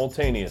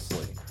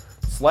simultaneously.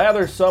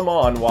 Slather some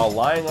on while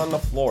lying on the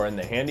floor in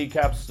the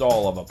handicapped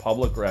stall of a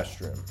public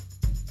restroom.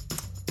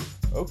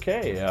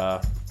 Okay,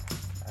 I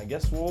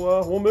guess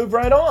we'll move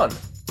right on.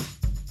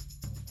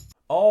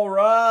 All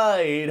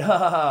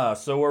right,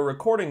 so we're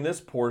recording this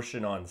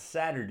portion on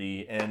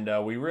Saturday, and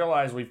we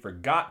realized we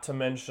forgot to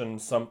mention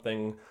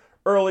something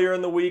earlier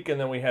in the week, and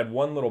then we had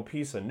one little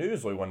piece of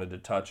news we wanted to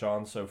touch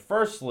on. So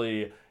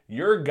firstly,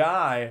 your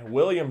guy,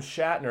 William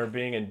Shatner,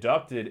 being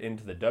inducted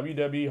into the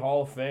WWE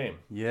Hall of Fame.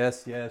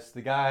 Yes,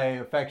 the guy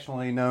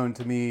affectionately known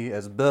to me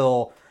as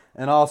Bill,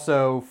 and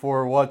also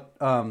for what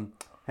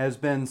has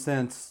been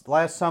since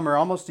last summer,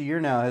 almost a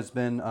year now, has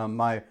been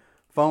my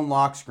phone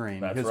lock screen.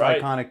 That's his right.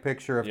 iconic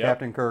picture of Yep.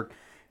 Captain Kirk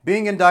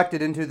being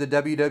inducted into the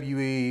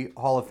WWE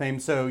Hall of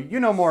Fame. So you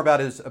know more about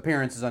his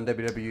appearances on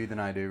WWE than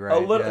I do, right? A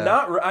little,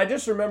 Yeah. I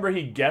just remember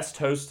he guest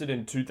hosted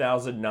in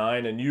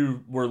 2009, and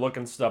you were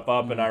looking stuff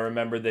up, and I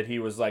remember that he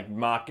was like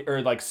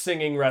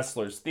singing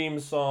wrestlers' theme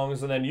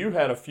songs, and then you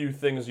had a few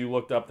things you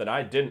looked up that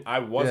I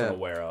wasn't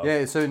aware of.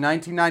 Yeah, so in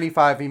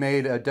 1995 he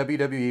made a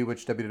WWE,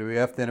 which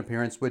WWF then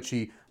appearance, which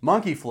he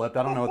monkey flipped.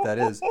 I don't know what that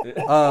is.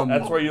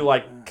 That's where you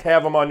like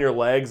have them on your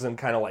legs and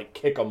kind of like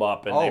kick them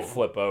up, and they Oh,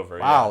 flip over.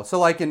 Wow. Yeah. So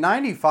like in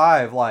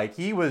 95, like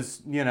he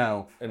was,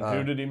 And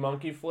who did he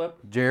monkey flip?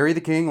 Jerry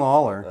the King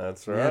Lawler.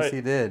 That's Yes, right.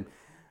 he did.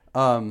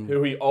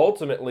 Who he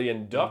ultimately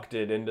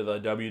inducted into the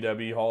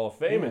WWE Hall of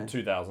Fame in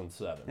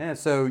 2007. Yeah,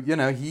 so,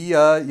 he,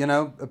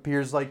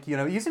 appears like,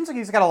 he seems like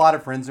he's got a lot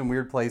of friends in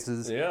weird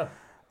places. Yeah.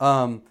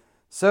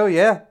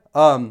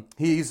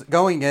 He's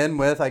going in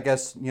with, I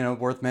guess,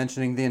 worth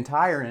mentioning, the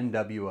entire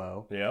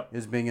NWO Yep.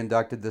 is being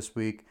inducted this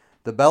week.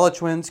 The Bella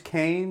Twins,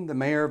 Kane, the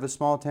mayor of a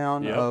small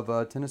town Yep.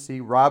 of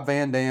Tennessee, Rob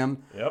Van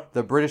Dam, Yep.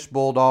 the British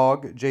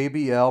Bulldog,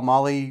 JBL,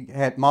 Molly,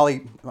 I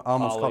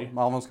almost Holly.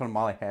 called him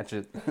Molly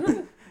Hatchet,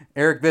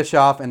 Eric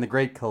Bischoff, and the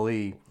Great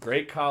Khali.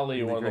 Great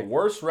Khali, one of the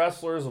worst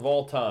wrestlers of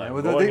all time.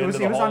 Well, going he into was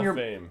the on Hall your of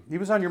Fame. he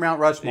was on your Mount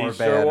Rushmore He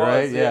bad, sure was,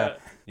 right? yeah.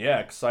 Yeah,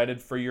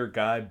 excited for your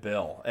guy,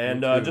 Bill.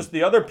 And too. just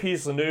the other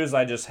piece of news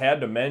I just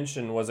had to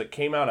mention was it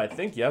came out, I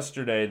think,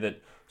 yesterday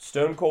that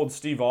Stone Cold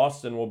Steve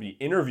Austin will be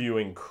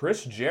interviewing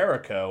Chris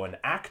Jericho, an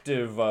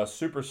active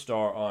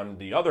superstar on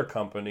the other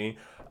company,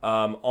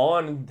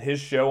 on his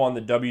show on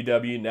the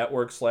WWE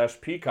Network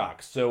 /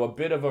 Peacock. So a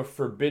bit of a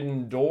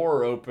forbidden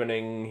door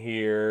opening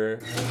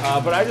here.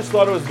 But I just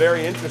thought it was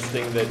very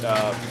interesting that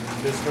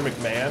Mr.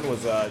 McMahon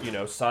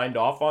was, signed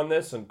off on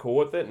this and cool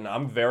with it. And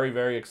I'm very,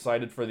 very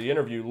excited for the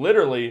interview.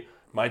 Literally,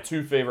 my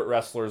two favorite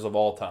wrestlers of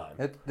all time.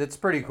 It's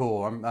pretty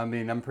cool.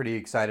 I'm pretty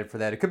excited for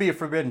that. It could be a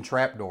forbidden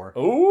trapdoor.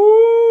 Ooh!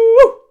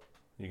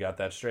 You got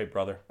that straight,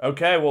 brother.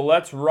 Okay, well,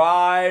 let's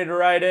ride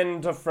right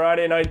into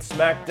Friday Night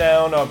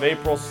SmackDown of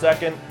April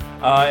 2nd.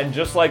 And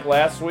just like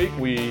last week,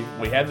 we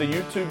had the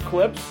YouTube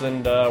clips,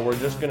 and we're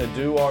just going to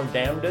do our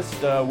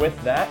damnedest with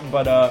that.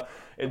 But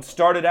it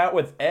started out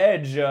with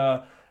Edge,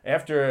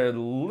 after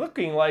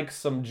looking like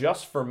some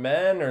Just for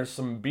Men or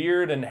some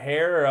beard and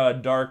hair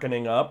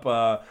darkening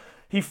up.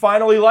 He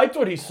finally liked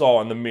what he saw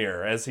in the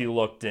mirror as he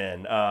looked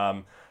in.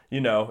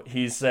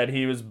 He said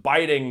he was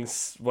biting,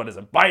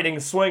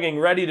 swinging,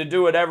 ready to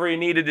do whatever he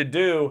needed to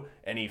do,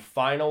 and he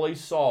finally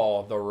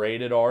saw the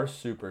Rated R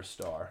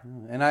Superstar.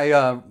 And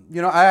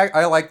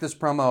I like this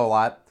promo a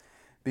lot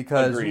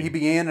because Agreed. he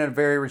began in a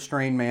very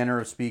restrained manner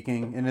of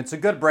speaking, and it's a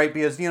good break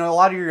because a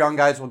lot of your young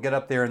guys will get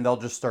up there and they'll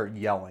just start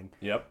yelling.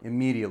 Yep.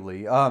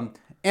 Immediately. And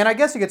I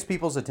guess it gets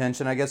people's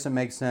attention. I guess it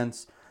makes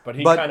sense. But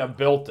he kind of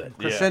built it.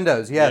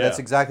 Crescendos, yeah, that's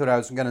exactly what I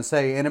was going to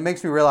say. And it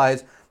makes me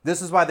realize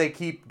this is why they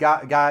keep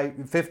guy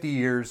 50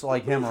 years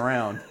like him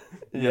around.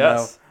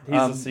 Yes,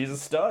 he's a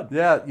stud.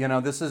 Yeah,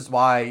 this is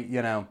why,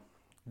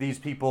 these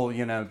people,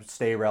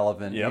 stay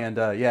relevant. Yep.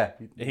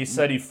 And, He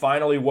said he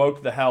finally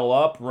woke the hell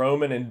up.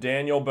 Roman and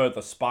Daniel both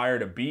aspire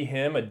to be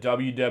him, a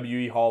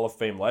WWE Hall of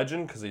Fame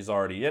legend, because he's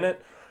already in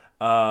it.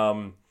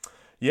 That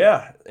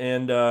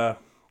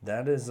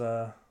is...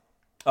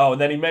 Oh,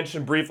 and then he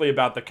mentioned briefly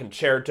about the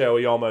concerto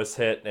he almost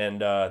hit, and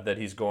that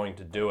he's going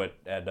to do it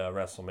at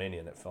WrestleMania,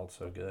 and it felt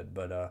so good.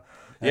 But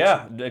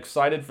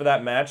excited for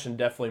that match, and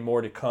definitely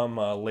more to come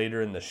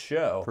later in the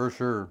show. for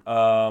sure.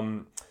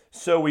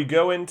 So we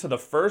go into the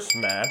first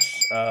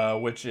match,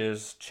 which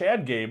is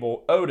Chad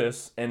Gable,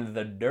 Otis, and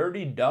the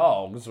Dirty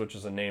Dogs, which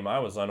is a name I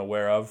was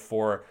unaware of.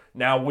 For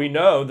now, we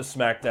know the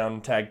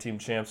SmackDown Tag Team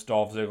Champs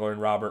Dolph Ziggler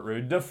and Robert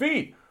Roode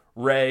defeat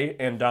Rey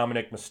and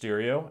Dominic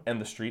Mysterio and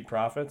the Street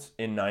Profits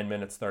in 9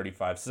 minutes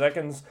 35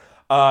 seconds.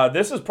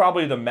 This is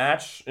probably the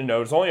match,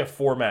 it's only a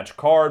 4-match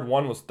card.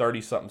 One was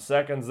 30-something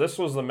seconds. This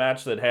was the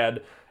match that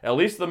had at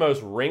least the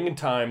most ring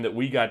time that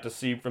we got to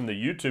see from the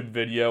YouTube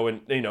video.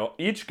 And,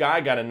 each guy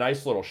got a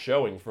nice little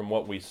showing from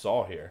what we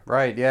saw here.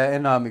 Right, yeah,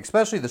 and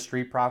especially the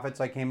Street Profits,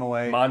 I came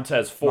away.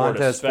 Montez Ford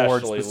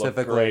especially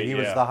looked great. He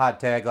was the hot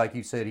tag, like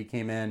you said. He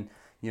came in,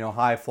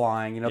 high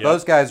flying. Yep.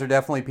 Those guys are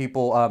definitely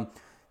people...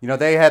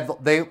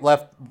 they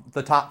left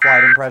the top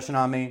flight impression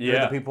on me. Yeah.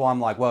 They're the people I'm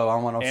like, whoa, I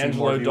want to see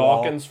more Angelo of you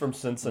all. Dawkins from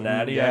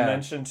Cincinnati, Yeah. I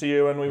mentioned to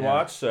you when we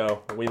watched,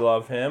 so we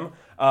love him.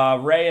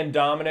 Ray and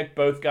Dominic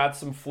both got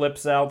some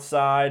flips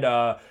outside.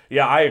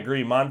 I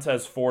agree.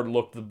 Montez Ford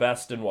looked the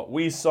best in what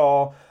we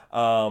saw.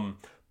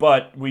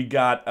 But we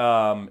got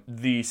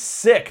the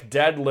sick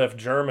deadlift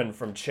German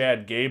from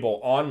Chad Gable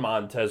on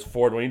Montez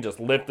Ford when he just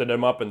lifted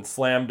him up and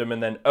slammed him.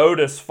 And then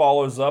Otis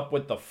follows up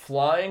with the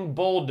flying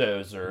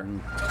bulldozer.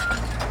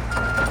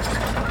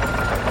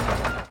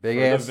 Big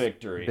for ass the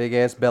victory. Big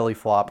ass belly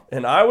flop.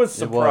 And I was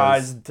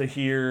surprised to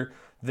hear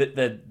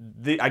that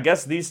I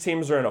guess these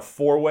teams are in a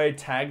 4-way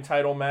tag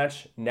title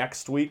match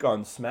next week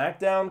on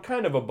SmackDown.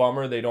 Kind of a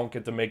bummer they don't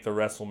get to make the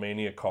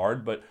WrestleMania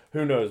card, but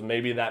who knows?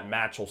 Maybe that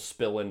match will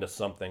spill into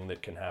something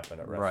that can happen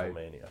at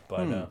WrestleMania.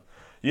 But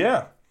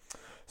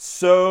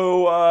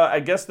So I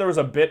guess there was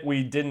a bit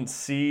we didn't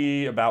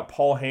see about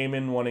Paul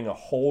Heyman wanting a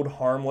hold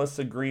harmless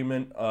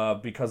agreement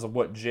because of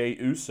what Jey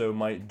Uso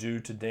might do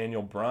to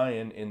Daniel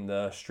Bryan in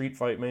the Street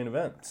Fight main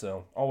event.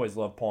 So always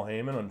loved Paul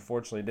Heyman.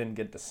 Unfortunately, didn't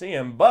get to see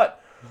him.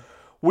 But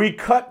we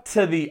cut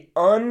to the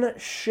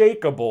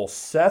unshakable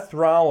Seth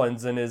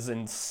Rollins in his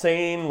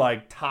insane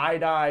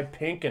tie-dye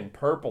pink and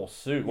purple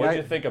suit. What did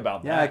you think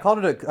about that?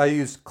 Yeah, I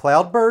used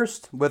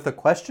cloudburst with a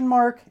question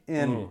mark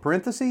in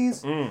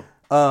parentheses.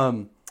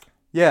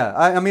 Yeah,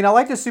 I mean, I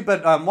like this suit,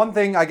 but one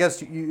thing I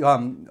guess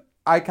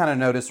I kind of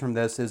noticed from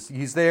this is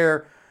he's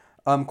there.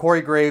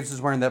 Corey Graves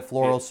is wearing that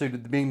floral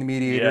suit, being the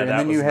mediator, and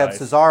then you have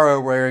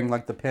Cesaro wearing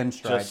the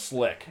pinstripe. Just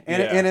slick.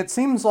 And it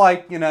seems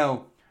like,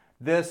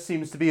 this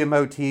seems to be a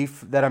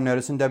motif that I'm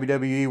noticing in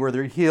WWE where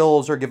their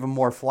heels are given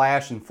more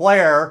flash and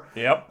flair.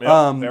 Yep,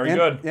 very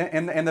good.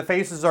 And the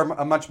faces are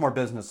much more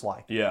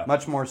businesslike. Yeah.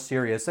 Much more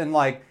serious. And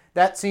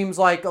that seems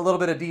like a little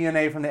bit of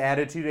DNA from the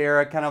Attitude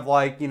Era, kind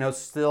of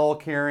still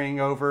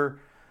carrying over.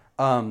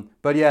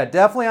 But yeah,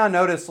 definitely I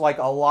noticed like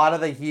a lot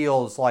of the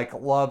heels like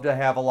love to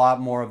have a lot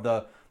more of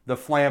the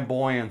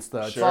flamboyance.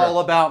 It's Sure. all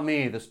about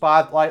me. The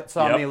spotlight's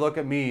on Yep. me. Look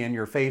at me, and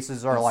your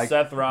faces are like,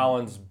 Seth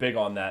Rollins big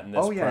on that in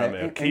this Oh, yeah,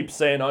 promo. and- Keep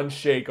saying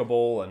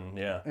unshakable and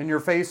and your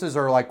faces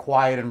are like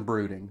quiet and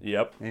brooding.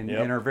 Yep. And,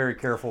 yep. and are very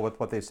careful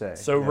with what they say.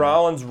 So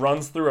Rollins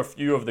runs through a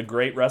few of the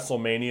great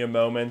WrestleMania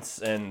moments,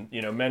 and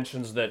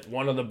mentions that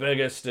one of the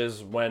biggest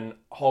is when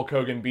Hulk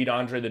Hogan beat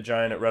Andre the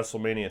Giant at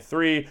WrestleMania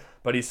 3.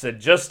 But he said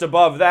just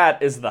above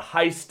that is the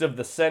heist of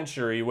the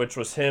century, which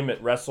was him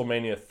at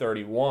WrestleMania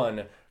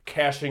 31,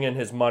 cashing in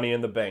his Money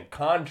in the Bank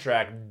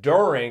contract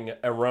during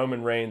a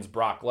Roman Reigns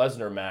Brock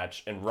Lesnar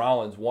match, and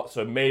Rollins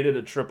so made it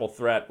a triple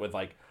threat with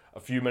like a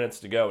few minutes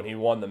to go, and he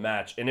won the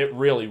match, and it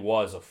really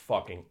was a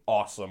fucking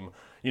awesome,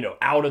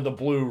 out of the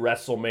blue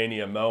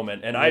WrestleMania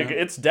moment, and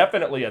it's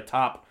definitely a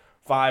top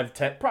 5,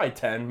 10, probably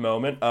 10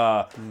 moment,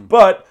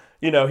 but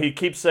he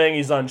keeps saying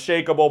he's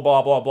unshakable,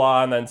 blah, blah,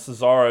 blah, and then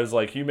Cesaro's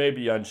like, you may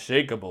be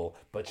unshakable,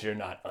 but you're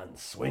not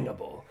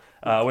unswingable,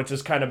 which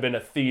has kind of been a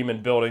theme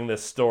in building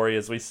this story,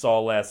 as we saw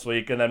last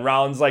week, and then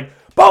Rollins like,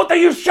 both of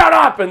you shut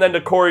up, and then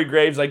to Corey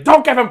Graves like,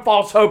 don't give him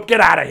false hope,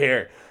 get out of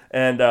here,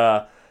 and,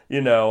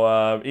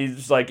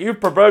 he's like, you've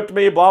provoked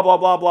me, blah, blah,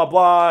 blah, blah,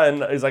 blah,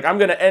 and he's like, I'm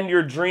going to end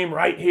your dream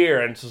right here,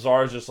 and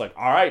Cesaro's just like,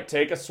 all right,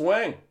 take a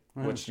swing,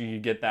 which you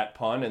get that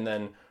pun, and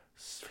then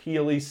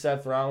Healy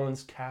Seth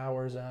Rollins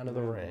cowers out of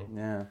the ring.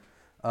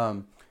 Yeah.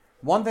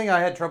 One thing I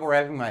had trouble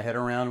wrapping my head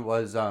around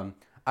was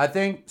I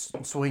think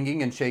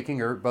swinging and shaking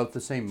are both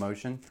the same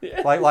motion.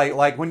 Yeah.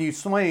 Like when you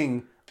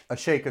swing, a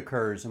shake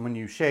occurs, and when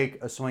you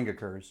shake, a swing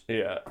occurs.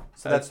 Yeah.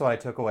 So that's what I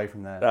took away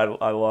from that.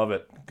 I love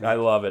it. I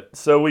love it.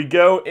 So we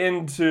go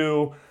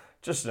into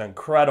just an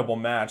incredible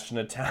match.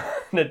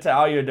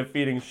 Natalya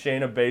defeating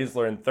Shayna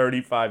Baszler in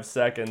 35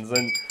 seconds.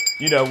 And,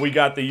 we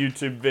got the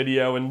YouTube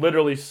video and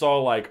literally saw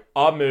like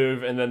a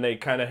move, and then they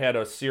kind of had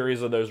a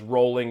series of those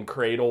rolling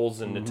cradles,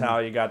 and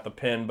Natalya got the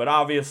pin. But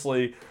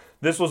obviously,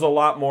 this was a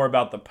lot more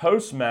about the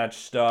post-match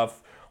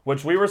stuff,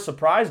 which we were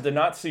surprised to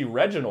not see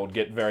Reginald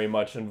get very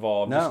much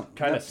involved. No, just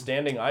kind of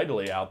standing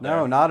idly out there.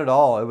 No, not at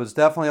all. It was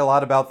definitely a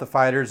lot about the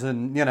fighters,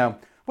 and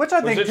which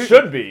I think it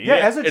should be. Yeah,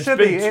 as it should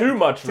be. It's been too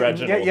much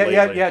Reginald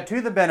Yeah.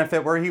 To the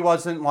benefit where he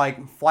wasn't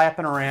like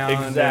flapping around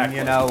Exactly.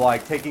 and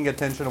like taking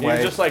attention He away.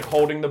 was just like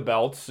holding the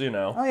belts,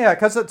 Oh yeah,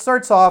 because it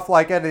starts off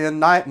like at the end,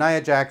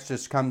 Nia Jax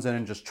just comes in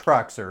and just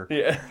trucks her.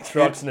 Yeah,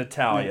 trucks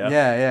Natalya.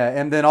 Yeah,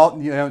 and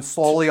then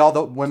slowly all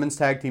the women's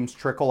tag teams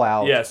trickle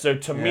out. Yeah, so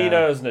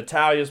Tamina is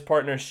Natalya's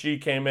partner. She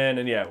came in,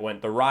 and it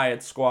went the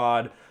Riot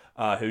Squad,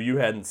 who you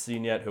hadn't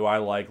seen yet, who I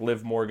like,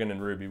 Liv Morgan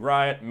and Ruby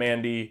Riott,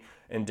 Mandy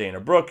and Dana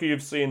Brooke, who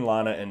you've seen,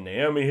 Lana and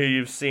Naomi, who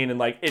you've seen, and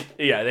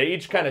they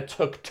each kind of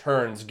took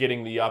turns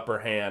getting the upper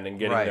hand and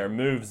getting their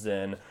moves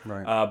in.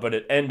 Right. But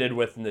it ended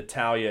with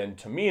Natalya and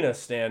Tamina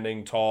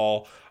standing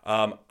tall.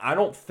 I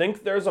don't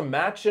think there's a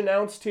match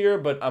announced here,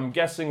 but I'm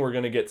guessing we're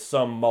going to get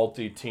some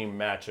multi-team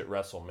match at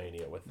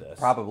WrestleMania with this.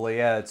 Probably,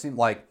 yeah. It seemed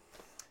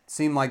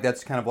like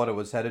that's kind of what it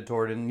was headed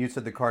toward, and you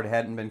said the card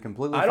hadn't been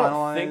completely finalized. I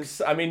don't think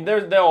so. I mean,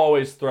 they'll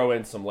always throw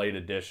in some late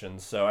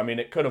additions, so I mean,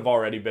 it could have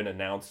already been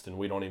announced and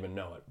we don't even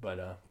know it.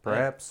 But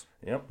perhaps.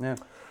 Yep. Yeah.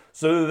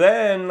 So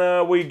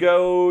then we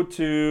go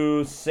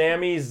to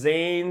Sami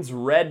Zayn's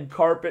red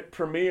carpet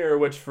premiere,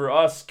 which for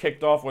us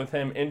kicked off with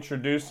him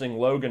introducing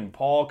Logan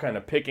Paul, kind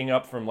of picking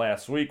up from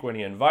last week when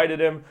he invited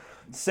him.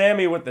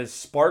 Sammy with this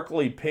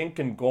sparkly pink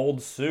and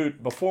gold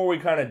suit. Before we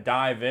kind of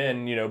dive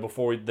in,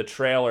 before the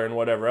trailer and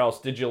whatever else,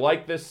 did you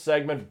like this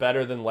segment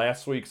better than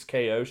last week's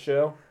KO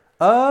show?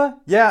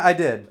 Yeah, I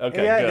did.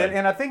 Okay, yeah, good.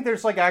 And I think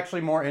there's like actually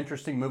more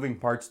interesting moving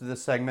parts to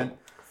this segment.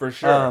 For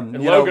sure.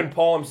 And Logan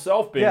Paul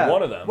himself being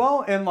one of them.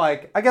 Well, and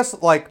I guess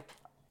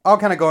I'll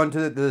kind of go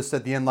into this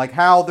at the end, like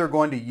how they're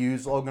going to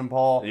use Logan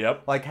Paul.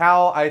 Yep. Like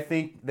how I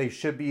think they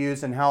should be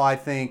used, and how I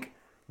think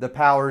the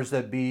powers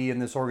that be in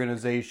this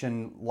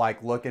organization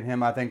look at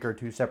him, I think, are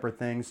two separate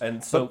things.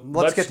 And so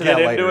but let's get to get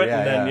that into later. it,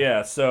 and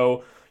then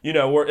so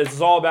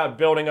it's all about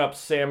building up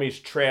Sammy's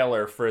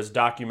trailer for his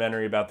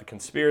documentary about the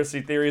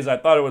conspiracy theories. I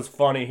thought it was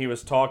funny. He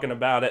was talking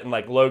about it,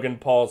 and Logan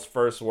Paul's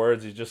first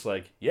words, he's just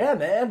like, "Yeah,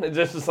 man." It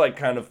just is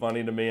kind of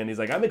funny to me, and he's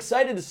like, "I'm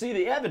excited to see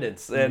the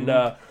evidence." And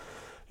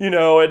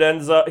it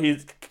ends up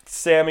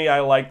Sammy,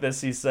 I like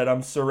this. He said,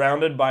 "I'm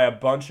surrounded by a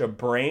bunch of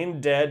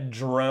brain-dead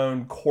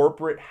drone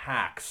corporate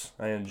hacks."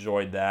 I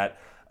enjoyed that.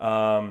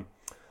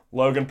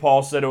 Logan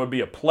Paul said it would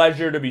be a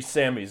pleasure to be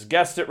Sammy's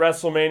guest at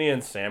WrestleMania,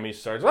 and Sammy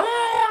starts,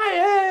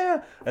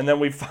 yeah. And then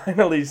we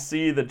finally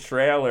see the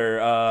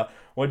trailer.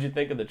 What'd you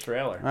think of the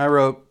trailer? I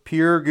wrote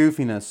pure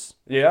goofiness.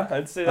 Yeah,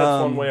 I'd say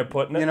that's one way of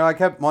putting it. I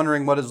kept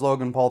wondering, what does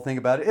Logan Paul think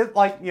about it?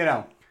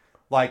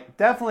 It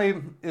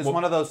definitely is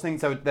one of those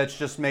things that's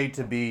just made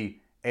to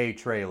be a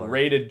trailer.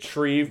 Rated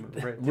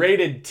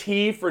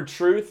T for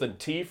truth and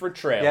T for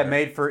trailer. Yeah,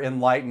 made for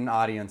enlightened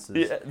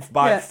audiences.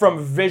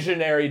 From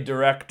visionary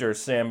director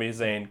Sami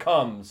Zayn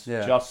comes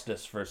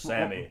justice for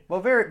Sami.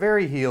 Well, very,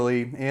 very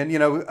Healy, and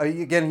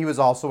again, he was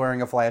also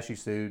wearing a flashy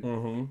suit.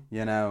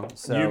 Mm-hmm.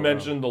 So you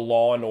mentioned the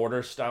Law and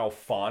Order style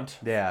font.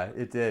 Yeah,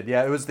 it did.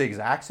 Yeah, it was the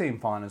exact same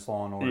font as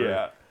Law and Order.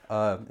 Yeah.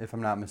 If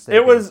I'm not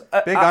mistaken. It was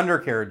big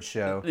undercarriage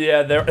show.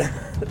 Yeah,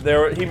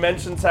 there. He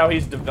mentions how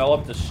he's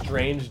developed a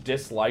strange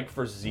dislike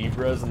for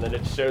zebras, and then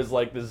it shows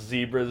like the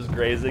zebras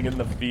grazing in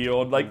the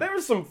field. Like there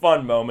were some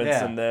fun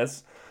moments in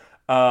this.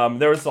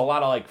 There was a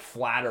lot of like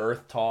flat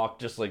Earth talk,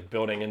 just like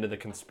building into the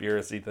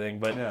conspiracy thing.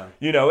 But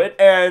it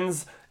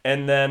ends,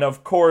 and then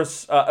of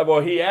course,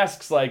 he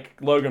asks like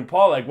Logan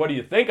Paul, like, "What do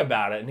you think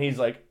about it?" And he's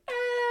like,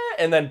 "Eh."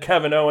 And then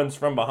Kevin Owens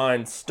from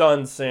behind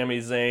stuns Sami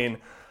Zayn.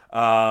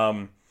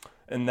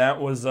 And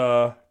that was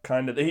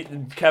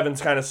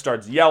Kevin's kind of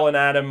starts yelling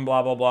at him,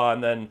 blah, blah, blah.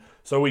 And then,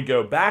 so we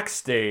go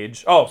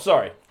backstage. Oh,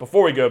 sorry.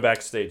 Before we go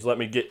backstage, let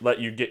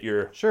you get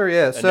your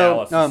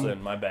analysis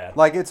in. My bad.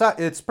 Like,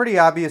 it's pretty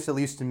obvious, at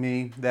least to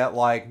me, that,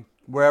 like,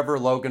 wherever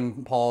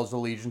Logan Paul's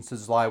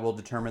allegiances lie will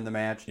determine the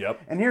match.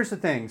 Yep. And here's the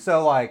thing.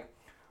 So, like,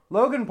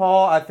 Logan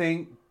Paul, I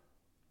think,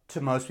 to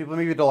most people,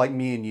 maybe to like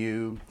me and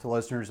you, to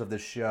listeners of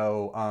this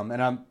show,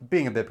 and I'm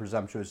being a bit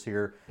presumptuous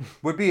here,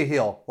 would be a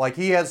heel. Like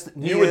you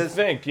would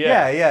think,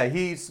 yeah. Yeah,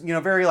 he's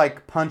very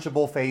like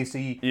punchable,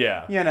 facey.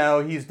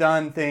 Yeah. He's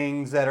done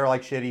things that are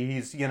like shitty.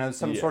 He's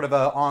some sort of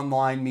a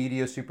online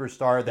media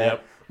superstar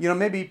that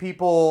maybe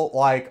people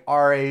like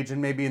our age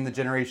and maybe in the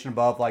generation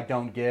above like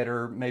don't get,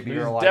 or maybe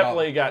he's are like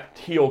definitely got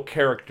heel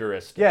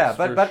characteristics. Yeah,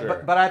 but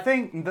I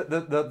think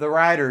the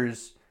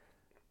writers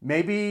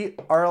maybe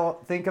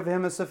think of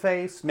him as a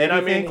face.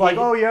 Maybe think like,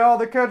 oh yeah, all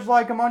the kids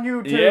like him on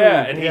YouTube.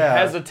 Yeah, and he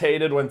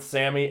hesitated when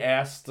Sami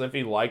asked if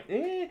he liked.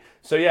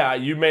 So yeah,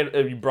 you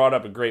brought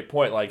up a great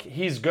point. Like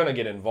he's gonna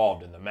get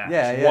involved in the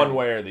match, one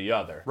way or the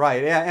other.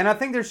 Right. Yeah, and I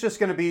think I just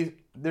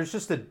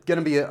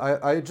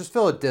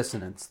feel a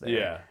dissonance there.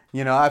 Yeah.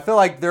 I feel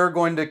like they're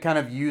going to kind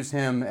of use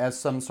him as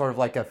some sort of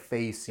like a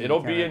face. It'll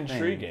be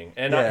intriguing.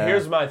 And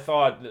here's my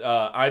thought.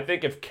 I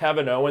think if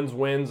Kevin Owens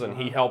wins and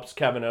he helps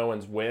Kevin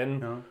Owens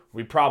win,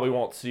 we probably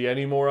won't see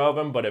any more of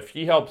him. But if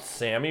he helps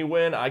Sami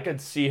win, I could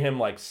see him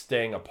like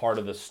staying a part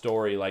of the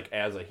story, like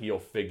as a heel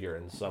figure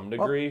in some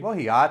degree. Well,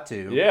 he ought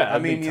to. Yeah, I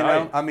mean,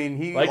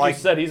 he like you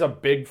said, he's a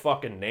big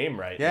fucking name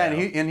right now.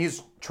 Yeah, and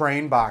he's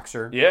trained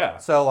boxer. Yeah.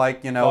 So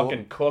like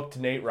fucking cooked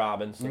Nate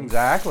Robinson.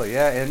 Exactly.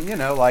 Yeah, and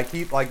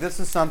this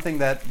is something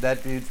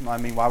that dude's. I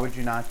mean, why would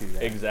you not do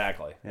that?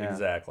 Exactly.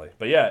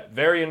 But yeah,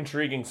 very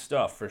intriguing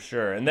stuff for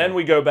sure. And then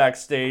we go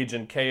backstage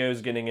and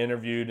KO's getting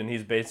interviewed, and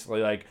he's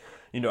basically like,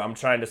 I'm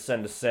trying to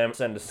send a Sam.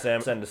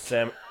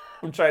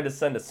 I'm trying to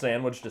send a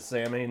sandwich to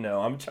Sami.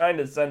 No, I'm trying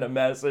to send a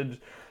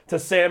message to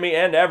Sami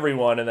and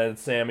everyone. And then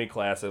Sami,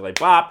 classic, like,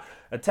 bop,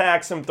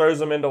 attacks him, throws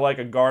him into like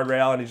a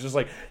guardrail, and he's just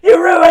like,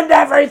 you ruined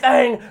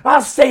everything!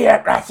 I'll see you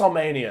at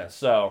WrestleMania.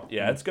 So,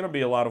 yeah, it's going to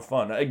be a lot of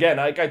fun. Again,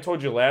 like I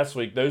told you last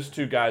week, those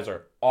two guys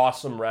are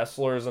awesome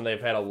wrestlers, and they've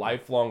had a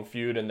lifelong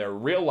feud, and they're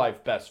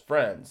real-life best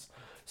friends.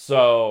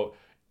 So,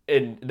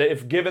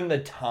 if given the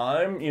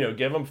time,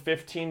 give them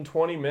 15,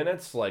 20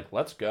 minutes, like,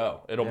 let's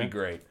go. It'll be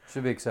great.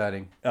 Should be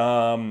exciting.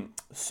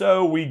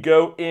 So we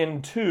go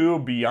into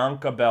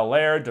Bianca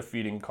Belair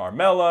defeating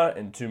Carmella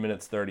in 2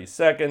 minutes, 30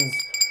 seconds.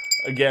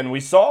 Again, we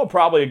saw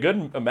probably a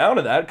good amount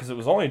of that because it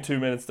was only 2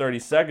 minutes, 30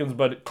 seconds.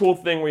 But cool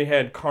thing, we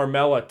had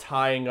Carmella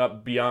tying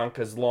up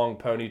Bianca's long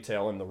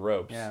ponytail in the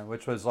ropes. Yeah,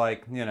 which was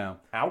like,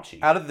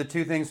 ouchie. Out of the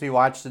two things we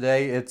watched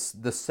today, it's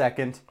the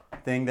second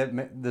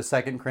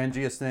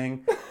cringiest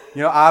thing.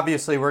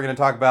 Obviously we're going to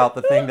talk about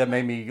the thing that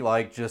made me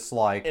like, just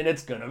like. And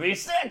it's going to be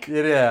sick.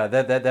 Yeah,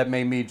 that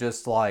made me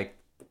just like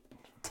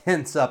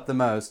tense up the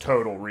most.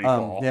 Total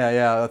recall.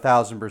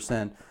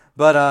 1,000%.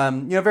 But,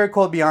 very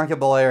cool. Bianca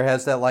Belair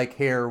has that, like,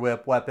 hair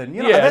whip weapon.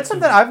 That's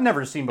something I've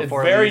never seen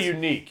before. It's very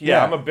unique.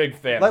 Yeah, I'm a big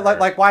fan of her.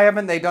 Like, why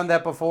haven't they done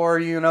that before,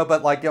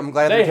 But, like, I'm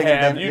glad they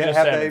have. You just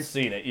haven't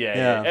seen it.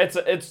 Yeah.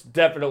 It's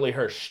definitely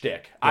her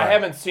shtick. Right. I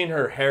haven't seen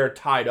her hair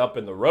tied up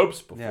in the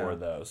ropes before,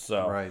 though.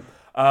 So. Right.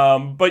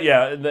 But,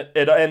 yeah,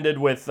 it ended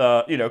with,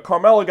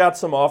 Carmella got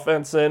some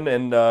offense in,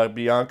 and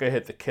Bianca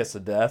hit the kiss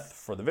of death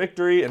for the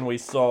victory, and we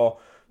saw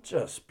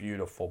just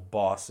beautiful,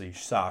 bossy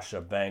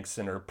Sasha Banks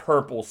in her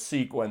purple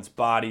sequence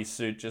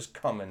bodysuit just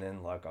coming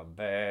in like a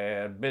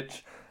bad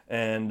bitch.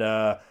 And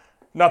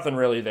nothing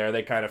really there.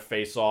 They kind of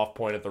face off,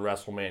 point at the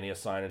WrestleMania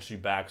sign, and she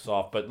backs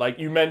off. But like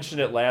you mentioned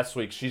it last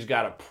week, she's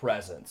got a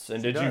presence.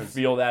 And did you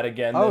feel that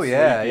again this week?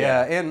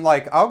 Yeah. And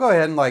like I'll go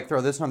ahead and like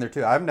throw this on there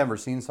too. I've never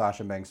seen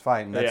Sasha Banks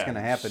fight, and that's going to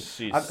happen.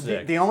 She's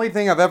sick. The only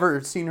thing I've ever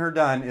seen her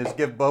done is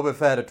give Boba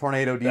Fett a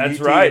tornado DDT that's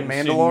right. in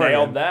Mandalorian. She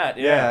nailed that.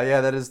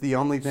 Yeah, that is the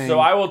only thing. So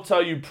I will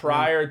tell you,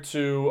 prior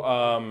to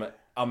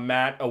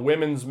a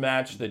women's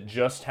match that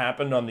just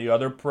happened on the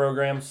other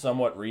program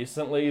somewhat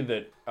recently,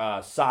 that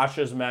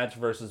Sasha's match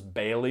versus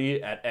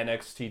Bayley at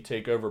NXT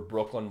TakeOver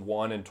Brooklyn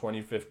 1 in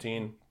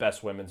 2015,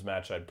 best women's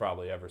match I'd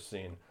probably ever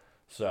seen.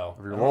 So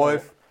of your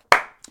life,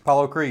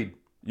 Apollo Creed.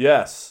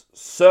 Yes.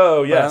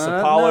 So, yes, Ba-da-da-da.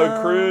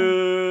 Apollo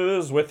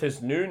Crews with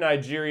his new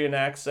Nigerian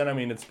accent. I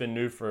mean, it's been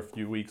new for a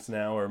few weeks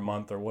now or a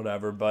month or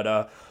whatever.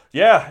 But,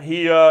 yeah,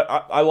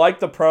 I like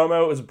the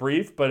promo. It was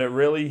brief, but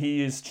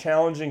he is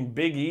challenging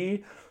Big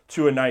E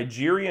to a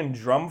Nigerian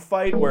drum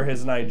fight where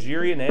his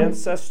Nigerian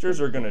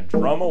ancestors are going to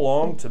drum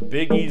along to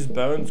Big E's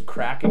bones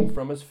cracking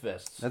from his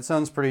fists. That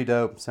sounds pretty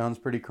dope. Sounds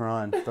pretty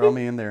cron. Throw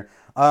me in there.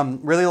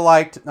 Really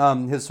liked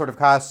his sort of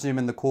costume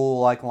and the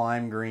cool like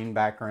lime green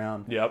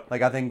background. Yep.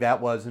 Like I think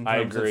that was in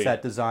terms of agree.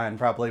 set design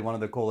probably one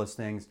of the coolest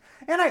things.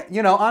 And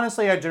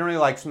honestly I generally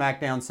like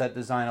SmackDown set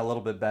design a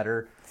little bit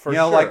better. For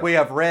like sure. we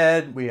have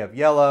red, we have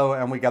yellow,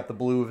 and we got the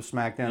blue of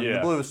SmackDown. Yeah. The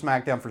blue of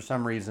SmackDown for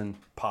some reason.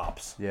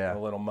 Pops. Yeah. A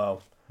little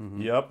mo.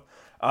 Yep.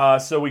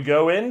 So we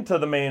go into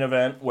the main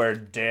event where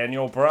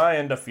Daniel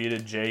Bryan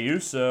defeated Jey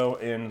Uso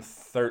in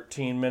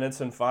 13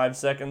 minutes and 5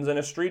 seconds in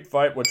a street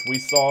fight, which we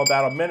saw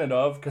about a minute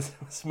of because it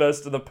was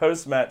most of the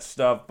post-match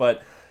stuff.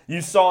 But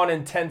you saw an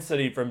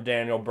intensity from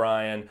Daniel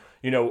Bryan.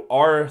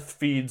 Our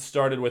feed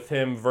started with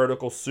him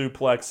vertical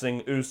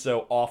suplexing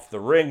Uso off the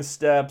ring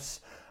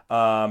steps.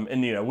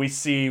 And we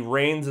see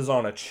Reigns is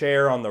on a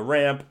chair on the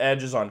ramp,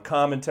 Edge is on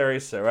commentary,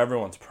 so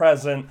everyone's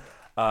present.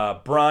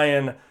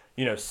 Bryan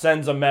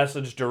sends a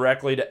message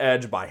directly to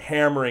Edge by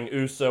hammering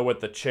Uso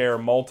with the chair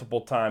multiple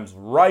times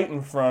right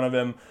in front of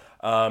him.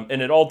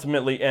 And it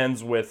ultimately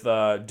ends with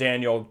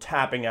Daniel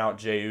tapping out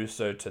Jey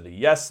Uso to the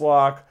yes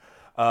lock.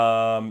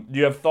 Do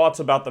you have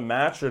thoughts about the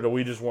match, or do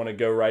we just want to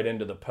go right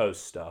into the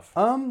post stuff?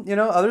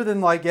 Other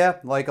than like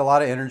a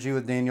lot of energy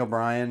with Daniel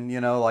Bryan,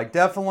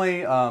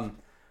 definitely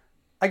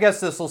I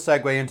guess this will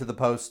segue into the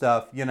post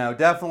stuff.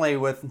 Definitely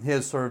with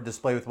his sort of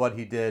display with what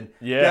he did.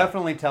 Yeah.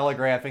 Definitely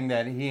telegraphing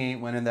that he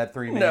ain't winning that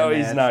 3-minute No,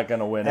 match he's not going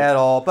to win at it.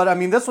 all. But I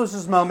mean, this was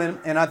his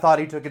moment, and I thought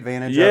he took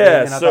advantage of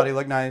Yeah, it, and I so- thought he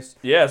looked nice.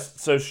 Yes,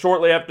 so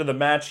shortly after the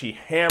match, he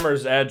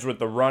hammers Edge with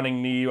the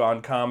running knee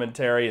on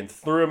commentary and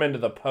threw him into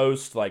the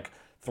post like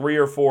 3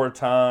 or 4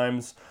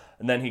 times.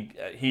 And then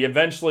he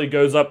eventually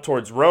goes up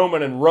towards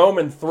Roman, and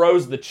Roman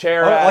throws the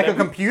chair at Like him. a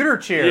computer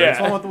chair. Yeah.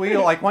 It's one with the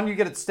wheel, like one you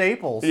get at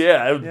Staples.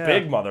 Yeah, it was Yeah.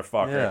 big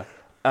motherfucker.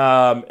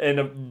 Yeah.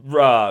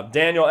 And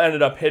Daniel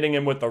ended up hitting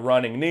him with the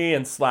running knee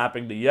and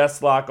slapping the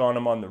yes lock on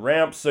him on the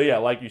ramp. So yeah,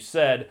 like you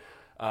said,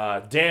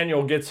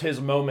 Daniel gets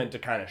his moment to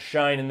kind of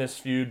shine in this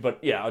feud. But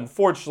yeah,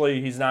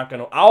 unfortunately, he's not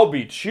going to... I'll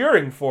be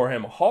cheering for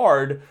him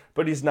hard,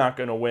 but he's not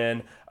going to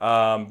win.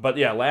 But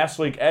yeah, last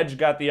week Edge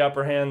got the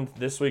upper hand.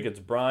 This week it's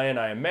Bryan.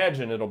 I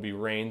imagine it'll be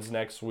Reigns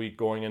next week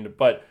going into...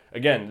 But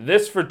again,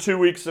 this for 2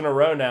 weeks in a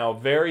row now.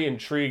 Very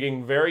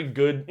intriguing, very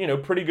good,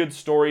 pretty good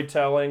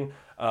storytelling.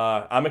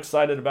 I'm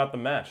excited about the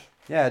match.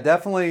 Yeah,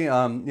 definitely.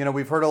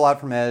 We've heard a lot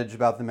from Edge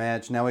about the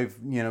match. Now we've,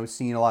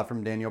 seen a lot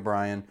from Daniel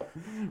Bryan.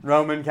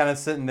 Roman kind of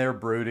sitting there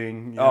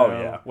brooding.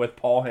 Yeah, with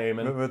Paul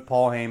Heyman. With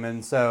Paul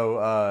Heyman.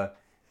 So,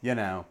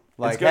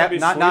 like gonna be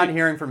not sweet.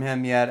 hearing from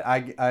him yet.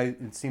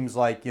 It seems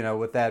like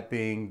with that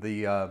being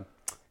the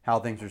how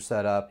things are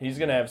set up. He's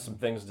going to have some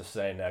things to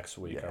say next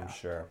week, I'm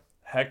sure.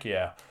 Heck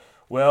yeah.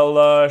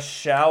 Well,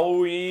 shall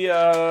we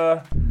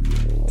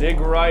dig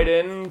right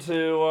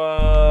into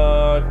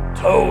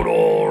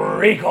Total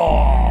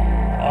Recall?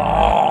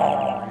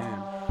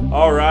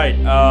 All right.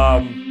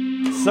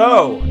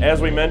 So,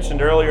 as we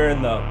mentioned earlier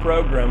in the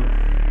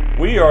program,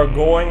 we are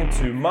going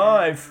to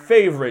my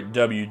favorite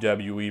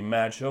WWE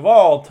match of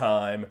all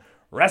time,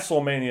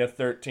 WrestleMania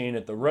 13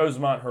 at the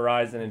Rosemont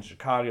Horizon in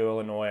Chicago,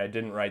 Illinois. I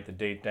didn't write the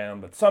date down,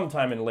 but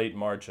sometime in late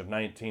March of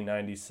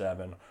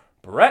 1997,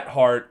 Bret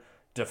Hart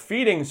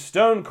defeating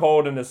Stone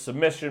Cold in a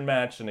submission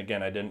match. And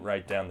again, I didn't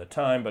write down the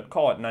time, but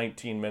call it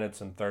 19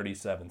 minutes and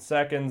 37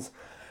 seconds.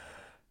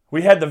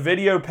 We had the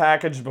video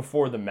package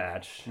before the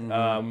match,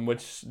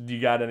 which, do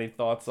you got any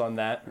thoughts on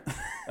that?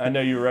 I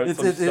know you wrote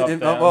some stuff down.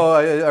 Well,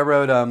 I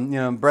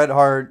wrote, Bret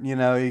Hart,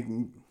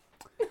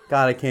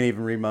 God, I can't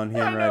even read my own I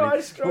know, handwriting. I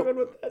struggled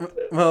with that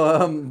too.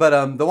 Well,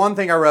 but the one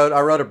thing I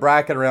wrote a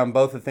bracket around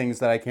both the things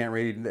that I can't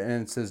read,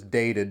 and it says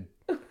dated.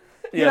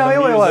 Yeah, the it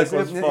music was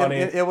was funny.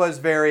 It was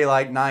very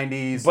like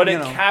 90s. But it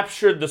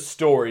captured the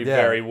story Yeah,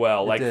 very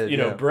well. it Like, did,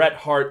 yeah. Bret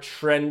Hart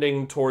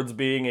trending towards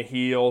being a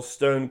heel,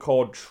 Stone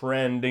Cold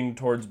trending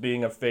towards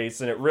being a face,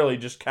 and it really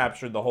just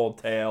captured the whole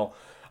tale.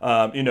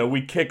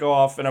 We kick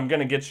off, and I'm going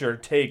to get your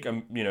take,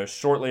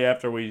 shortly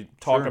after we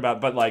talk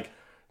about, but like,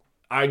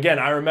 again,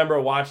 I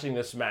remember watching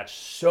this match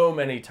so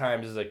many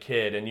times as a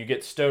kid, and you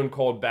get Stone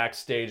Cold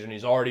backstage, and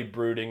he's already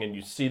brooding, and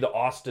you see the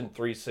Austin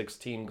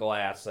 316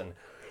 glass, and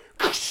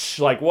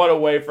like, what a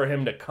way for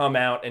him to come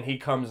out, and he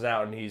comes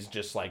out, and he's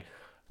just like,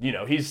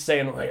 he's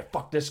saying, like,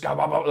 fuck this guy,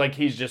 blah, blah, blah. Like,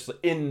 he's just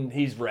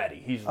he's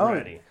ready. He's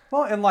ready.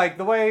 Well, and like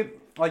the way,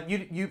 like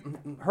you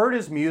heard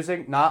his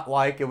music, not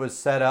like it was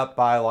set up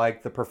by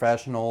like the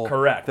professional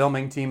Correct.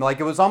 filming team. Like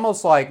it was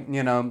almost like,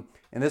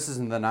 and this is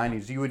in the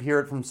 90s, you would hear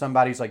it from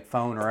somebody's like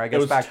phone, or I guess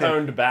was back then.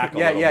 toned back a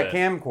yeah, little yeah, bit.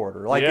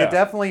 camcorder. Like Yeah. it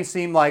definitely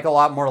seemed like a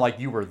lot more like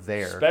you were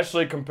there.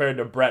 Especially compared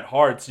to Bret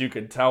Hart's, you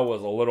could tell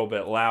was a little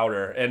bit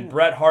louder. And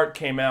Bret Hart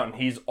came out, and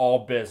he's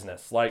all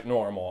business, like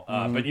normal.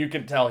 But you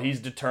could tell he's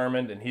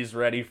determined, and he's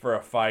ready for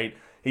a fight.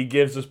 He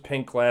gives his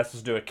pink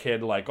glasses to a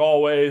kid like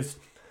always.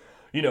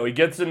 You know, he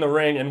gets in the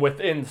ring, and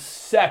within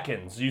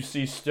seconds, you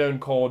see Stone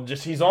Cold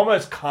he's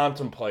almost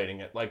contemplating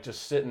it, like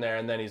just sitting there,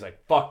 and then he's like,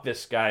 fuck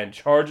this guy, and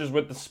charges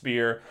with the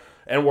spear,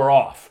 and we're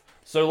off.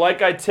 So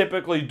like I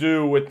typically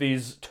do with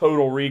these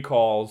total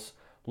recalls,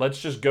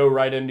 let's just go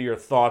right into your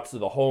thoughts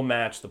of the whole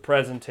match, the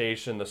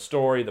presentation, the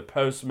story, the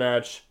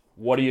post-match.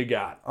 What do you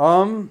got?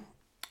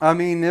 I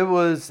mean, it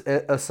was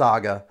a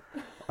saga.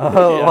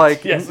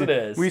 Yes, it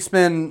is. We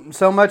spend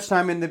so much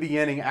time in the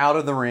beginning out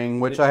of the ring,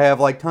 which I have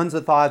like tons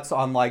of thoughts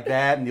on like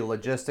that and the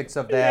logistics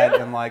of that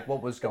and like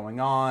what was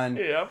going on.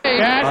 Yep.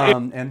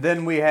 And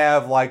then we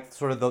have like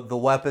sort of the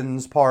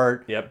weapons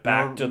part. Yep,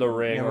 back to the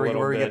ring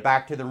where we get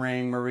back to the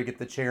ring, where we get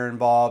the chair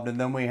involved, and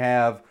then we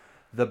have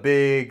the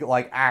big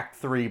like Act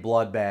 3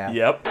 bloodbath.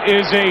 Yep.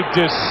 Is a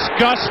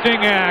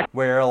disgusting act.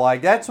 Where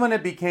like that's when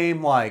it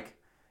became like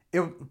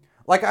it.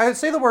 Like, I would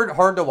say the word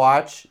hard to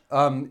watch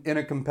in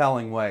a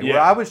compelling way. Yeah.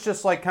 Where I was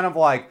just, like, kind of,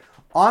 like,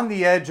 on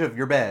the edge of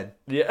your bed.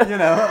 Yeah. You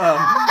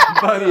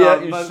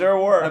know? You sure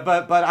were.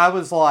 But I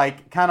was,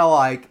 like, kind of,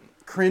 like,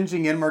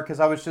 cringing inward because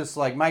I was just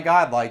like, my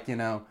God, like, you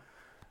know,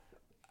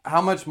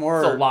 how much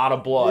more... It's a lot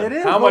of blood. It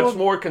is. How much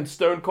more can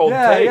Stone Cold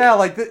take? Yeah,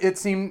 like, it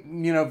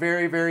seemed, you know,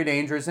 very, very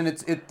dangerous. And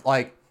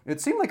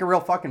it seemed like a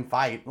real fucking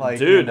fight. Like,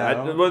 Dude, you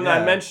know? when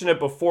I mentioned it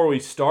before we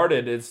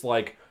started, it's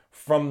like...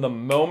 From the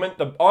moment,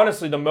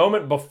 the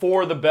moment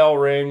before the bell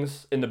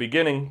rings in the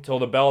beginning till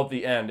the bell at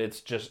the end,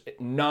 it's just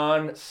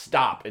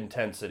non-stop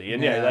intensity.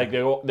 And yeah, like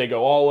they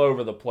go all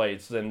over the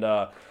place. And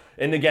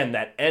again,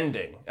 that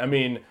ending. I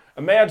mean,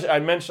 imagine,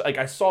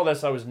 I saw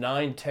this, I was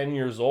 9-10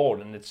 years old,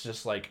 and it's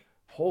just like,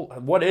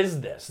 what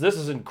is this? This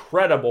is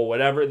incredible,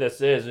 whatever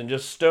this is. And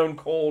just Stone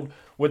Cold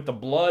with the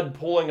blood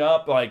pulling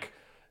up, like,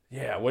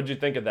 yeah, what'd you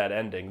think of that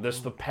ending?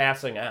 The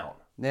passing out.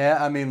 Yeah,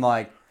 I mean,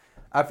 like,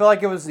 I feel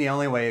like it was the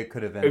only way it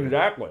could have ended.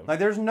 Exactly. Like,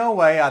 there's no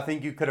way I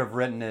think you could have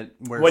written it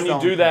where when you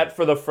do that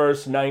for the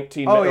first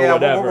 19 minutes or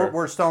whatever.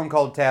 Where Stone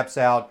Cold taps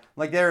out.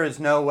 Like, there is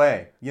no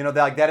way. You know,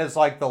 that is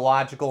like the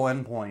logical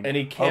endpoint. And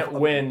he can't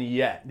win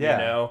yet, you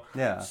know?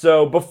 Yeah.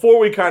 So before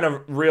we kind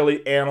of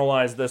really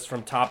analyze this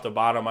from top to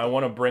bottom, I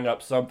want to bring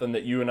up something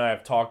that you and I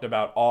have talked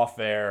about off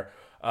air.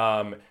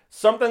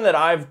 Something that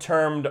I've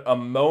termed a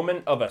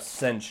moment of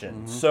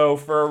ascension. So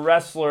for a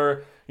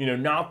wrestler... You know,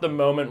 not the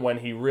moment when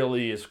he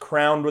really is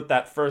crowned with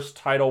that first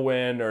title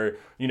win or,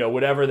 you know,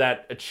 whatever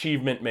that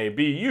achievement may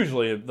be,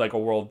 usually like a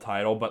world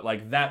title, but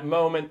like that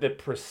moment that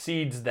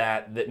precedes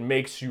that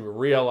makes you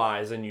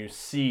realize and you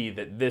see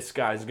that this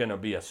guy's going to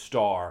be a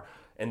star.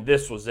 And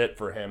this was it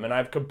for him. And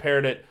I've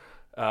compared it,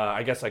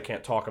 I guess I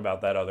can't talk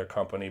about that other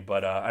company,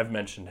 but I've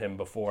mentioned him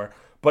before.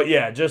 But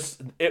yeah,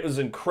 just it was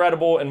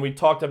incredible. And we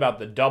talked about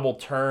the double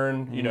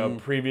turn, you know,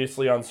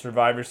 previously on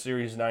Survivor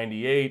Series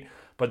 98.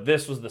 But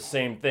this was the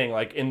same thing.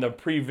 Like in the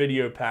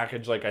pre-video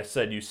package, like I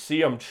said, you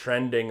see them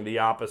trending the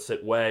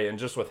opposite way. And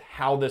just with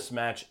how this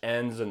match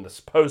ends and this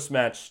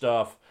post-match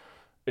stuff,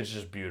 it's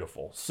just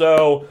beautiful.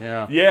 So,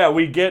 yeah,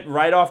 we get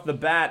right off the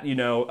bat, you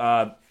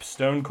know,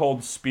 Stone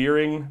Cold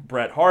spearing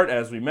Bret Hart,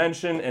 as we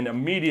mentioned. And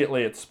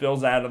immediately it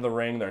spills out of the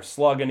ring. They're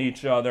slugging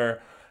each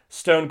other.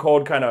 Stone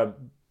Cold kind of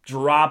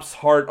drops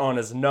Hart on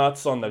his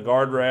nuts on the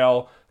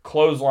guardrail.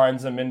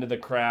 Clotheslines him into the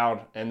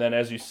crowd, and then,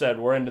 as you said,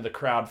 we're into the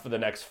crowd for the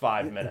next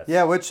 5 minutes.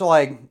 Yeah, which,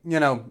 like, you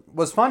know,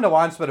 was fun to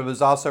watch, but it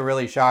was also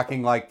really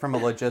shocking, like, from a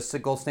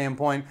logistical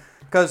standpoint.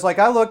 Because, like,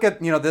 I look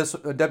at, you know, this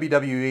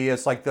WWE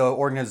as, like, the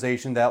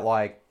organization that,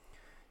 like,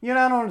 you know,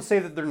 I don't want to say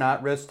that they're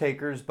not risk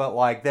takers, but,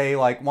 like, they,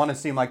 like, want to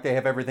seem like they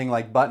have everything,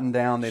 like, buttoned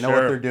down. They know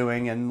what they're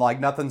doing, and, like,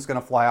 nothing's going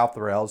to fly off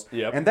the rails.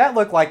 Yep. And that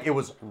looked like it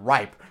was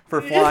ripe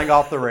for flying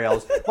off the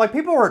rails. Like,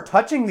 people were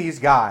touching these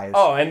guys.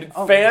 Oh, and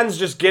fans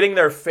just getting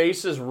their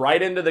faces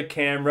right into the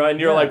camera, and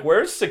you're like,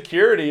 where's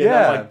security? And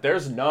I'm like,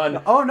 there's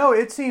none. Oh, no,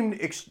 it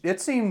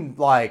seemed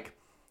like...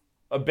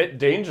 A bit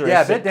dangerous.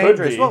 Yeah, a bit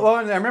dangerous. Well,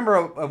 and I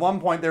remember at one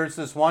point there was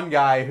this one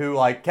guy who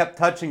like kept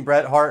touching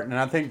Bret Hart, and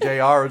I think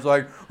JR was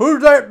like,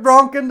 "Who's that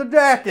drunk in the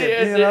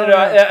jacket?" Yeah,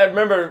 I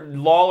remember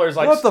Lawler's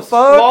like, "What the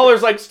fuck?"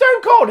 Lawler's like,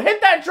 "Stone Cold, hit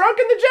that drunk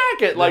in the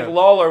jacket!" Like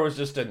Lawler was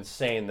just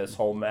insane this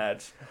whole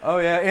match. Oh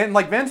yeah, and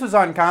like Vince was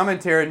on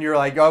commentary, and you're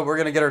like, "Oh, we're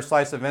gonna get our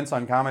slice of Vince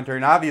on commentary,"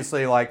 and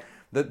obviously like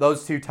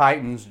those two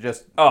titans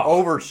just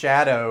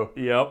overshadow.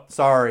 Yep.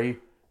 Sorry.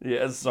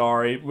 Yeah,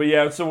 sorry. But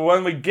yeah, so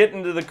when we get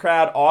into the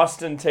crowd,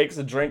 Austin takes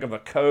a drink of a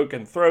Coke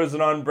and throws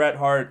it on Bret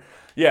Hart.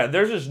 Yeah,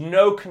 there's just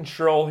no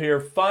control here.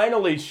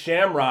 Finally,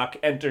 Shamrock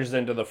enters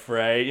into the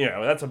fray. You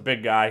know, that's a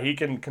big guy. He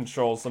can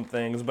control some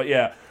things. But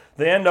yeah,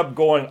 they end up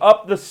going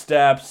up the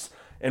steps,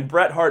 and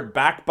Bret Hart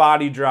back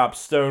body drops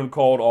Stone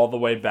Cold all the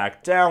way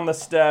back down the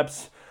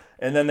steps.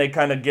 And then they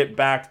kind of get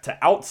back to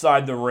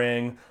outside the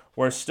ring,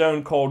 where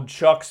Stone Cold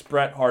chucks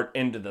Bret Hart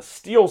into the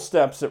steel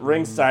steps at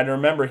ringside. And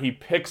remember, he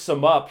picks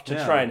him up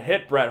to try and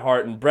hit Bret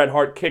Hart, and Bret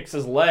Hart kicks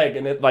his leg,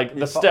 and it like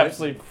the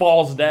steps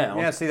falls down.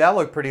 Yeah, see, that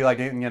looked pretty like,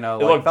 you know,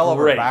 like fell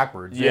over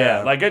backwards.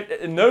 Yeah, like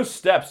and those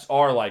steps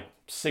are like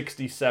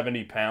 60,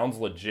 70 pounds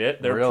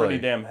legit. They're pretty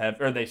damn heavy.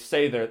 Or they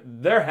say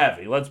they're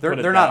heavy. Let's put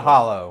it They're not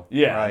hollow.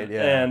 Yeah. Right,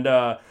 yeah.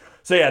 And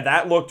So yeah,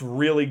 that looked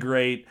really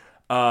great.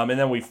 And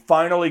then we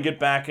finally get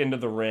back into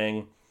the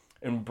ring,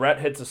 and Bret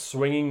hits a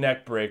swinging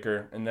neck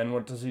breaker, and then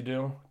what does he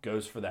do?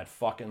 Goes for that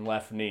fucking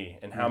left knee.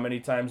 And how many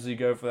times does he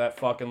go for that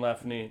fucking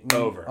left knee?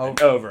 Over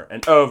and over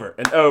and over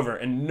and over.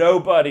 And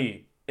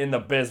nobody in the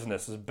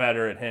business is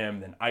better at him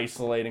than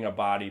isolating a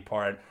body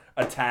part,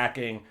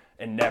 attacking,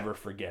 and never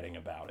forgetting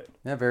about it.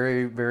 Yeah,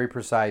 very, very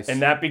precise.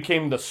 And that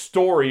became the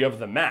story of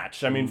the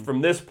match. I mean,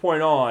 from this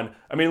point on,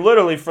 I mean,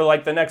 literally for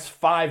like the next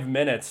 5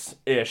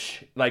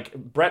 minutes-ish, like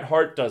Bret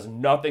Hart does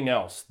nothing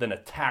else than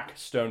attack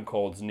Stone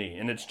Cold's knee.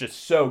 And it's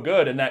just so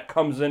good. And that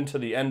comes into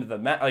the end of the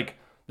match. Like,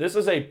 this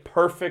is a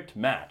perfect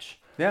match.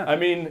 Yeah. I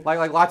mean,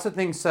 like lots of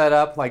things set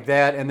up like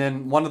that. And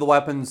then one of the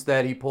weapons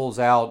that he pulls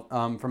out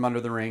from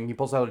under the ring, he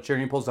pulls out a chair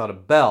and he pulls out a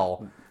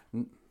bell.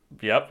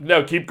 Yep.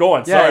 No, keep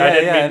going. Sorry, I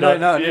didn't mean to.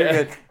 No, you're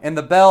good. And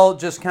the bell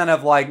just kind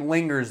of like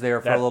lingers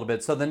there for a little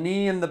bit. So the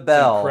knee and the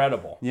bell,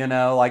 incredible. You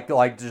know,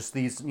 like just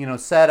these, you know,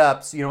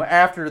 setups. You know,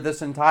 after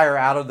this entire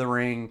out of the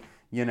ring,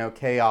 you know,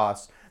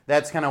 chaos.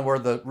 That's kind of where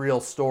the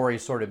real story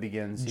sort of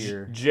begins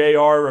here.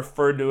 JR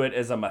referred to it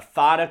as a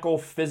methodical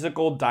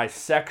physical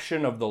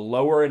dissection of the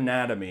lower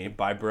anatomy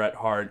by Bret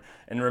Hart.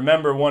 And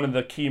remember, one of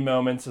the key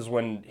moments is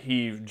when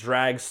he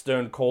drags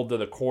Stone Cold to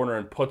the corner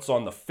and puts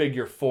on the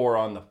figure 4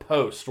 on the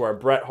post, where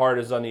Bret Hart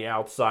is on the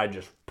outside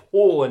just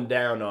pulling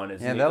down on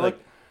his knee. That like,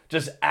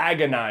 just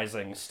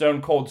agonizing.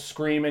 Stone Cold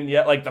screaming,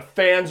 yet like the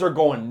fans are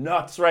going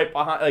nuts right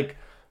behind. Like,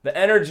 the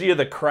energy of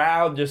the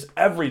crowd, just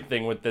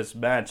everything with this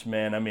match,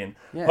 man. I mean,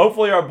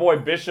 hopefully our boy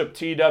Bishop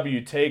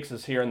TW Takes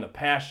is here in the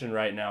passion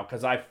right now,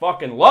 because I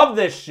fucking love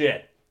this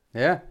shit.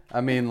 Yeah,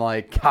 I mean,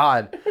 like,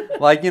 God.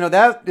 Like, you know,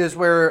 that is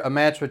where a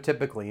match would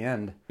typically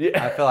end.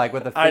 Yeah. I feel like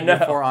with a figure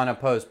 4 on a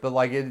post, but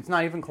like it's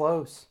not even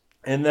close.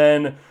 And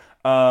then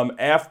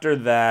after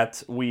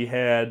that, we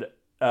had,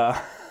 I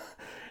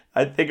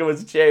think it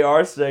was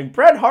JR saying,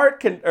 Bret Hart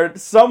can, or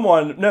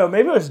someone, no,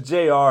 maybe it was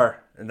JR.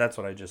 And that's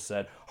what I just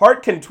said.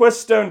 Hart can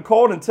twist Stone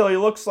Cold until he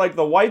looks like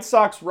the White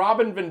Sox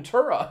Robin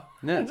Ventura.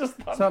 Yeah.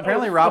 So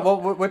apparently,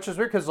 which is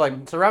weird because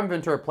so Robin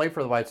Ventura played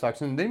for the White Sox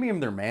and they made him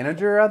their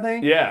manager, I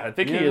think. Yeah, I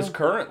think he is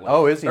currently.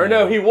 Oh, is he? Or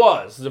no, he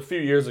was a few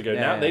years ago.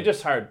 Now they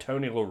just hired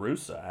Tony La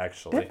Russa,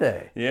 actually. Did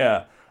they?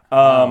 Yeah.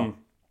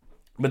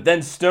 But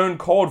then Stone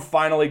Cold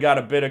finally got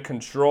a bit of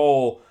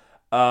control.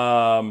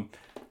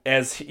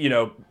 As, you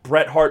know,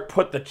 Bret Hart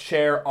put the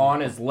chair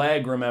on his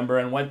leg, remember,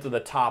 and went to the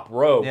top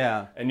rope.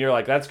 Yeah. And you're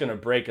like, that's going to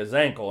break his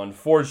ankle.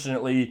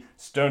 Unfortunately,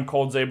 Stone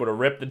Cold's able to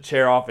rip the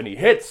chair off, and he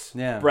hits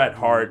Bret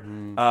Hart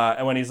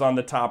and when he's on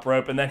the top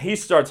rope. And then he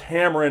starts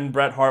hammering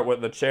Bret Hart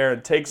with the chair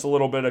and takes a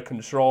little bit of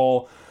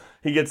control.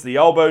 He gets the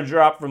elbow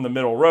drop from the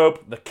middle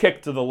rope, the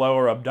kick to the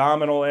lower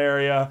abdominal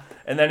area,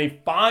 and then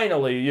he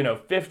finally, you know,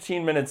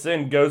 15 minutes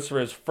in, goes for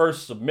his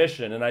first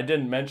submission. And I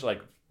didn't mention,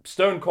 like,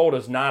 Stone Cold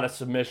is not a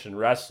submission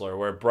wrestler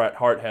where Bret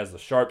Hart has the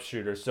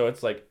sharpshooter. So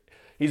it's like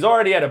he's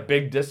already at a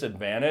big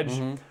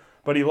disadvantage,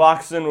 but he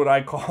locks in what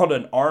I called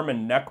an arm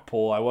and neck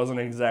pull. I wasn't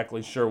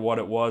exactly sure what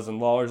it was. And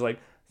Lawler's like,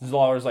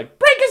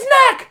 break his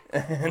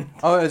neck!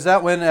 Oh, is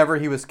that whenever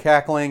he was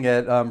cackling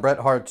at Bret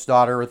Hart's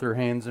daughter with her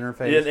hands in her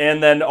face?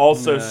 And then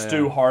also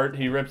Stu Hart,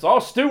 he rips,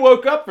 Stu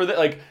woke up for that.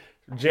 Like,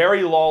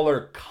 Jerry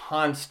Lawler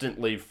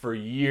constantly for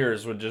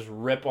years would just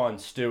rip on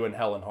Stu and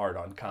Helen Hart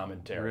on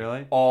commentary.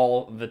 Really?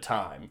 All the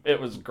time. It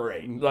was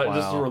great. Wow.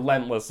 Just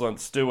relentless on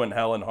Stu and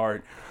Helen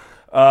Hart.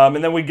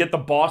 And then we get the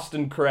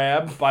Boston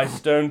Crab by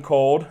Stone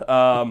Cold,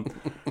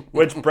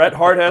 which Bret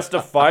Hart has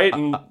to fight.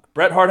 And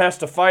Bret Hart has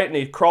to fight, and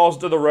he crawls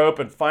to the rope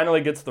and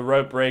finally gets the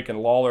rope break, and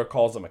Lawler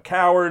calls him a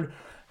coward.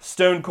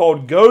 Stone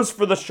Cold goes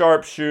for the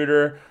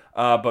sharpshooter,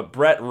 but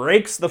Bret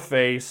rakes the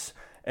face.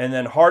 And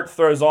then Hart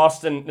throws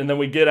Austin, and then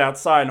we get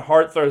outside, and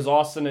Hart throws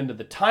Austin into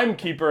the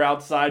timekeeper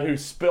outside, who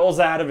spills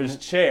out of his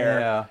chair.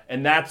 Yeah.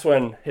 And that's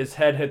when his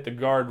head hit the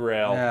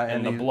guardrail,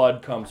 and the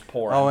blood comes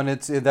pouring. Oh, and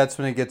that's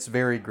when it gets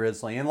very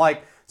grisly. And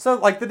so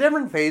the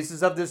different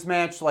phases of this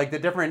match, like the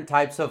different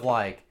types of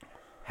like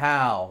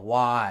how,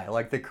 why,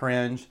 like the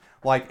cringe,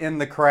 like in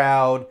the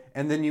crowd,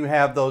 and then you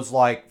have those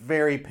like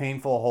very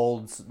painful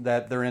holds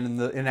that they're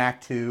in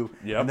Act 2.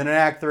 Yep. And then in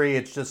Act 3,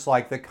 it's just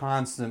like the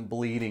constant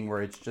bleeding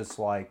where it's just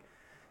like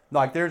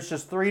there's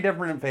just 3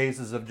 different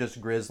phases of just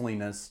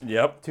grisliness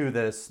to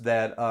this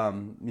that,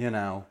 you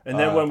know. And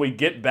then when we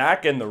get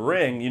back in the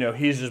ring, you know,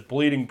 he's just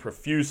bleeding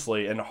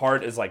profusely, and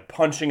Hart is like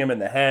punching him in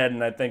the head,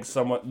 and I think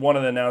one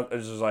of the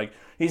announcers is like,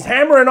 he's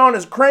hammering on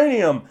his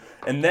cranium.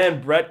 And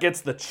then Bret gets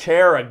the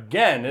chair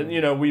again. And,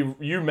 you know,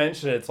 you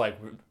mentioned it, it's like,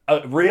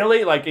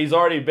 really? Like, he's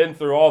already been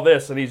through all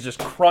this, and he's just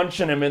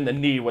crunching him in the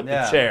knee with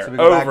the chair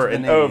over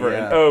and over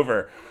and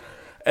over.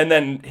 And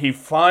then he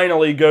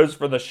finally goes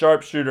for the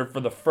sharpshooter for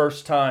the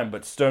first time,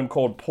 but Stone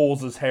Cold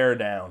pulls his hair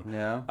down.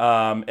 Yeah.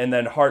 And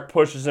then Hart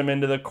pushes him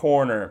into the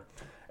corner.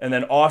 And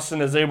then Austin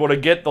is able to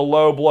get the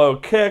low blow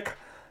kick.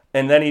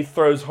 And then he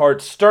throws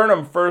Hart's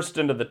sternum first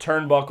into the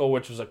turnbuckle,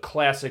 which was a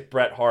classic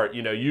Bret Hart.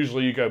 You know,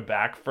 usually you go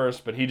back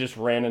first, but he just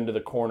ran into the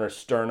corner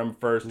sternum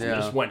first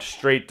and just went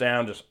straight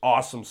down. Just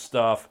awesome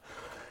stuff.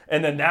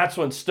 And then that's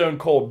when Stone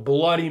Cold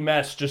Bloody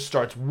Mess just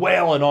starts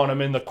wailing on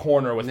him in the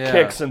corner with Yeah.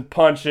 kicks and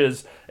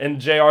punches. And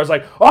JR's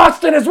like,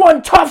 Austin is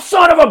one tough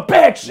son of a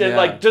bitch! And Yeah.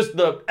 like just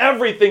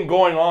everything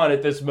going on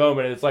at this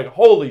moment. It's like,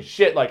 holy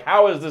shit, like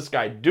how is this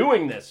guy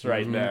doing this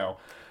right now?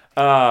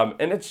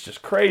 And it's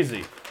just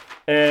crazy.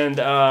 And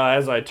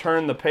as I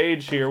turn the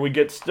page here, we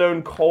get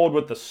Stone Cold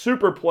with the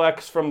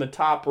superplex from the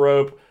top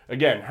rope.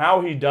 Again, how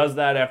he does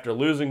that after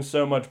losing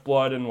so much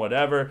blood and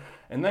whatever.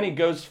 And then he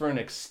goes for an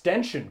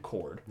extension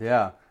cord.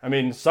 Yeah. I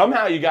mean,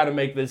 somehow you got to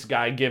make this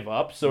guy give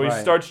up. So he Right.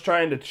 starts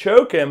trying to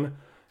choke him.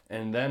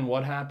 And then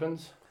what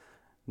happens?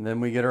 And then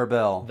we get our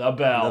bell. The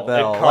bell. The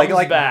bell. It comes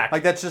like, back.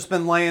 Like that's just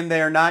been laying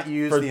there, not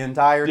used For- the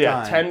entire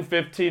Yeah, time. 10,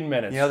 15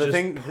 minutes. You know,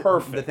 Just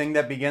perfect. the thing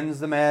that begins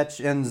the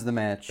match ends the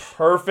match.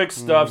 Perfect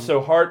stuff. Mm-hmm.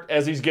 So Hart,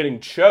 as he's getting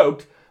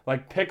choked,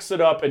 like picks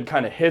it up and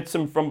kind of hits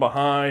him from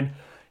behind.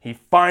 He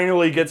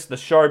finally gets the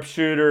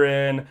sharpshooter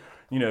in.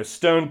 You know,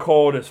 Stone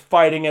Cold is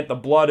fighting it. The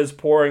blood is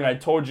pouring. I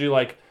told you,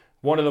 like,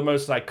 one of the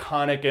most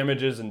iconic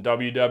images in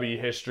WWE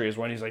history is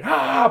when he's like,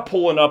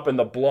 pulling up and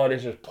the blood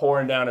is just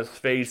pouring down his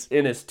face,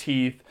 in his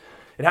teeth.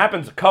 It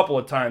happens a couple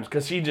of times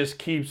because he just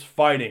keeps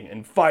fighting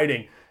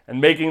and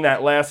making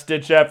that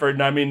last-ditch effort.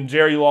 And, I mean,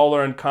 Jerry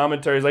Lawler in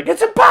commentary is like,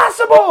 it's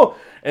impossible!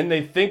 And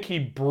they think he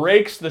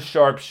breaks the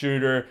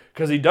sharpshooter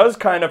because he does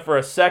kind of for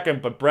a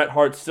second, but Bret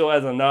Hart still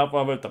has enough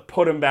of it to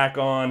put him back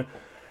on.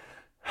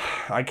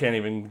 I can't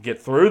even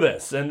get through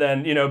this. And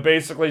then, you know,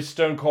 basically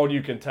Stone Cold,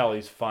 you can tell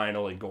he's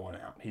finally going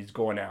out. He's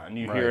going out. And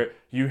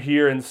you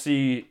hear and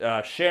see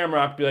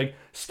Shamrock be like,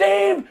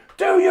 Steve,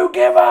 do you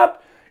give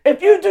up?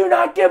 If you do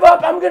not give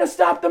up, I'm going to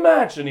stop the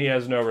match. And he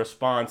has no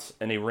response,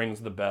 and he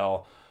rings the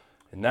bell.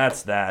 And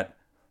that's that.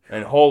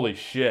 And holy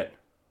shit.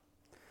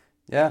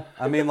 Yeah,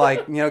 I mean,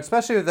 like, you know,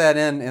 especially with that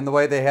end and the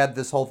way they had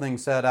this whole thing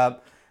set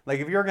up. Like,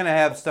 if you're going to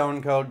have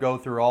Stone Cold go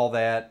through all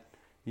that,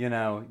 you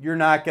know, you're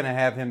not going to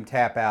have him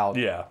tap out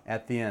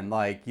at the end.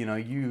 Like, you know,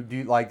 you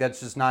do, like,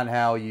 that's just not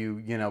how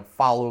you know,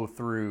 follow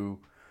through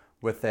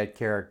with that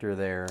character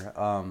there.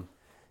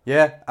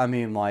 Yeah, I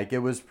mean, like, it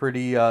was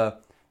pretty, you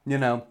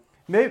know,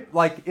 maybe,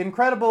 like,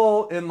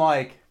 incredible in,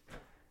 like,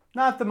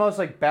 not the most,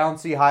 like,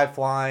 bouncy,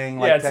 high-flying,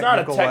 like, it's not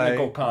a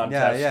technical way.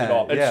 contest at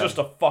all. It's just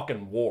a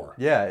fucking war.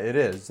 Yeah, it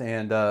is.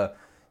 And,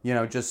 you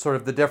know, just sort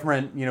of the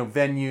different, you know,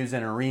 venues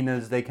and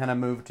arenas they kind of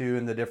move to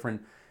and the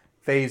different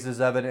phases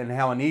of it, and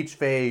how in each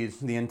phase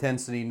the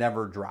intensity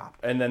never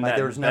dropped. And then like, that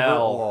there was never a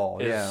bell lull.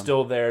 is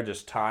still there,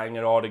 just tying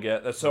it all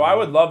together. So I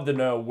would love to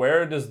know,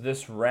 where does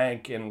this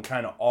rank in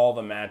kind of all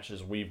the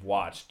matches we've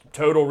watched,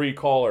 Total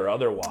Recall or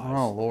otherwise?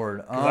 Oh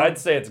Lord, 'Cause I'd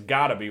say it's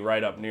got to be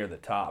right up near the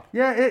top.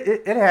 Yeah,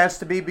 it has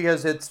to be,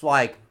 because it's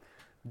like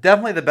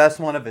definitely the best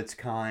one of its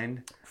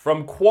kind.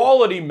 From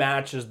quality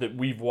matches that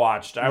we've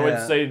watched, I would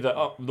say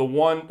the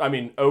one. I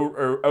mean,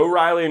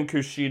 O'Reilly and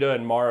Kushida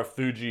and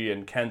Marufuji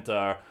and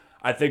Kenta,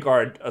 I think,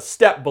 are a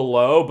step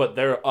below, but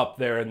they're up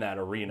there in that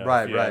arena.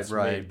 Right, if you ask me.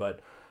 right.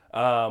 But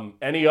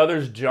any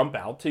others jump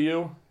out to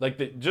you?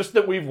 Like just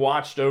that we've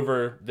watched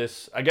over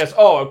this, I guess.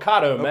 Oh,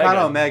 Okada Omega.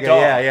 Okada Omega, Duh.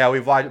 yeah,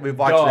 we've watched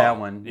Duh. that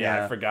one.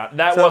 Yeah, I forgot.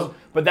 That So-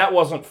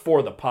 wasn't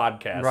for the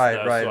podcast. Right,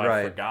 though, right, so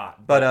right. I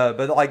forgot.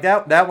 But like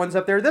that one's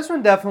up there. This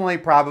one definitely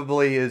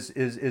probably is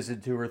a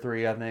 2 or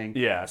 3, I think.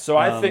 Yeah, so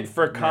I think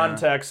for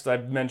context,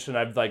 I've mentioned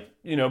I've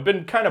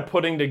been kind of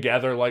putting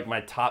together like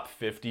my top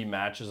 50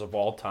 matches of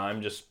all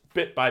time, just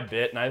bit by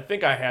bit, and I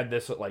think I had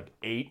this at like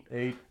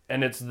 8,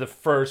 and it's the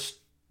first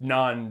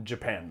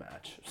non-Japan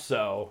match.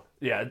 So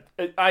yeah,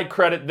 I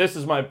credit this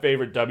is my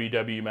favorite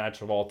WWE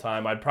match of all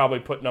time. I'd probably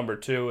put number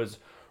 2 as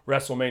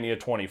WrestleMania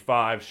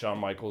 25, Shawn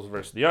Michaels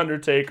versus The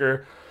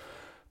Undertaker.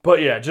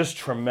 But yeah, just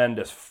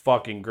tremendous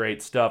fucking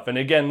great stuff. And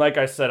again, like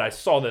I said, I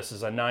saw this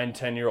as a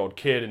 9-10-year-old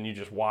kid, and you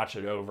just watch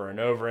it over and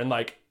over. And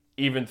like,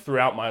 even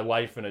throughout my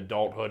life and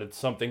adulthood, it's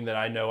something that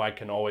I know I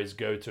can always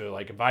go to.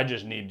 Like, if I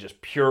just need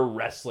just pure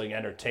wrestling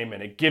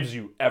entertainment, it gives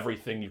you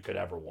everything you could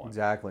ever want.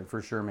 Exactly,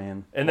 for sure,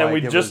 man. And then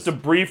Like, to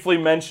briefly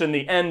mention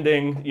the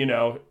ending, you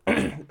know,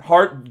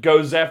 Hart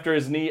goes after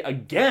his knee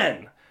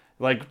again.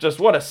 Like, just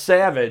what a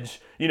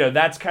savage. You know,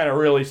 that's kind of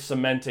really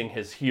cementing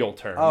his heel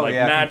turn. Oh, like,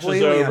 yeah, match is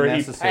completely over. He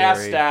unnecessary.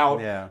 passed out,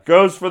 Yeah.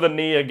 goes for the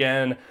knee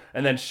again,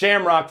 and then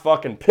Shamrock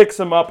fucking picks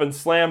him up and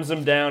slams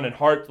him down, and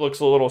Hart looks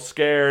a little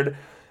scared,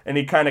 and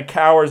he kind of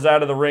cowers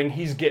out of the ring.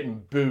 He's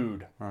getting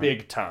booed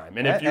big time.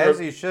 And if you As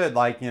he should,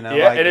 like, you know.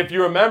 yeah, like, and if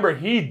you remember,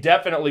 he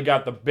definitely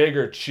got the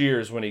bigger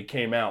cheers when he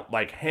came out,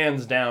 like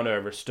hands down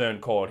over Stone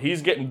Cold.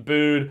 He's getting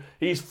booed.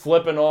 He's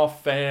flipping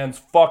off fans.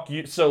 Fuck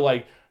you. So,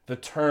 like, the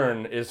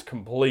turn is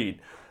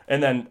complete.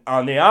 And then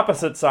on the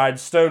opposite side,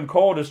 Stone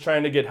Cold is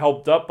trying to get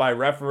helped up by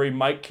referee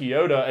Mike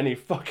Chioda, and he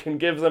fucking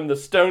gives him the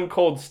Stone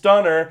Cold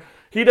Stunner.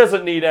 He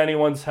doesn't need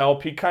anyone's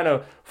help. He kind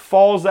of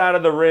falls out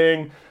of the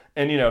ring,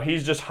 and, you know,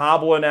 he's just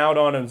hobbling out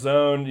on his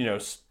own, you know,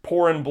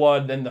 pouring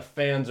blood. Then the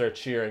fans are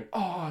cheering,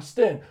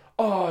 Austin,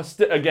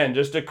 Austin. Again,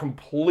 just a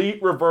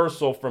complete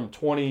reversal from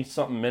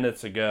 20-something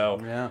minutes ago.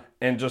 Yeah.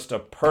 And just a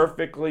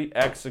perfectly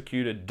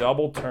executed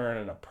double turn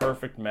and a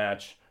perfect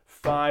match.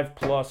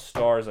 5+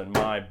 stars in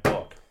my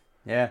book.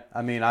 Yeah,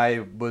 I mean,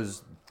 I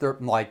was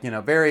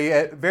very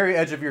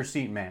edge of your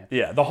seat match.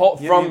 Yeah, the whole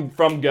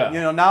from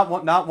go.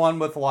 Not one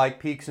with like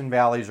peaks and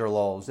valleys or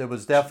lulls. It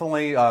was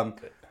definitely a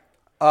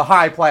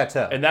high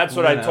plateau. And that's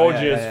what I told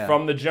you is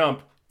from the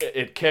jump,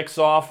 it kicks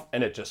off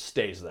and it just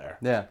stays there.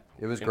 Yeah,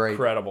 it was great.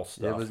 Incredible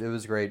stuff. It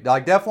was great.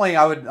 Like definitely,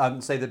 I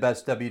would say the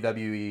best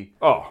WWE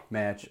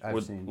match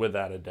I've seen.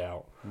 Without a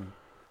doubt.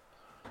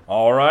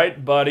 All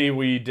right, buddy,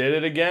 we did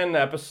it again.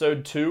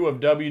 Episode 2 of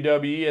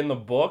WWE in the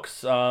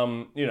books.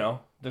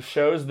 The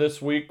shows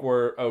this week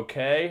were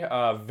okay.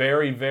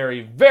 Very,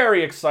 very,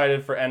 very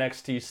excited for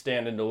NXT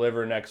Stand and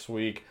Deliver next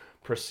week,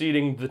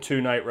 preceding the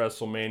 2-night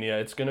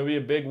WrestleMania. It's going to be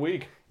a big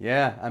week.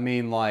 Yeah, I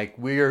mean, like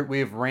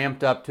we've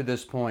ramped up to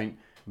this point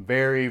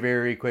very,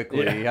 very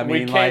quickly. Yeah, I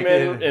mean, we came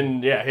in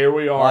and here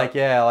we are.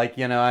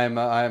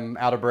 I'm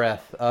out of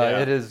breath.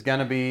 It is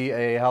gonna be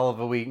a hell of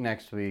a week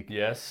next week.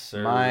 Yes,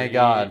 sir. My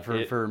God,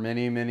 for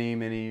many, many,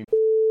 many.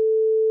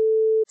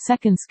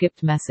 Second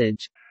skipped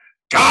message.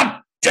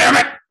 God damn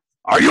it!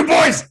 Are you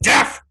boys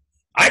deaf?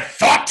 I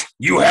thought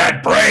you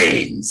had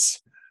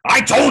brains.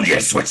 I told you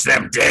to switch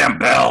them damn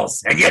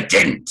bells, and you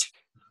didn't.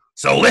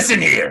 So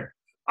listen here.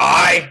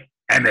 I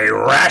am a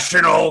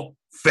rational,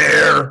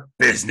 fair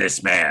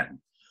businessman.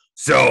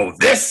 So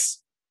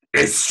this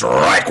is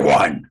strike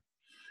 1.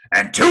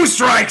 And 2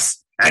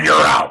 strikes, and you're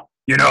out.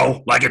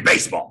 Like in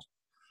baseball.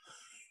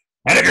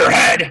 And if your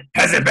head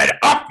hasn't been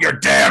up your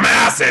damn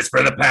asses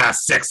for the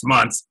past 6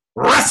 months,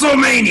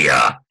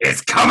 WrestleMania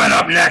is coming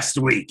up next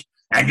week.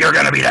 And you're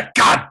going to be the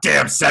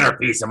goddamn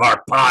centerpiece of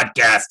our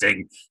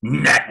podcasting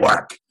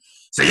network.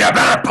 So you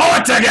better pull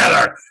it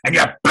together, and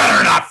you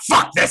better not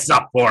fuck this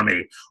up for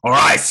me, or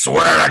I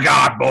swear to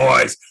God,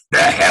 boys, the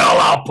hell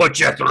I'll put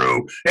you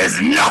through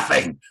is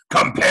nothing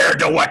compared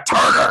to what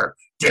Turner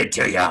did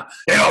to you.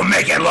 It'll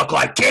make it look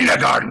like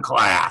kindergarten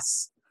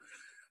class.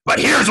 But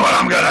here's what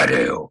I'm going to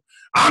do.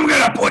 I'm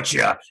going to put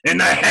you in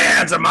the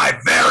hands of my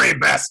very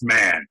best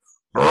man,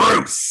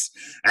 Bruce,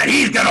 and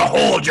he's going to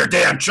hold your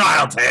damn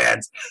child's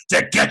hands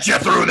to get you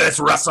through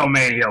this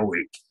WrestleMania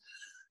week.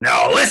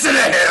 Now listen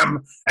to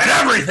him, and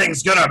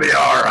everything's gonna be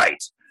all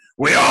right.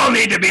 We all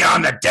need to be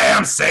on the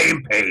damn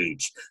same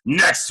page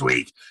next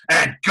week,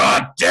 and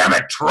God damn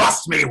it,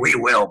 trust me, we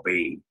will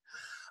be.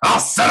 I'll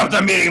set up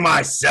the meeting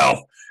myself,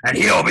 and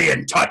he'll be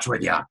in touch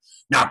with you.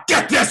 Now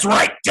get this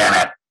right, damn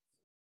it!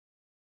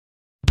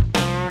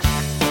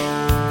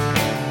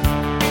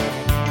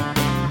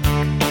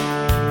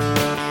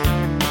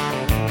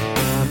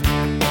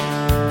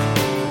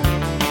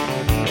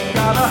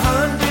 Got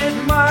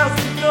 100 miles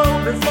to go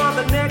before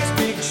the next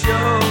big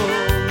show.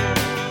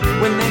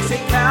 When they say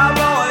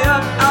cowboy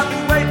up,